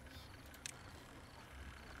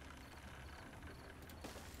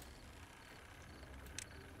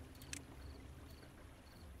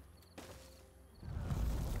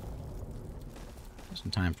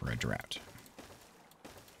 Some time for a drought.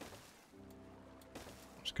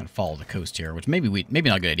 Just gonna follow the coast here, which maybe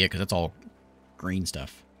not a good idea because that's all green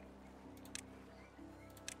stuff.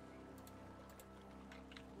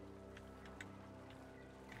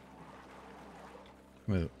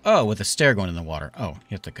 With a stair going in the water. Oh,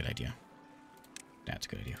 that's a good idea. That's a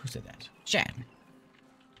good idea. Who said that? Chad.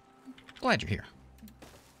 Glad you're here.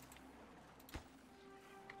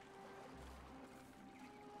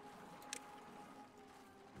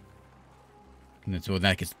 And so when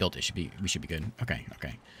that gets built, we should be good. Okay.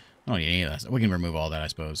 I don't need any of that. We can remove all that, I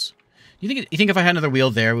suppose. You think if I had another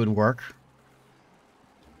wheel there, it would work?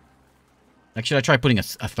 Like, should I try putting a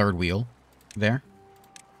third wheel there?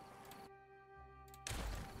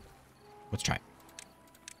 Let's try it.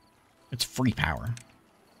 It's free power.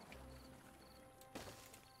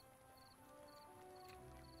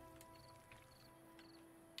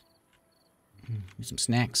 Need some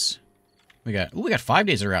snacks. We got 5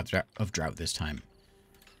 days of drought this time.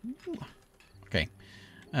 Ooh. Okay.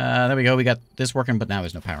 There we go. We got this working, but now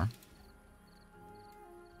there's no power.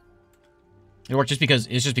 It worked just because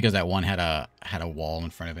that one had a wall in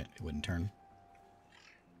front of it. It wouldn't turn.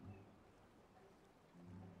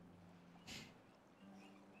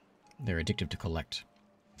 They're addictive to collect.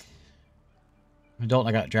 Adult,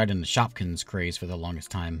 I got dragged into Shopkins craze for the longest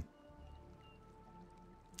time.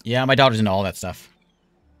 Yeah, my daughter's into all that stuff.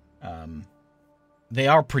 They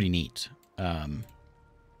are pretty neat.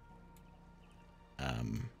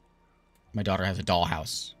 My daughter has a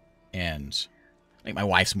dollhouse, and I think my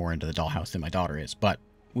wife's more into the dollhouse than my daughter is, but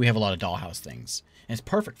we have a lot of dollhouse things, and it's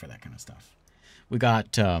perfect for that kind of stuff. We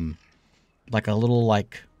got like a little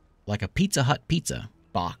like a Pizza Hut pizza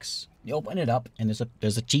box. You open it up, and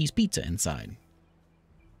there's a cheese pizza inside.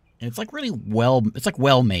 And it's like really well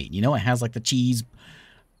made, you know. It has like the cheese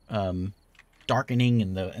darkening,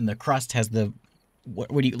 and the crust has the what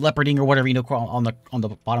do you leoparding or whatever, you know, on the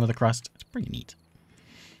bottom of the crust. It's pretty neat.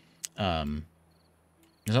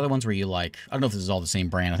 There's other ones where you like, I don't know if this is all the same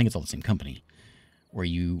brand. I think it's all the same company, where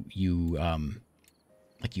you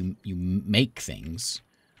make things,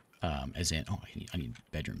 as in, I need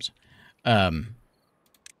bedrooms.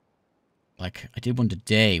 Like I did one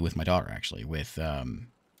today with my daughter, actually, with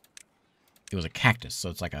it was a cactus. So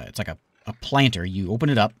it's like a planter. You open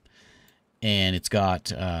it up, and it's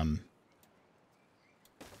got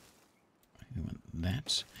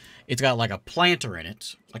it's got like a planter in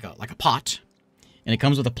it, like a pot, and it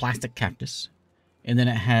comes with a plastic cactus, And then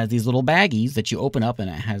it has these little baggies that you open up, and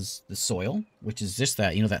it has the soil, which is just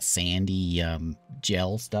that, you know, that sandy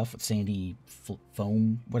gel stuff, sandy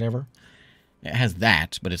foam, whatever. It has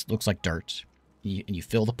that, but it looks like dirt. And you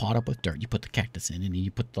fill the pot up with dirt. You put the cactus in, and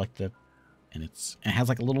you put like it has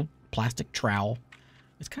like a little plastic trowel.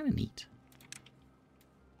 It's kind of neat.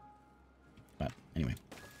 But anyway,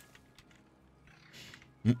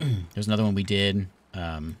 there's another one we did.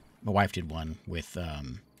 My wife did one with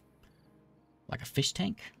like a fish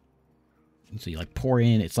tank. And so you like pour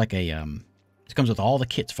in. It's like a it comes with all the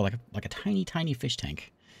kits for like a tiny fish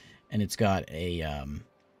tank, and it's got a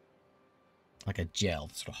like a gel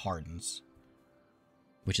that sort of hardens,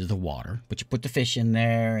 which is the water. But you put the fish in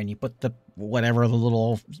there, and you put the whatever, the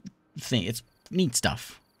little thing. It's neat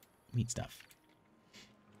stuff. Neat stuff.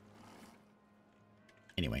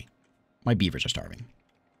 Anyway, my beavers are starving.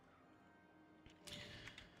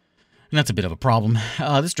 And that's a bit of a problem.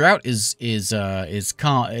 This drought is not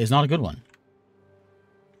a good one.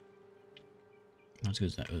 Not as good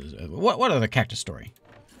as that. What other cactus story?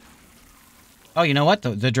 Oh, you know what?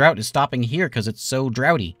 The drought is stopping here because it's so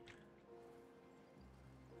droughty.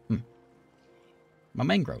 My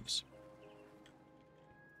mangroves.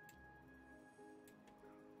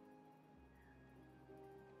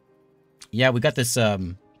 Yeah, we got this.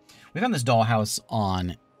 We found this dollhouse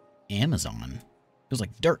on Amazon. It was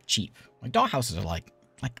like dirt cheap. Like dollhouses are like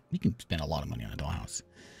you can spend a lot of money on a dollhouse.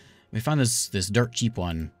 We found this dirt cheap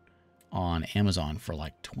one on Amazon for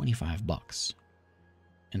like 25 bucks.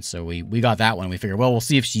 And so we got that one. We figured, well, we'll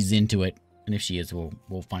see if she's into it, and if she is, we'll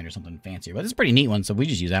find her something fancier. But it's a pretty neat one, so we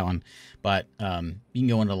just use that one. But you can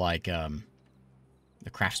go into like the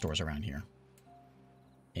craft stores around here,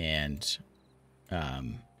 and you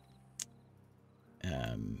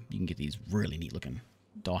can get these really neat looking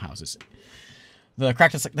dollhouses. The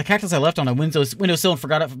cactus I left on a windowsill and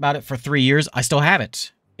forgot about it for 3 years. I still have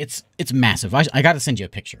it. It's massive. I got to send you a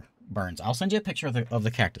picture, Burns. I'll send you a picture of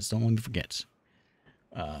the cactus. Don't let me forget.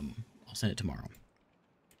 I'll send it tomorrow.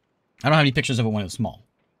 I don't have any pictures of it when it was small,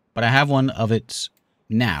 but I have one of it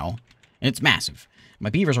now, and it's massive. My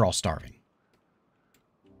beavers are all starving.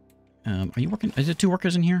 Are you working? Is there 2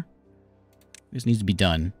 workers in here? This needs to be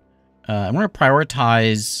done. I'm going to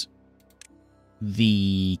prioritize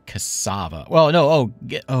the cassava. Well, no.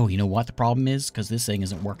 Oh, you know what the problem is? Because this thing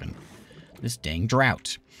isn't working. This dang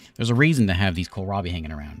drought. There's a reason to have these kohlrabi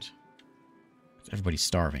hanging around. Everybody's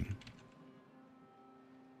starving.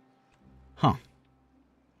 Huh.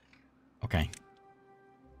 Okay.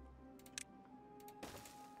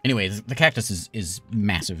 Anyway, the cactus is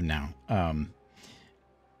massive now.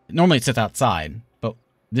 Normally it sits outside, but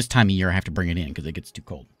this time of year I have to bring it in because it gets too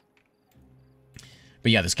cold.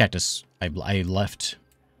 But yeah, this cactus I left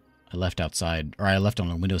outside, or I left on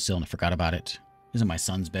a windowsill and I forgot about it. It was in my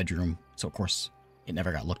son's bedroom, so of course it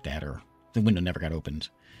never got looked at, or the window never got opened.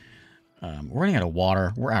 We're running out of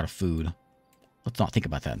water. We're out of food. Let's not think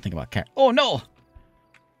about that and think about cat. Oh no!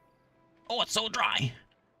 Oh, it's so dry.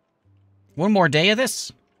 One more day of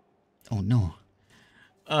this? Oh no.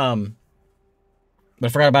 But I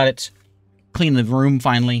forgot about it. Cleaned the room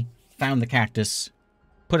finally. Found the cactus.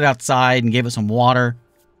 Put it outside and gave it some water.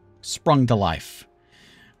 Sprung to life.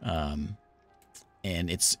 And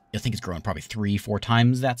I think it's grown probably 3-4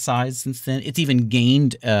 times that size since then. It's even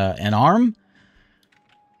gained an arm.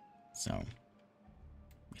 So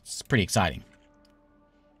it's pretty exciting.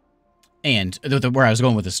 And where I was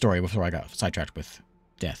going with the story before I got sidetracked with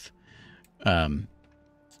death,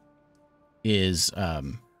 is I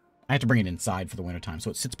have to bring it inside for the wintertime,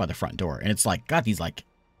 so it sits by the front door, and it's like got these like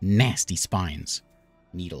nasty spines,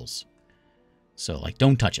 needles. So like,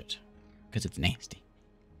 don't touch it because it's nasty.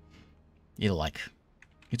 It'll like,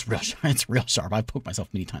 it's real sharp. It's real sharp. I've poked myself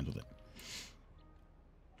many times with it.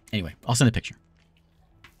 Anyway, I'll send a picture,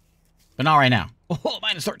 but not right now. Oh,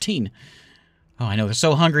 minus 13. Oh, I know. They're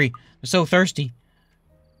so hungry. They're so thirsty.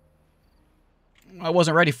 I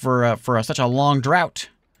wasn't ready for such a long drought.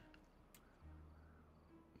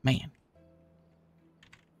 Man.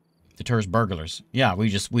 The tourist burglars. Yeah, we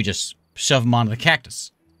just shove them onto the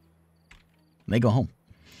cactus. And they go home.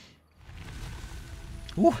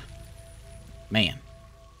 Ooh. Man.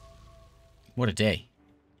 What a day.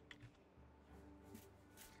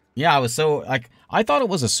 Yeah, I was so, like, I thought it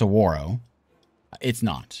was a saguaro. It's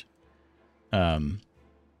not.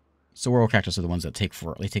 Saguaro cactus are the ones that take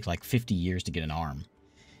like 50 years to get an arm.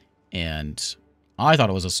 And I thought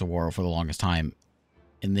it was a saguaro for the longest time.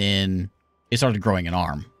 And then it started growing an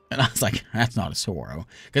arm. And I was like, that's not a saguaro.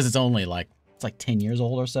 Because it's only like, it's like 10 years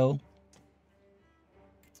old or so.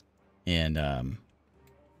 And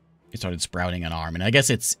it started sprouting an arm. And I guess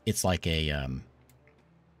it's like a,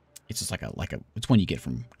 It's just it's one you get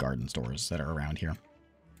from garden stores that are around here.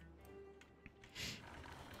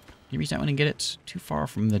 You reach that one and get it too far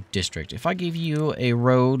from the district. If I gave you a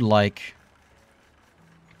road like...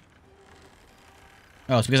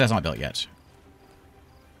 Oh, it's because that's not built yet.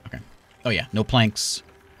 Okay. Oh yeah, no planks.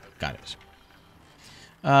 Got it.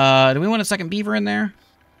 Do we want a second beaver in there?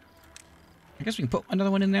 I guess we can put another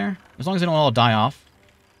one in there. As long as they don't all die off.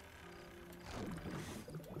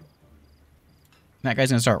 That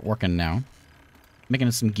guy's gonna start working now. Making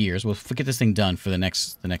us some gears. We'll get this thing done for the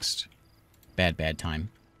next bad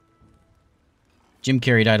time. Jim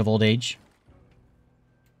Carrey died of old age.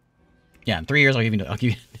 Yeah, in 3 years I'll give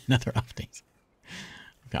you another update.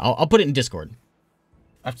 Okay, I'll put it in Discord.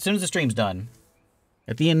 As soon as the stream's done,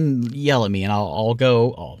 at the end, yell at me and I'll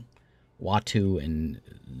go. Oh, Watu and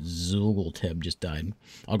Zugelteb just died.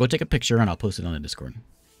 I'll go take a picture and I'll post it on the Discord,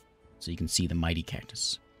 so you can see the mighty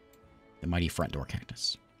cactus, the mighty front door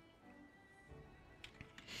cactus.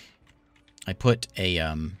 I put a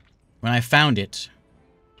when I found it,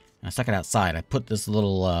 and I stuck it outside. I put this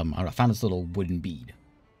little I found this little wooden bead,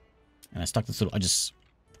 and I stuck this little.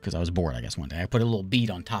 Because I was bored, I guess, one day. I put a little bead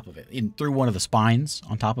on top of it, through one of the spines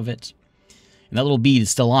on top of it. And that little bead is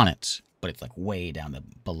still on it, but it's like way down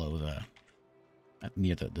below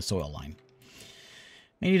near the soil line.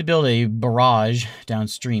 You need to build a barrage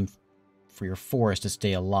downstream for your forest to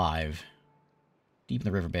stay alive. Deep in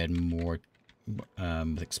the riverbed, more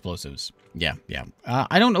with explosives. Yeah.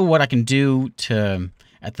 I don't know what I can do to,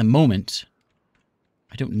 at the moment,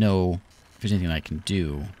 I don't know if there's anything I can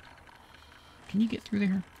do. Can you get through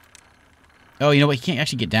there? Oh, you know what? You can't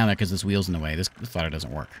actually get down there because this wheel's in the way. This ladder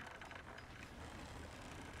doesn't work.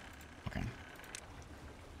 Okay.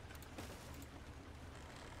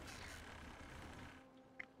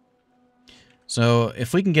 So,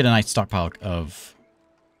 if we can get a nice stockpile of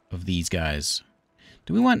these guys...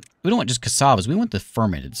 We don't want just cassavas. We want the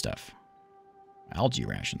fermented stuff. Algae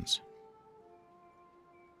rations.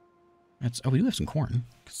 Oh, we do have some corn.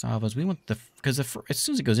 Cassavas. We want because as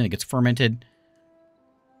soon as it goes in, it gets fermented.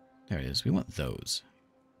 There it is. We want those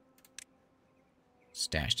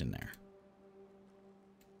stashed in there.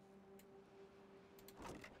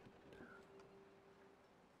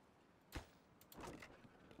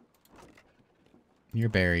 Your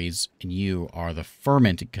berries, and you are the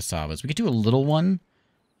fermented cassavas. We could do a little one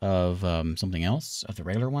of something else, of the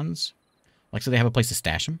regular ones. Like, so they have a place to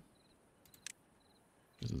stash them.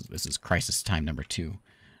 This is crisis time number 2.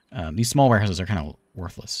 These small warehouses are kind of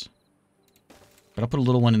worthless. But I'll put a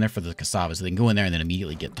little one in there for the cassava so they can go in there and then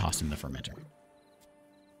immediately get tossed in the fermenter.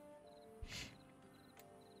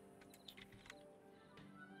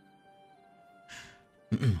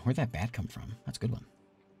 Where'd that bat come from? That's a good one.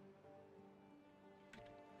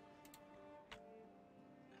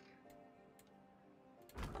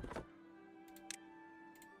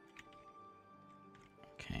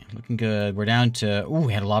 Okay, looking good. We're down to... Ooh,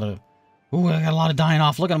 we had a lot of... Ooh, I got a lot of dying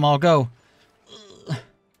off. Look at them all go.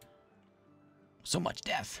 So much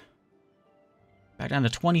death. Back down to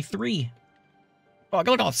 23. Oh, look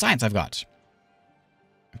at all the science I've got.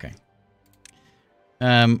 Okay.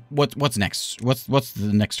 What's next? What's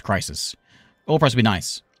the next crisis? Oil price would be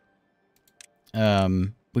nice.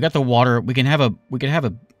 We got the water. We can have a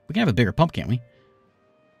bigger pump, can't we?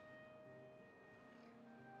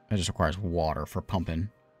 That just requires water for pumping.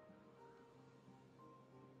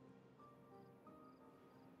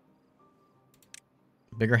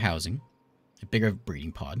 Bigger housing. A bigger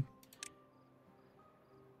breeding pod.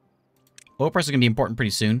 Oil price is going to be important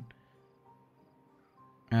pretty soon.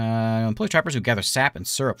 Employ trappers who gather sap and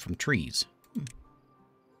syrup from trees.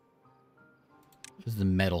 This is the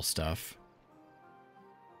metal stuff.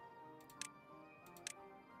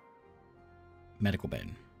 Medical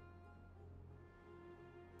bed.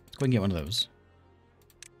 Let's go ahead and get one of those.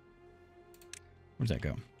 Where does that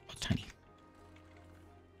go? Oh, it's tiny.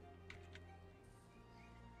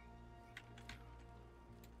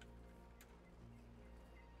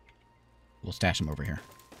 We'll stash them over here.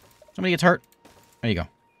 Somebody gets hurt. There you go.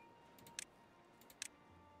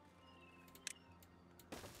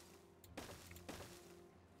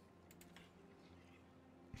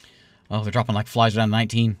 Oh, they're dropping like flies around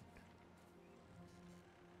 19.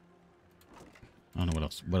 I don't know what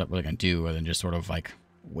else. What I can do other than just sort of like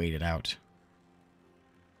wait it out.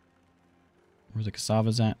 Where's the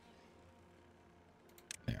cassavas at?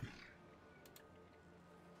 There.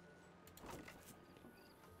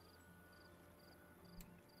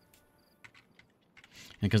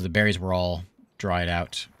 And because the berries were all dried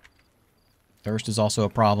out, thirst is also a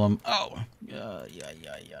problem. Oh, yeah.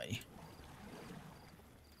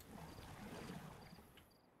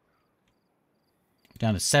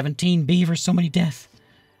 Down to 17 beavers, so many deaths.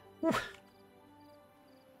 Whew.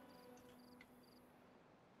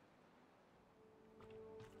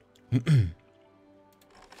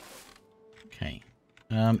 Okay.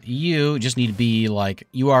 You just need to be like,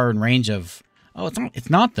 you are in range of... Oh, it's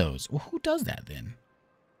not those. Well, who does that then?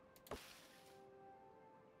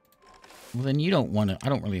 Well, then you don't want to... I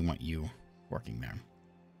don't really want you working there.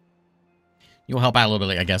 You'll help out a little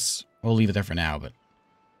bit, I guess. We'll leave it there for now, but...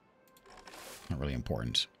 Not really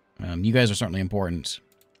important. You guys are certainly important.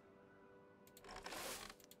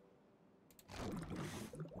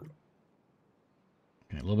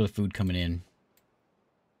 Okay, a little bit of food coming in.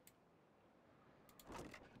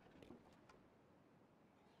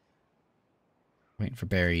 Waiting for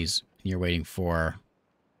berries. And you're waiting for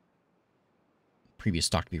previous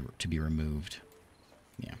stock to be removed.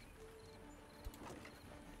 Yeah.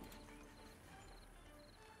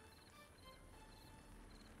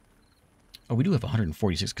 Oh, we do have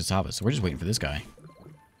 146 cassava, so we're just waiting for this guy.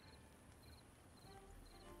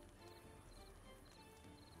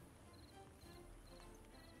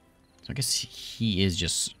 So I guess he is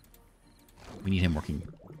just... We need him working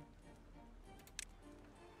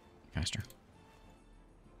faster.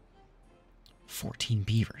 14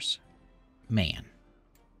 beavers. Man.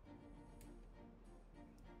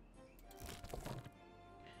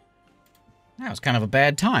 That was kind of a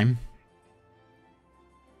bad time.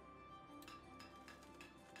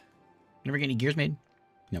 Never get any gears made?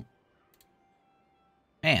 Nope.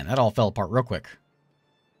 Man, that all fell apart real quick.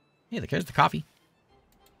 Hey, there's the coffee.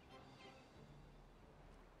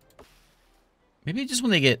 Maybe just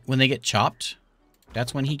when they get chopped,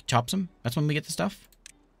 that's when he chops them. That's when we get the stuff.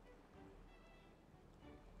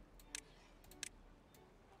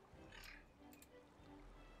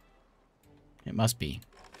 It must be.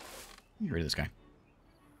 Get rid of this guy.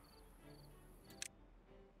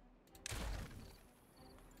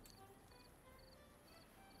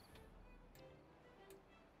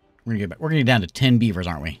 We're gonna get back. We're gonna get down to 10 beavers,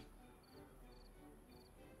 aren't we?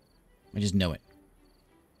 I just know it.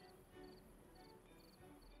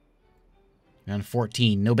 Down to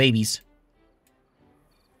 14. No babies.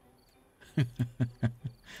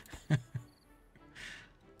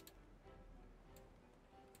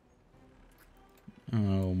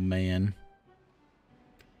 Oh, man.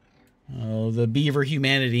 Oh, the beaver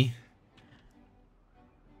humanity.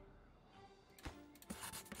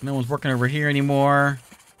 No one's working over here anymore.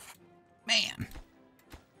 Man.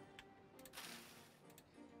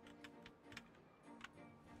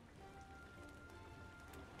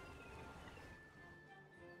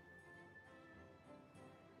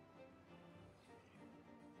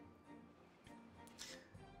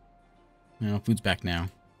 No, food's back now.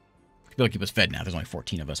 We'll keep us fed now. There's only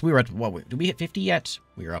 14 of us. We were at, what, did we hit 50 yet?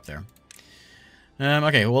 We were up there.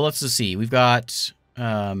 Okay, well, let's just see. We've got,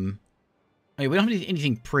 okay, we don't have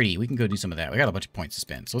anything pretty. We can go do some of that. We got a bunch of points to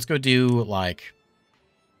spend. So let's go do, like,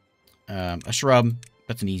 a shrub.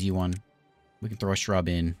 That's an easy one. We can throw a shrub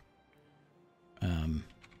in. Can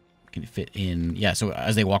it fit in? Yeah, so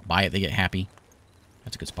as they walk by it, they get happy.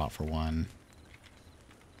 That's a good spot for one.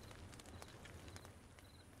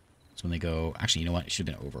 So when they go... Actually, you know what? It should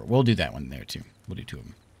have been over. We'll do that one there, too. We'll do 2 of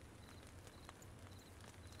them.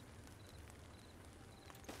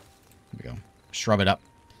 There we go. Shrub it up.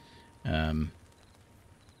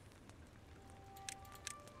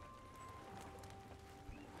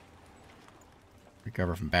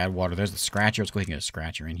 Recover from bad water. There's the scratcher. Let's go ahead and get a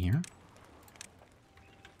scratcher in here.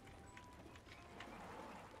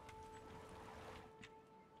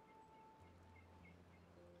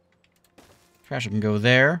 Scratcher can go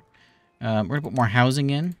there. We're going to put more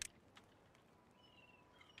housing in.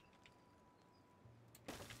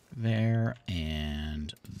 There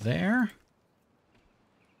and there.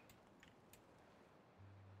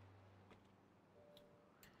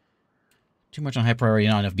 Too much on high priority,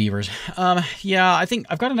 not enough beavers. Yeah, I think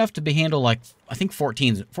I've got enough to handle, like, I think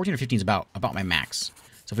 14 or 15 is about my max.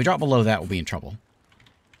 So if we drop below that, we'll be in trouble.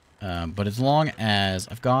 But as long as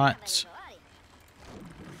I've got,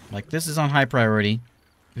 like, this is on high priority,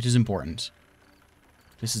 which is important.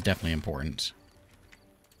 This is definitely important.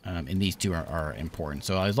 And these two are important.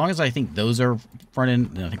 So as long as I think those are running,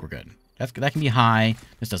 then I think we're good. That can be high.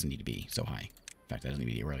 This doesn't need to be so high. In fact, that doesn't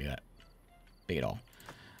need to be really that big at all.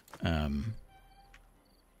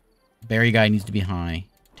 Berry guy needs to be high.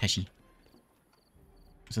 Teshi.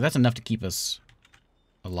 So that's enough to keep us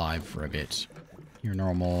alive for a bit. You're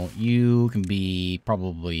normal. You can be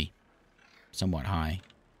probably somewhat high.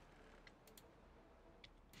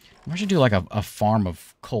 We should do like a farm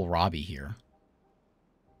of kohlrabi here.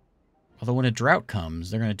 Although when a drought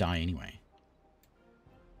comes, they're going to die anyway.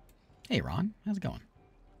 Hey, Ron. How's it going?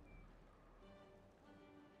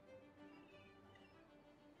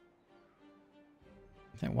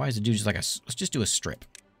 Why is it do just like a... Let's just do a strip.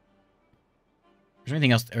 Is there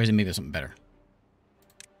anything else? Or is it maybe there's something better?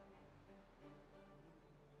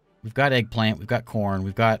 We've got eggplant. We've got corn.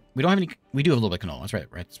 We've got... We don't have any... We do have a little bit of canola. That's right.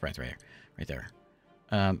 That's right there. Right there.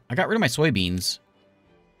 I got rid of my soybeans.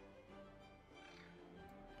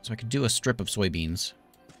 So I could do a strip of soybeans.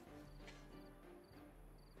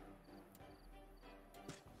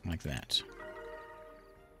 Like that.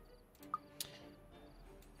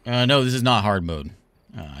 No, this is not hard mode.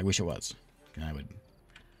 I wish it was. And I would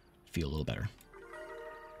feel a little better.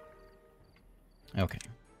 Okay.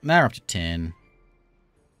 Now we're up to 10.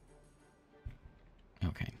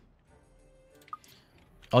 Okay.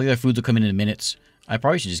 All the other foods will come in minutes. I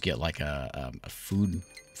probably should just get like a food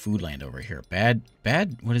land over here. Bad?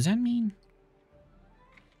 What does that mean?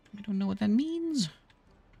 I don't know what that means.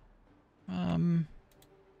 A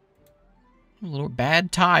little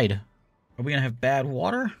bad tide. Are we gonna have bad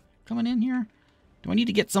water coming in here? Do I need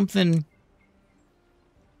to get something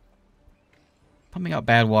pumping out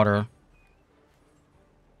bad water?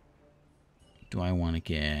 Do I want to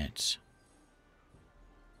get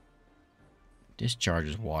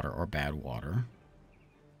discharges water or bad water?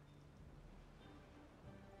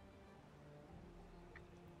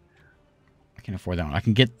 I can't afford that one. I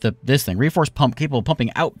can get this thing. Reinforced pump capable of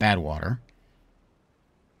pumping out bad water.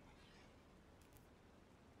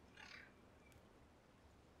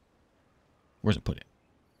 Where's it put it?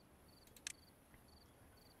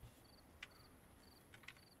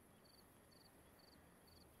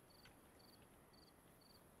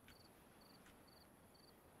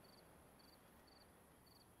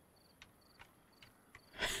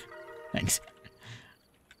 Thanks.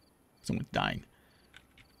 Someone's dying.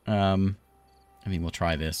 I mean, we'll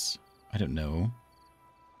try this. I don't know.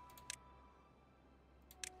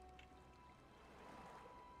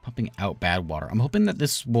 Pumping out bad water. I'm hoping that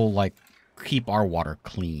this will, like, keep our water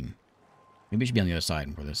clean. Maybe it should be on the other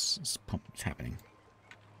side where this pump is happening.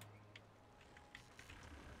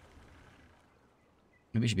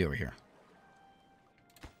 Maybe it should be over here.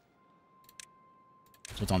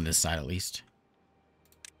 So it's on this side at least.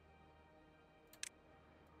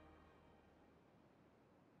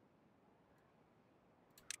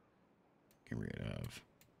 Get rid of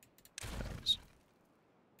those.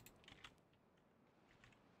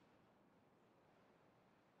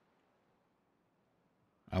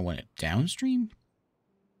 I want it downstream?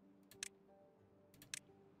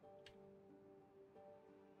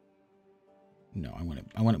 No, I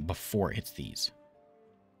want it before it hits these.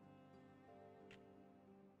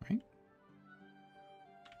 Right?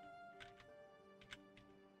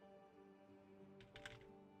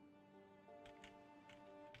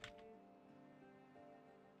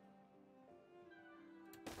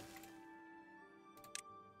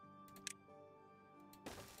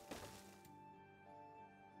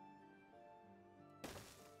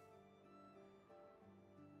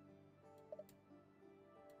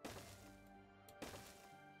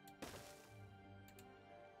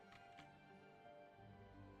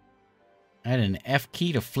 Add an F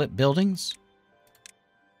key to flip buildings.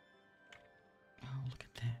 Oh, look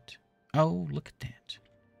at that. Oh, look at that.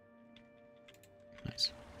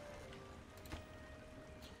 Nice.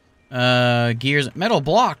 Gears. Metal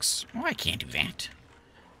blocks. Oh, I can't do that.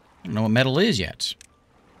 I don't know what metal is yet.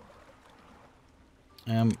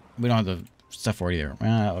 We don't have the stuff for it either.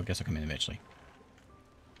 I guess I'll come in eventually.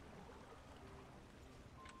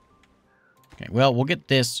 Okay, well, we'll get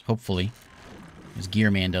this, hopefully. This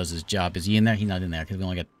gear man does his job. Is he in there? He's not in there because we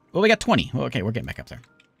only got... Well, we got 20. Well, okay, we're getting back up there.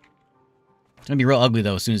 It's going to be real ugly,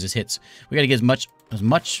 though, as soon as this hits. We got to get as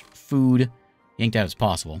much food yanked out as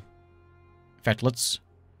possible. In fact, let's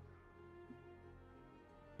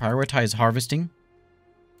prioritize harvesting.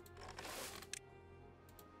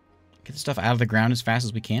 Get the stuff out of the ground as fast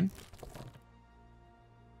as we can.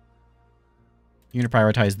 You're going to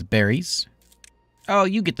prioritize the berries. Oh,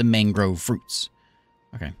 you get the mangrove fruits.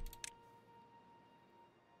 Okay.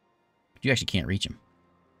 You actually can't reach them.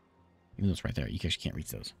 Even though it's right there, you actually can't reach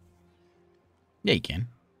those. Yeah, you can.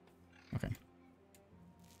 Okay.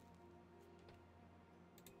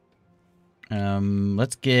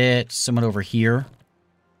 Let's get someone over here.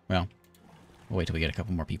 Well, we'll wait till we get a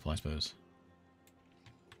couple more people, I suppose.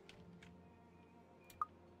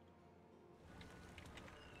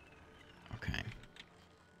 Okay.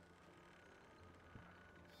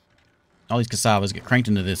 All these cassavas get cranked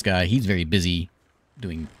into this guy. He's very busy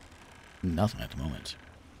doing nothing at the moment.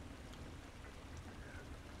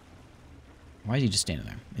 Why is he just standing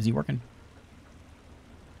there? Is he working?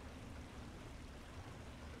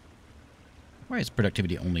 Why is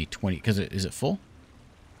productivity only 20? Because is it full?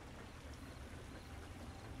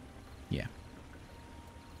 Yeah.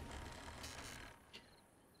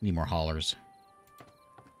 Need more haulers.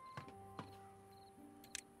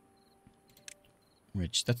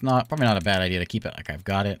 Which, that's probably not a bad idea to keep it like I've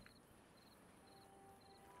got it.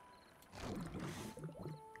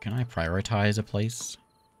 Can I prioritize a place?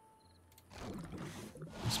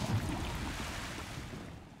 This one.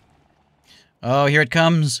 Oh, here it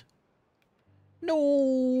comes.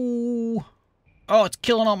 No. Oh, it's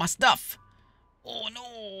killing all my stuff. Oh,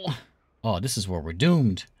 no. Oh, this is where we're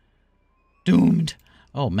doomed. Doomed.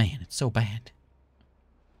 Oh, man, it's so bad.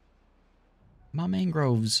 My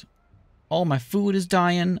mangroves. All my food is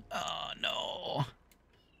dying. Oh, no.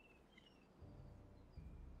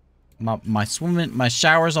 My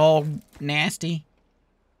shower's all nasty.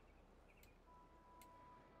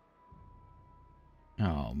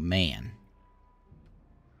 Oh, man.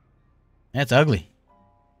 That's ugly.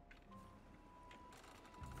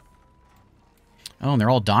 Oh, and they're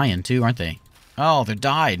all dying, too, aren't they? Oh, they're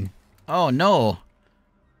died. Oh, no.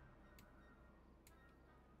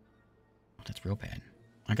 That's real bad.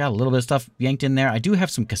 I got a little bit of stuff yanked in there. I do have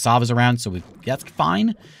some cassavas around, so that's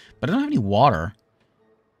fine. But I don't have any water.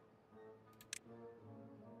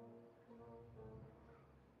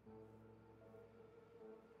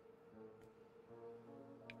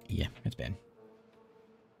 Yeah, that's bad.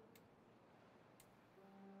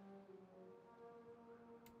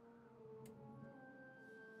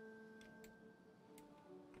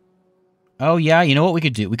 Oh, yeah, you know what we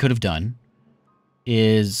could do? We could have done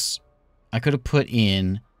is I could have put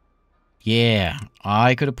in... Yeah,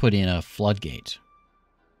 I could have put in a floodgate.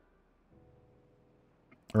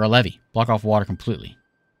 Or a levee. Block off water completely.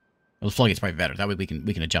 Well, the floodgate's probably better. That way we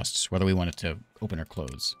can adjust whether we want it to open or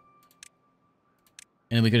close.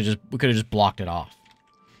 And then we could have just blocked it off.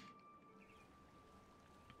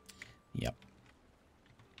 Yep.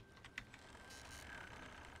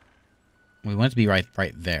 We want it to be right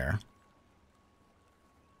there.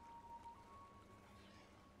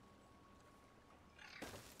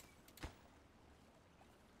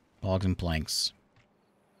 Logs and planks.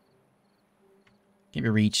 Can't be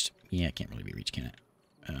reached. Yeah, it can't really be reached, can it?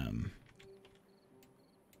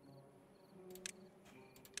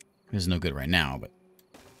 This is no good right now, but...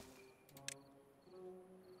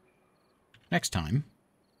 Next time.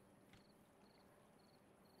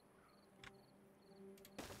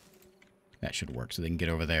 That should work, so they can get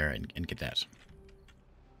over there and get that.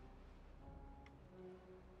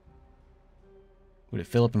 Would it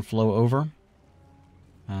fill up and flow over?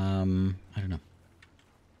 I don't know.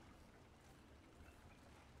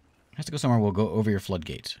 It has to go somewhere. We'll go over your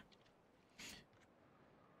floodgate.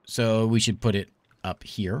 So we should put it up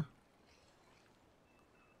here.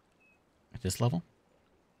 At this level.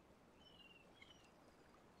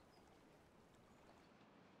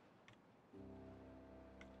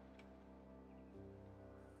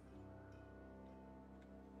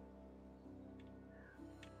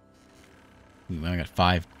 We only got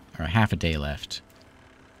 5 or half a day left.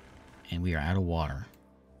 And we are out of water.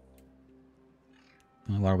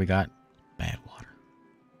 The only water we got, bad water.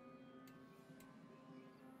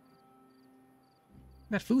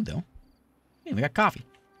 We got food, though. Yeah, we got coffee.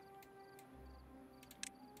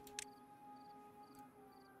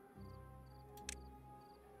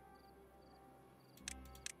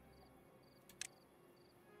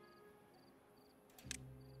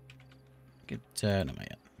 Get, no, not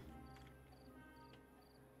yet.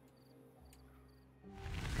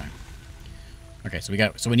 Okay,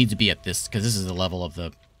 so we need to be at this, because this is the level of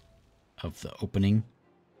the opening.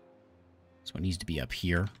 So it needs to be up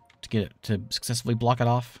here to get it to successfully block it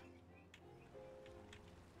off.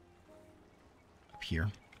 Up here.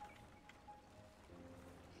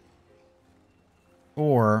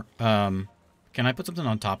 Or, can I put something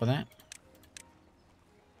on top of that?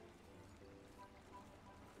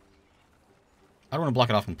 I don't want to block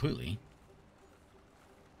it off completely.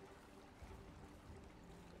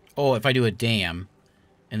 Oh, if I do a dam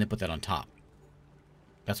and then put that on top.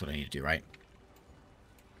 That's what I need to do, right?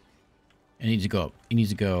 It needs to go up. It needs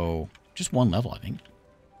to go just one level, I think.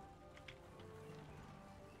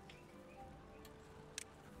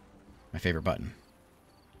 My favorite button.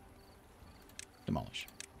 Demolish.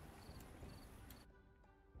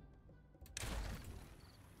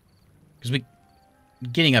 Because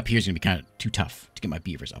getting up here is going to be kind of too tough to get my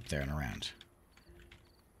beavers up there and around.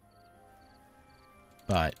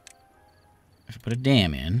 But if I put a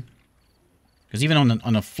dam in, because even on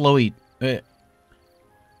a flowy,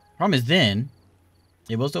 problem is then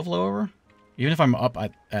it will still flow over, even if I'm up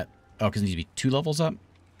at oh, because it needs to be 2 levels up.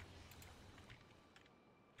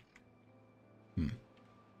 I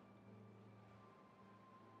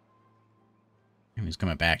mean, he's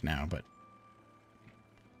coming back now, but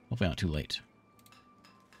hopefully not too late.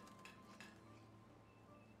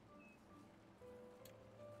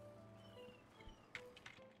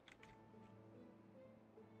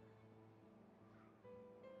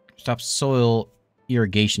 Stops soil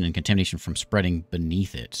irrigation and contamination from spreading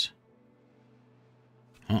beneath it.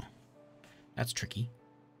 Huh. That's tricky.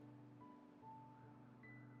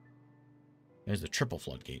 There's the triple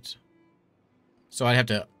floodgates. So I have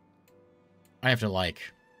to like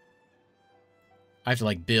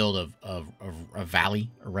build a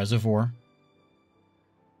valley, a reservoir,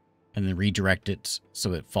 and then redirect it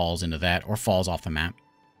so it falls into that or falls off the map.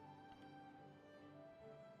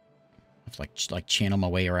 I have to like channel my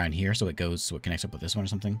way around here so it connects up with this one or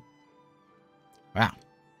something. Wow.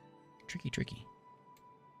 Tricky.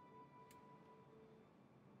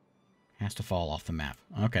 Has to fall off the map.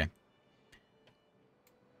 Okay.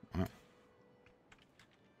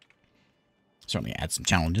 Certainly add some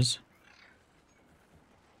challenges.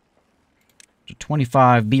 So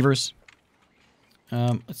 25 beavers.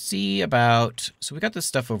 Let's see about... So we got this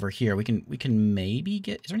stuff over here. We can maybe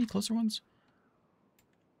get... Is there any closer ones?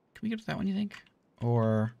 Can we get to that one, you think?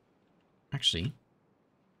 Or... Actually...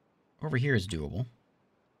 Over here is doable.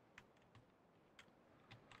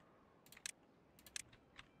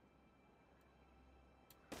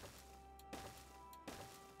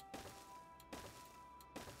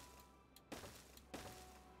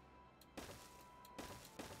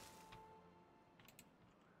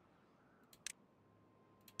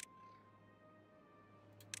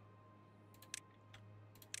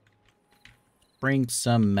 Bring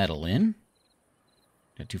some metal in.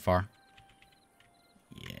 Got too far?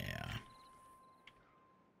 Yeah.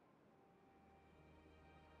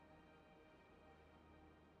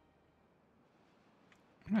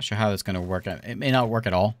 I'm not sure how that's going to work. It may not work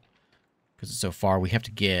at all because it's so far. We have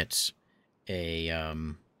to get a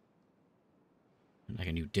like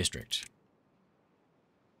a new district.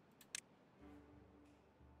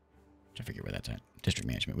 I forget where that's at. District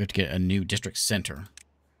management. We have to get a new district center.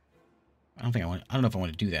 I don't know if I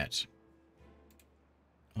want to do that.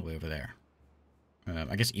 All the way over there.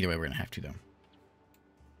 I guess either way we're going to have to, though.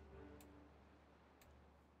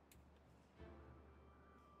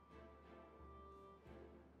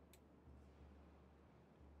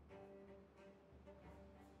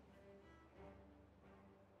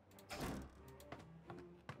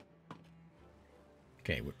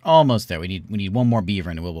 Okay, we're almost there. We need one more beaver,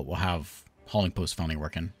 and we'll have hauling post finally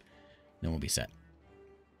working. Then we'll be set.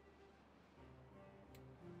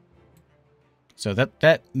 So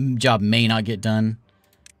that job may not get done.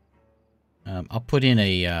 I'll put in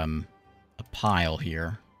a pile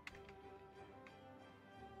here.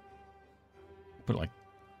 Put it like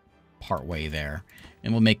part way there,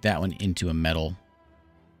 and we'll make that one into a metal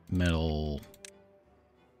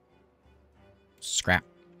scrap.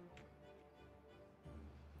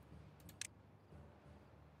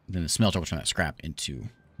 Then the smelter will turn that scrap into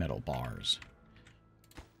metal bars.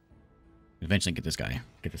 Eventually get this guy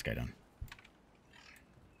done.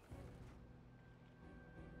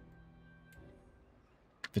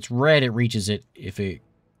 If it's red, it reaches it. If it...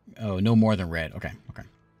 Oh, no more than red. Okay. Okay.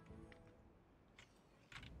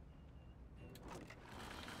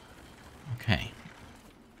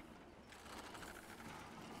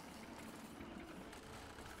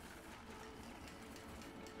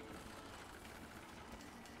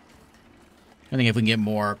 I think if we can get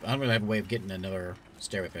more... I don't really have a way of getting another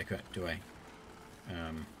stairway, but I could, do I?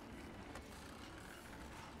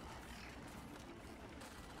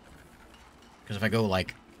 Because if I go,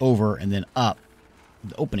 like, over and then up,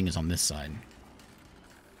 the opening is on this side.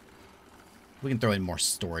 We can throw in more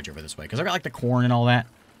storage over this way. Because I got, like, the corn and all that.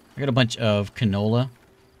 I got a bunch of canola.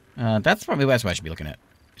 That's what I should be looking at.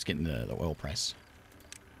 Just getting the oil price.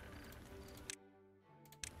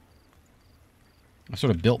 I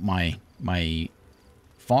sort of built my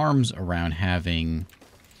farms around having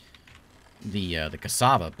the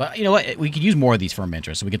cassava. But you know what? We could use more of these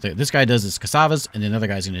fermenters. So we get this guy does his cassavas, and then another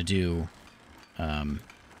guy's going to do...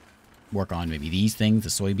 work on maybe these things, the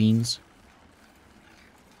soybeans.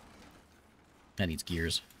 That needs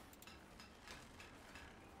gears.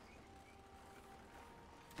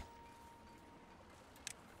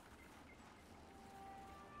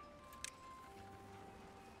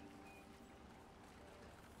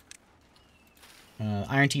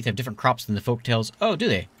 Iron Teeth have different crops than the Folktales. Oh, do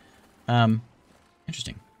they?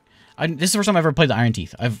 Interesting. This is the first time I've ever played the Iron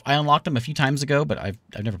Teeth. I unlocked them a few times ago, but I've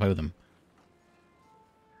never played with them.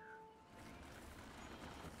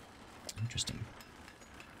 Interesting.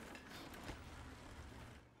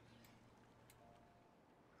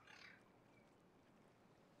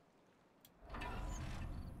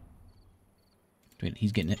 Wait,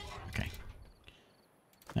 he's getting it. Okay.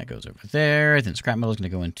 That goes over there. Then scrap metal is going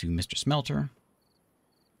to go into Mr. Smelter.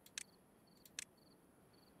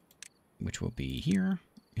 Which will be here.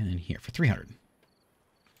 And then here for 300.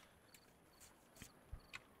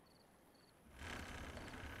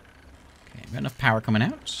 We got enough power coming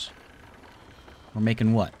out. We're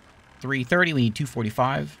making what? 330. We need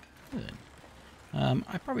 245. Good.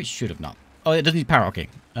 I probably should have not. Oh, it doesn't need power. Okay.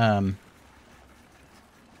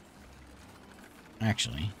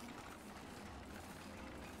 Actually,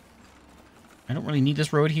 I don't really need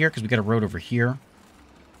this road here because we got a road over here.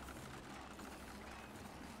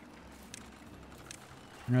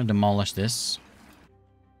 I'm going to demolish this.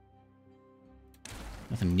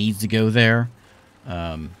 Nothing needs to go there.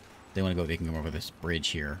 They want to go, they can go over this bridge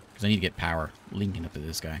here. Because I need to get power linking up to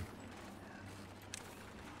this guy.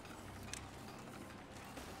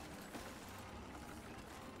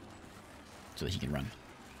 So that he can run.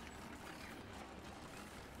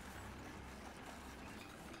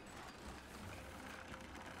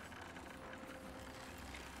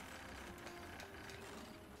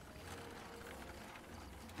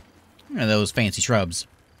 Look at those fancy shrubs.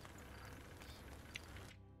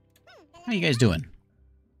 How you guys doing?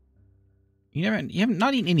 You haven't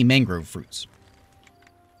not eaten any mangrove fruits.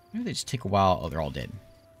 Maybe they just take a while. Oh, they're all dead.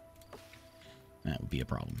 That would be a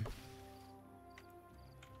problem.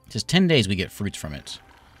 It says 10 days we get fruits from it.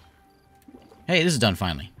 Hey, this is done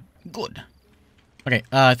finally. Good. Okay,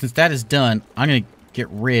 since that is done, I'm gonna get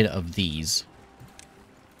rid of these.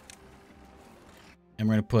 And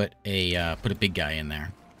we're gonna put a big guy in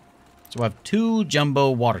there. So we'll have 2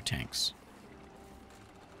 jumbo water tanks.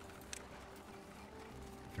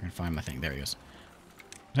 If I can find my thing. There he goes.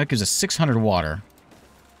 That gives us 600 water.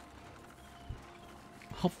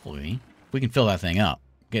 Hopefully, we can fill that thing up.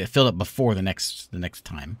 Get it filled up before the next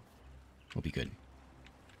time. We'll be good.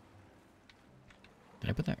 Did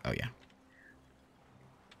I put that? Oh, yeah.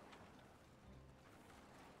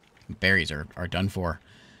 Berries are done for.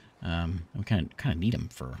 We kind of need them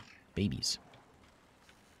for babies.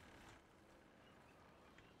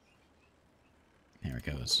 There it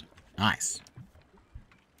goes. Nice.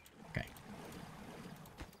 Okay.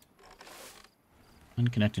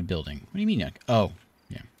 Unconnected building. What do you mean? Oh,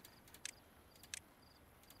 yeah.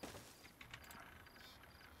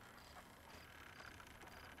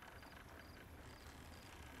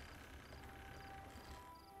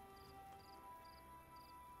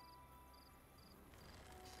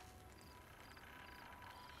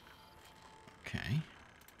 Okay.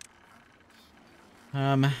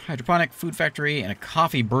 Hydroponic food factory and a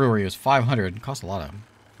coffee brewery was 500. It costs a lot of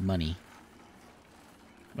money.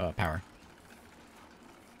 Power.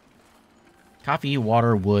 Coffee,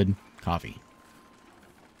 water, wood, coffee.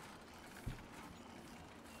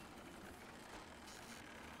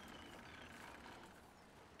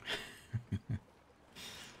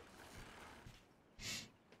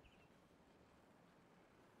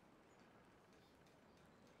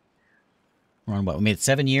 We're on what? We made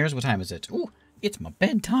 7 years? What time is it? Ooh, it's my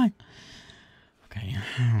bedtime. Okay.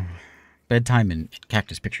 Bedtime and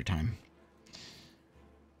cactus picture time.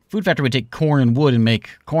 Food factory would take corn and wood and make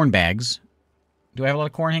corn bags. Do I have a lot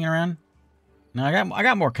of corn hanging around? No, I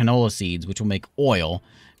got more canola seeds, which will make oil.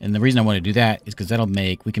 And the reason I want to do that is because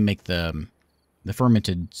we can make the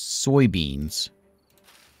fermented soybeans.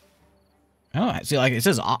 Oh, see, like it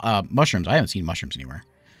says mushrooms. I haven't seen mushrooms anywhere.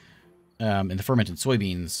 And the fermented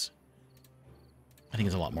soybeans, I think,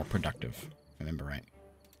 is a lot more productive, if I remember right.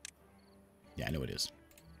 Yeah, I know it is.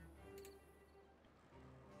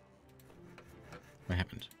 What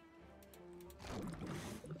happened?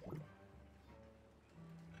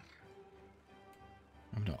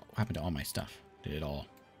 What happened to all my stuff? Did it all...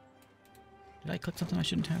 Did I click something I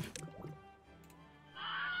shouldn't have?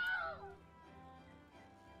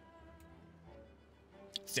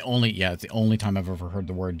 It's the only... Yeah, it's the only time I've ever heard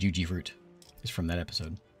the word Juji fruit. Is from that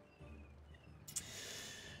episode.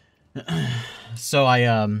 So I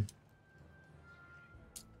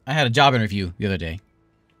had a job interview the other day.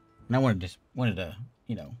 And I wanted to,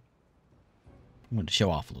 you know... wanted to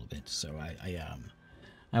show off a little bit. So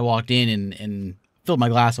I walked in and filled my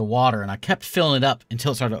glass of water, and I kept filling it up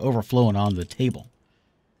until it started overflowing onto the table.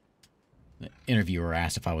 The interviewer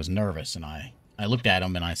asked if I was nervous, and I looked at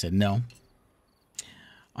him and I said, no.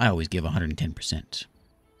 I always give 110%.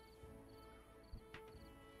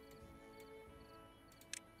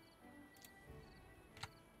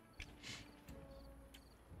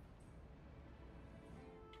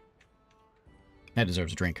 That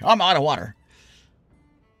deserves a drink. I'm out of water.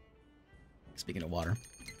 Speaking of water.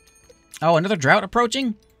 Oh, another drought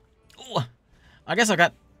approaching? Ooh, I guess I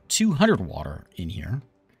got 200 water in here.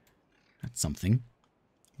 That's something.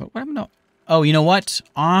 But what happened to... Oh, you know what?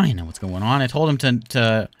 I know what's going on. I told him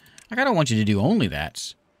to... I don't want you to do only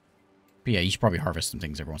that. But yeah, you should probably harvest some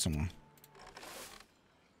things every once in a while.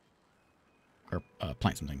 Or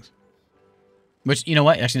plant some things. Which, you know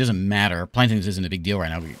what? Actually doesn't matter. Planting this isn't a big deal right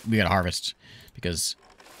now. We gotta harvest because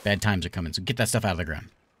bad times are coming. So get that stuff out of the ground.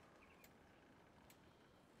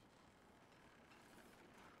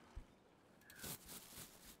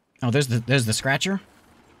 Oh, there's the scratcher.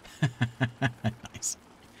 Nice.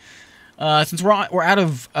 Since we're out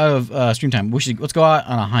of stream time, let's go out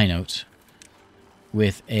on a high note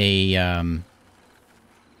with a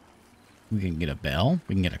we can get a bell,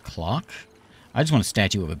 we can get a clock. I just want a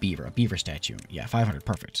statue of a beaver statue. Yeah, 500,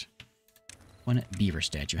 perfect. One beaver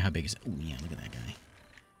statue. How big is it? Oh yeah, look at that guy.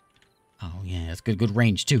 Oh yeah, that's good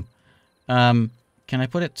range too. Can I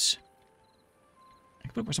put it? I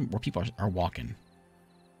can put it where people are walking.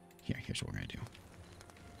 Here's what we're gonna do.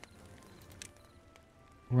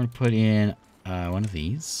 We're gonna put in one of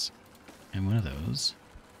these and one of those.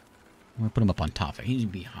 I'm gonna put them up on top. He needs to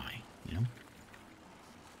be high, you know.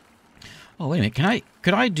 Oh wait a minute,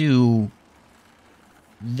 could I do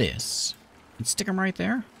this and stick them right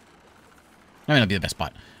there? I mean, that'd be the best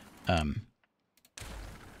spot.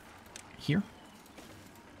 Here,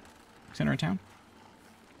 center of town.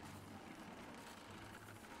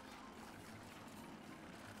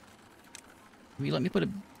 Will you let me put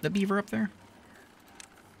the beaver up there?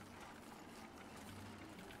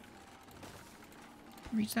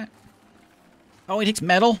 Reach that. Oh, it takes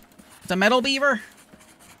metal? It's a metal beaver?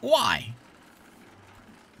 Why?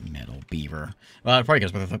 Metal beaver. Well, it probably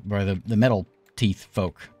goes by the metal teeth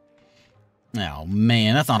folk. Oh,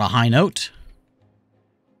 man, that's not a high note.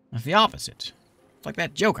 That's the opposite. It's like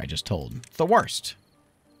that joke I just told. It's the worst.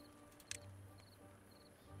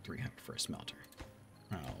 300 for a smelter.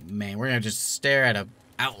 Oh, man, we're going to just stare at an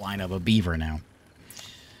outline of a beaver now.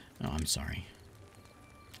 Oh, I'm sorry.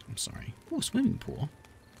 I'm sorry. Ooh, swimming pool.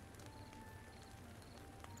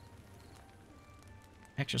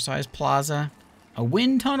 Exercise plaza. A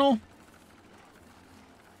wind tunnel?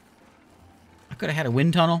 I could have had a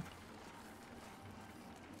wind tunnel.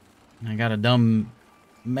 And I got a dumb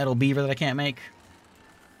metal beaver that I can't make.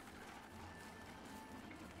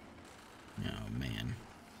 Oh, man.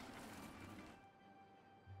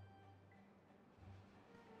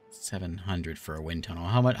 700 for a wind tunnel.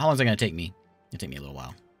 How long is that going to take me? It'll take me a little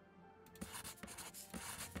while.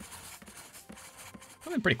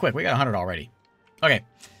 Coming pretty quick. We got 100 already. Okay.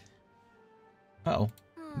 Uh-oh.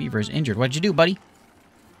 Beaver's injured. What'd you do, buddy?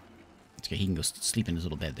 It's okay. He can go sleep in his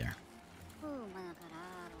little bed there.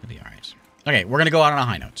 He'll be alright. Okay, we're going to go out on a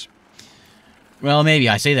high note. Well, maybe.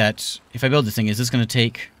 I say that. If I build this thing, is this going to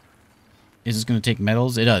take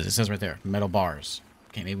metals? It does. It says right there. Metal bars.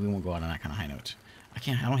 Okay, maybe we won't go out on that kind of high note. I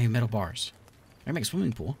don't have metal bars. I can make a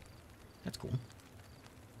swimming pool. That's cool.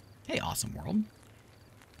 Hey, awesome world.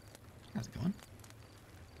 How's it going?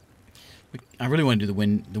 I really want to do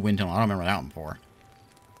the wind tunnel. I don't remember that one before.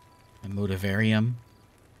 A motivarium.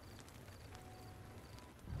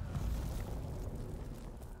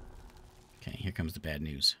 Okay, here comes the bad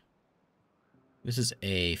news. This is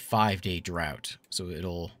a 5-day drought, so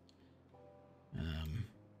it'll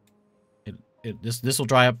this will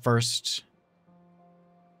dry up first.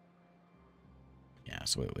 Yeah,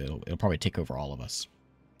 so it'll probably take over all of us.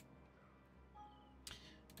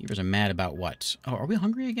 Beavers are mad about what? Oh, are we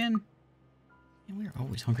hungry again? Yeah, we're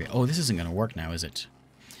always hungry. Oh, this isn't gonna work now, is it?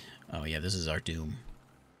 Oh yeah, this is our doom.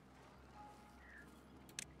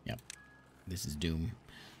 Yep, this is doom.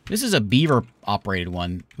 This is a beaver operated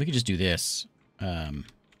one. We could just do this.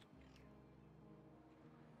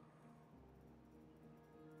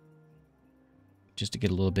 Just to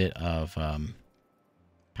get a little bit of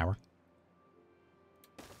power.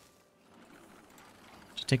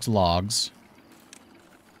 Just takes logs.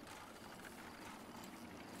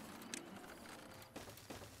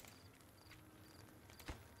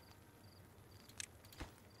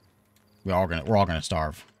 We're all gonna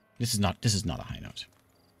starve. This is not a high note.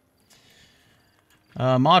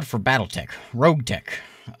 Mod for BattleTech, Rogue Tech.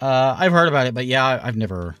 I've heard about it, but yeah, I've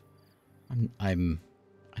never. I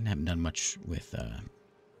haven't done much with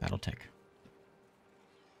BattleTech.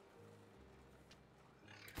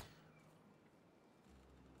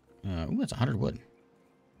 Ooh, that's 100 wood.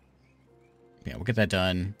 Yeah, we'll get that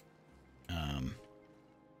done. I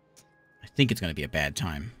think it's gonna be a bad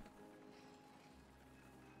time.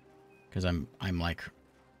 Because I'm like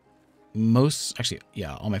actually,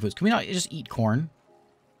 yeah, all my foods. Can we not just eat corn?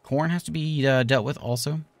 Corn has to be dealt with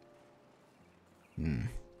also. Yeah.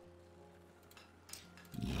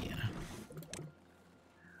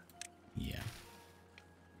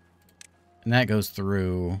 And that goes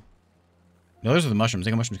through. No, those are the mushrooms. I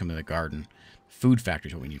think mushrooms come in the garden. Food factory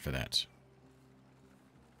is what we need for that.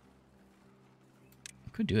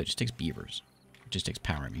 We could do it. It just takes beavers. It just takes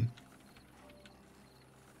power, I mean.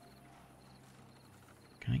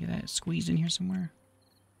 Can I get that squeezed in here somewhere?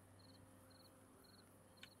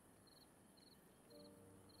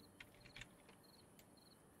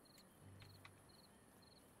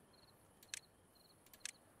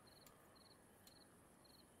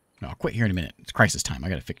 No, I'll quit here in a minute. It's crisis time. I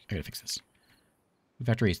gotta fix this. We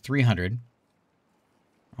have to raise 300.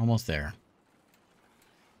 Almost there.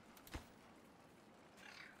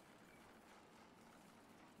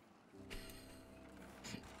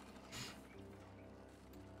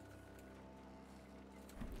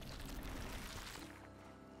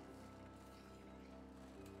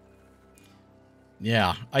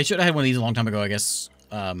 Yeah, I should have had one of these a long time ago, I guess.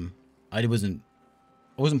 I wasn't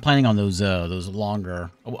planning on those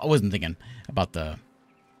longer. I wasn't thinking about the.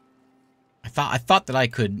 I thought that I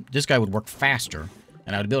could. This guy would work faster,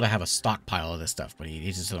 and I would be able to have a stockpile of this stuff, but he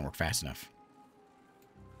just doesn't work fast enough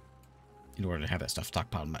in order to have that stuff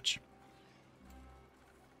stockpiled much.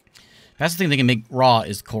 That's the thing they can make raw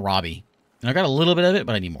is kohlrabi, and I got a little bit of it,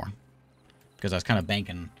 but I need more because I was kind of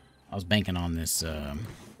banking. I was banking on this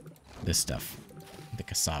this stuff, the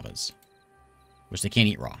cassavas, which they can't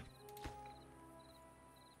eat raw.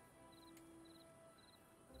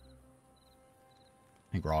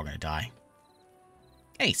 I think we're all gonna die.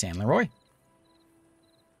 Hey, San Leroy.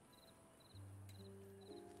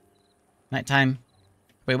 Nighttime.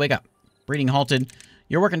 Wait, wake up. Breeding halted.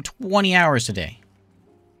 You're working 20 hours today.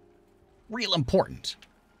 Real important.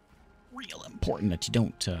 Real important that you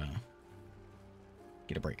don't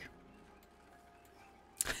get a break.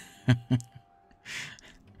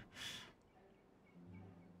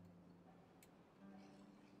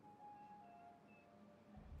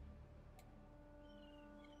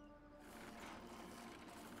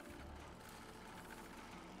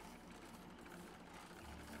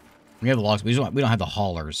 We have the logs, but we don't have the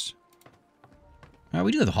haulers.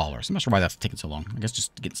 We do have the haulers. I'm not sure why that's taking so long. I guess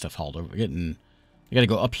just getting stuff hauled over. You got to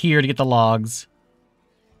go up here to get the logs,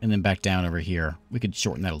 and then back down over here. We could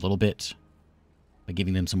shorten that a little bit by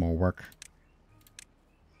giving them some more work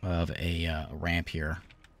of a ramp here.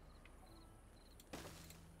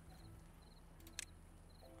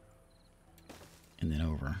 And then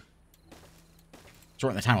over.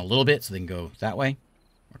 Shorten the time a little bit so they can go that way.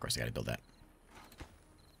 Of course, I got to build that.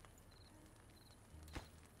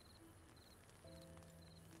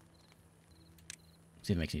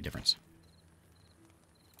 See if it makes any difference.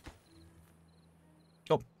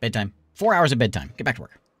 Oh, bedtime. 4 hours of bedtime. Get back to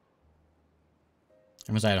work.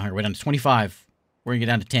 Everyone's at 100. We're down to 25. We're going to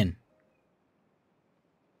get down to 10.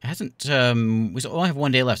 It hasn't, we only have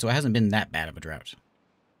 1 day left, so it hasn't been that bad of a drought.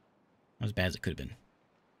 Not as bad as it could have been.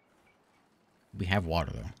 We have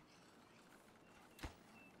water, though.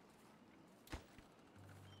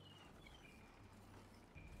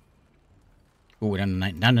 Oh, we're down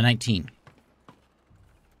to 19.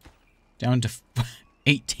 Down to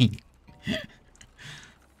 18.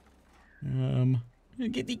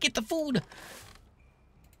 Get the food.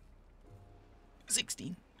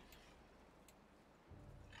 16.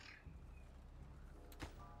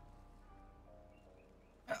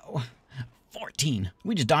 Oh, 14.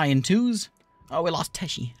 We just die in twos. Oh, we lost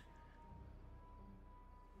Teshi.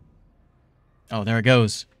 Oh, there it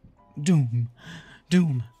goes. Doom.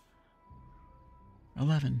 Doom.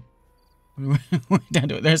 11. We're down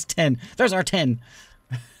to it. There's 10. There's our 10.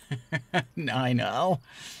 9. Oh.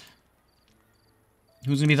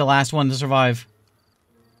 Who's going to be the last one to survive?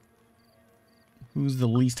 Who's the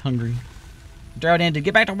least hungry? Drought ended.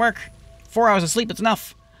 Get back to work. 4 hours of sleep. It's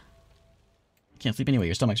enough. Can't sleep anyway.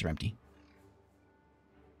 Your stomachs are empty.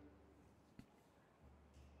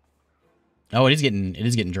 Oh, it is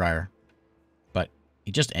getting drier. But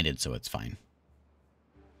it just ended, so it's fine.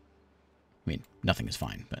 I mean, nothing is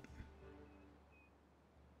fine, but...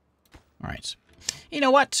 Alright. You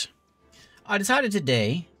know what? I decided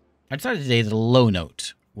today that a low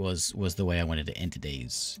note was the way I wanted to end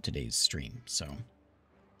today's stream. So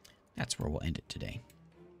that's where we'll end it today.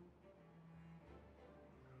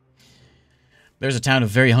 There's a town of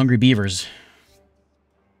very hungry beavers.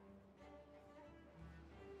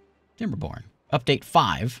 Timberborn. Update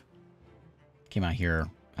 5 came out here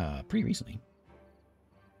pretty recently.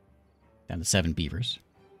 Down to 7 beavers.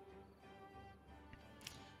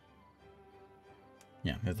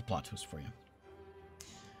 Yeah, there's the plot twist for you.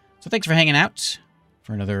 So thanks for hanging out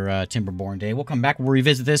for another Timberborn day. We'll come back. We'll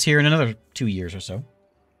revisit this here in another 2 years or so.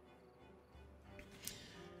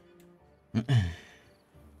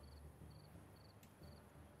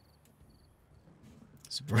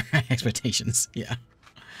 Super expectations, yeah.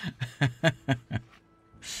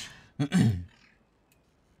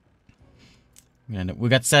 We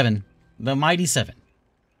got 7. The mighty 7.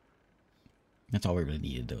 That's all we really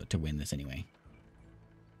needed to win this anyway.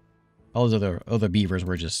 All those other beavers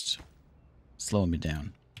were just slowing me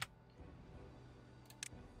down.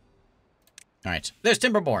 All right, there's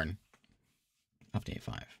Timberborn. Update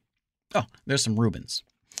 5. Oh, there's some Rubens.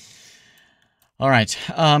 All right,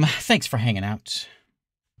 thanks for hanging out.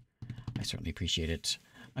 I certainly appreciate it.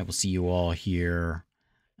 I will see you all here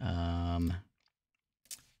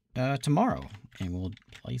tomorrow, and we'll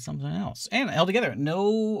play something else. And held together.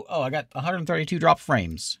 No, oh, I got 132 drop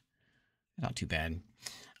frames. Not too bad.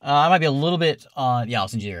 I might be a little bit on. Yeah, I'll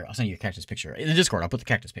send you your cactus picture in the Discord. I'll put the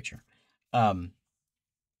cactus picture. I'm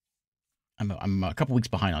a couple weeks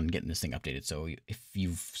behind on getting this thing updated. So if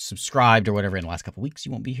you've subscribed or whatever in the last couple weeks,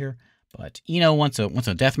 you won't be here. But you know, once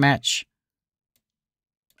a death match.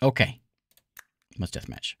 Okay. Let's death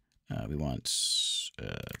match. We want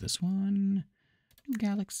this one. New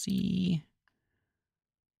galaxy.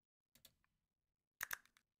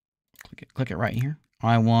 Click it right here.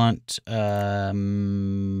 I want which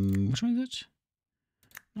one is it?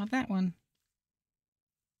 Not that one.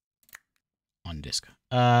 On disk.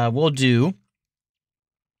 We'll do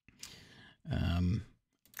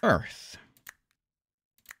Earth.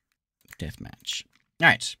 Deathmatch.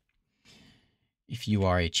 Alright. If you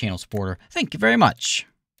are a channel supporter, thank you very much.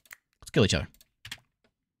 Let's kill each other.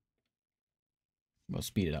 We'll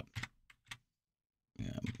speed it up. There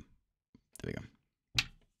we go.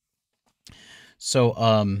 So,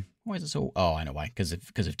 why is it so? Oh, I know why. Because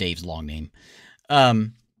of Dave's long name.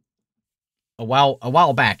 A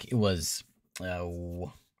while back, it was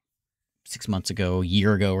 6 months ago, a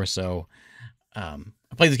year ago or so. I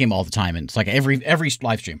play this game all the time, and it's like every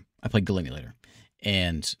live stream I play Gallimulator,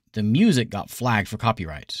 and the music got flagged for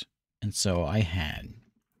copyright, and so I had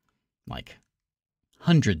like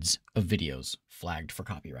hundreds of videos flagged for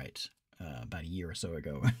copyright about a year or so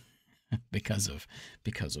ago because of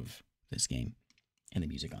this game and the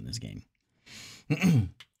music on this game.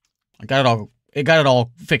 I got it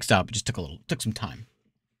all fixed up. It just took some time.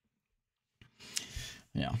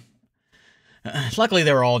 Yeah. Luckily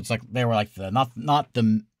they were all just like the not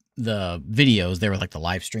the videos, they were like the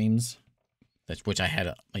live streams, which I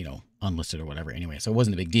had unlisted or whatever anyway, so it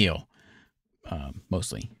wasn't a big deal,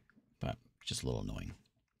 mostly, but just a little annoying.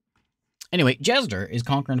 Anyway, Jezder is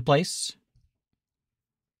conquering the place,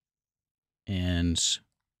 and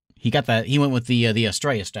he went with the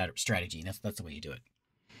Australia strategy. That's the way you do it.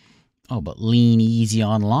 Oh, but Lean Easy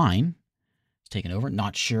Online is taking over.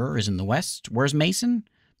 Not Sure is in the west. Where's Mason?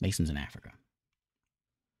 Mason's in Africa.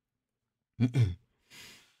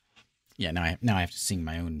 Yeah, now I have to sing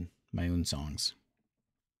my own songs.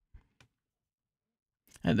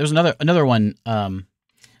 There's another one.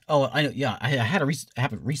 Oh, I know. Yeah, I had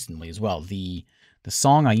happen recently as well. The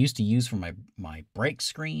song I used to use for my break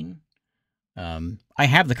screen. I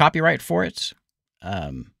have the copyright for it,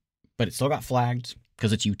 but it still got flagged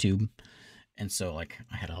because it's YouTube, and so like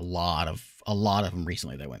I had a lot of them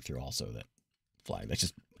recently that I went through also that flagged.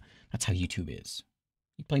 That's how YouTube is.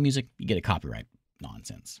 You play music, you get a copyright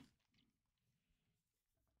nonsense.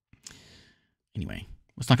 Anyway,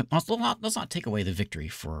 let's not take away the victory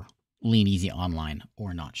for Lean Easy Online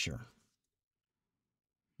or Not Sure.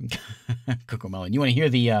 Coco Melon, you want to hear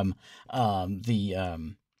the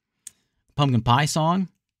pumpkin pie song?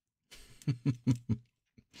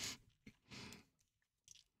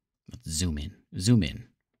 Let's zoom in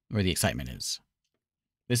where the excitement is.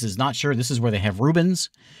 This is Not Sure. This is where they have Rubens.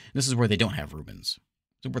 This is where they don't have Rubens.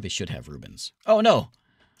 This is where they should have Rubens. Oh no,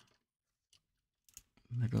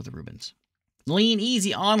 there go the Rubens. Lean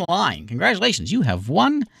Easy Online. Congratulations, you have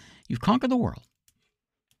won. You've conquered the world.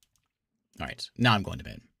 All right, now I'm going to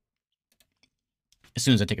bed. As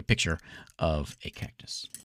soon as I take a picture of a cactus.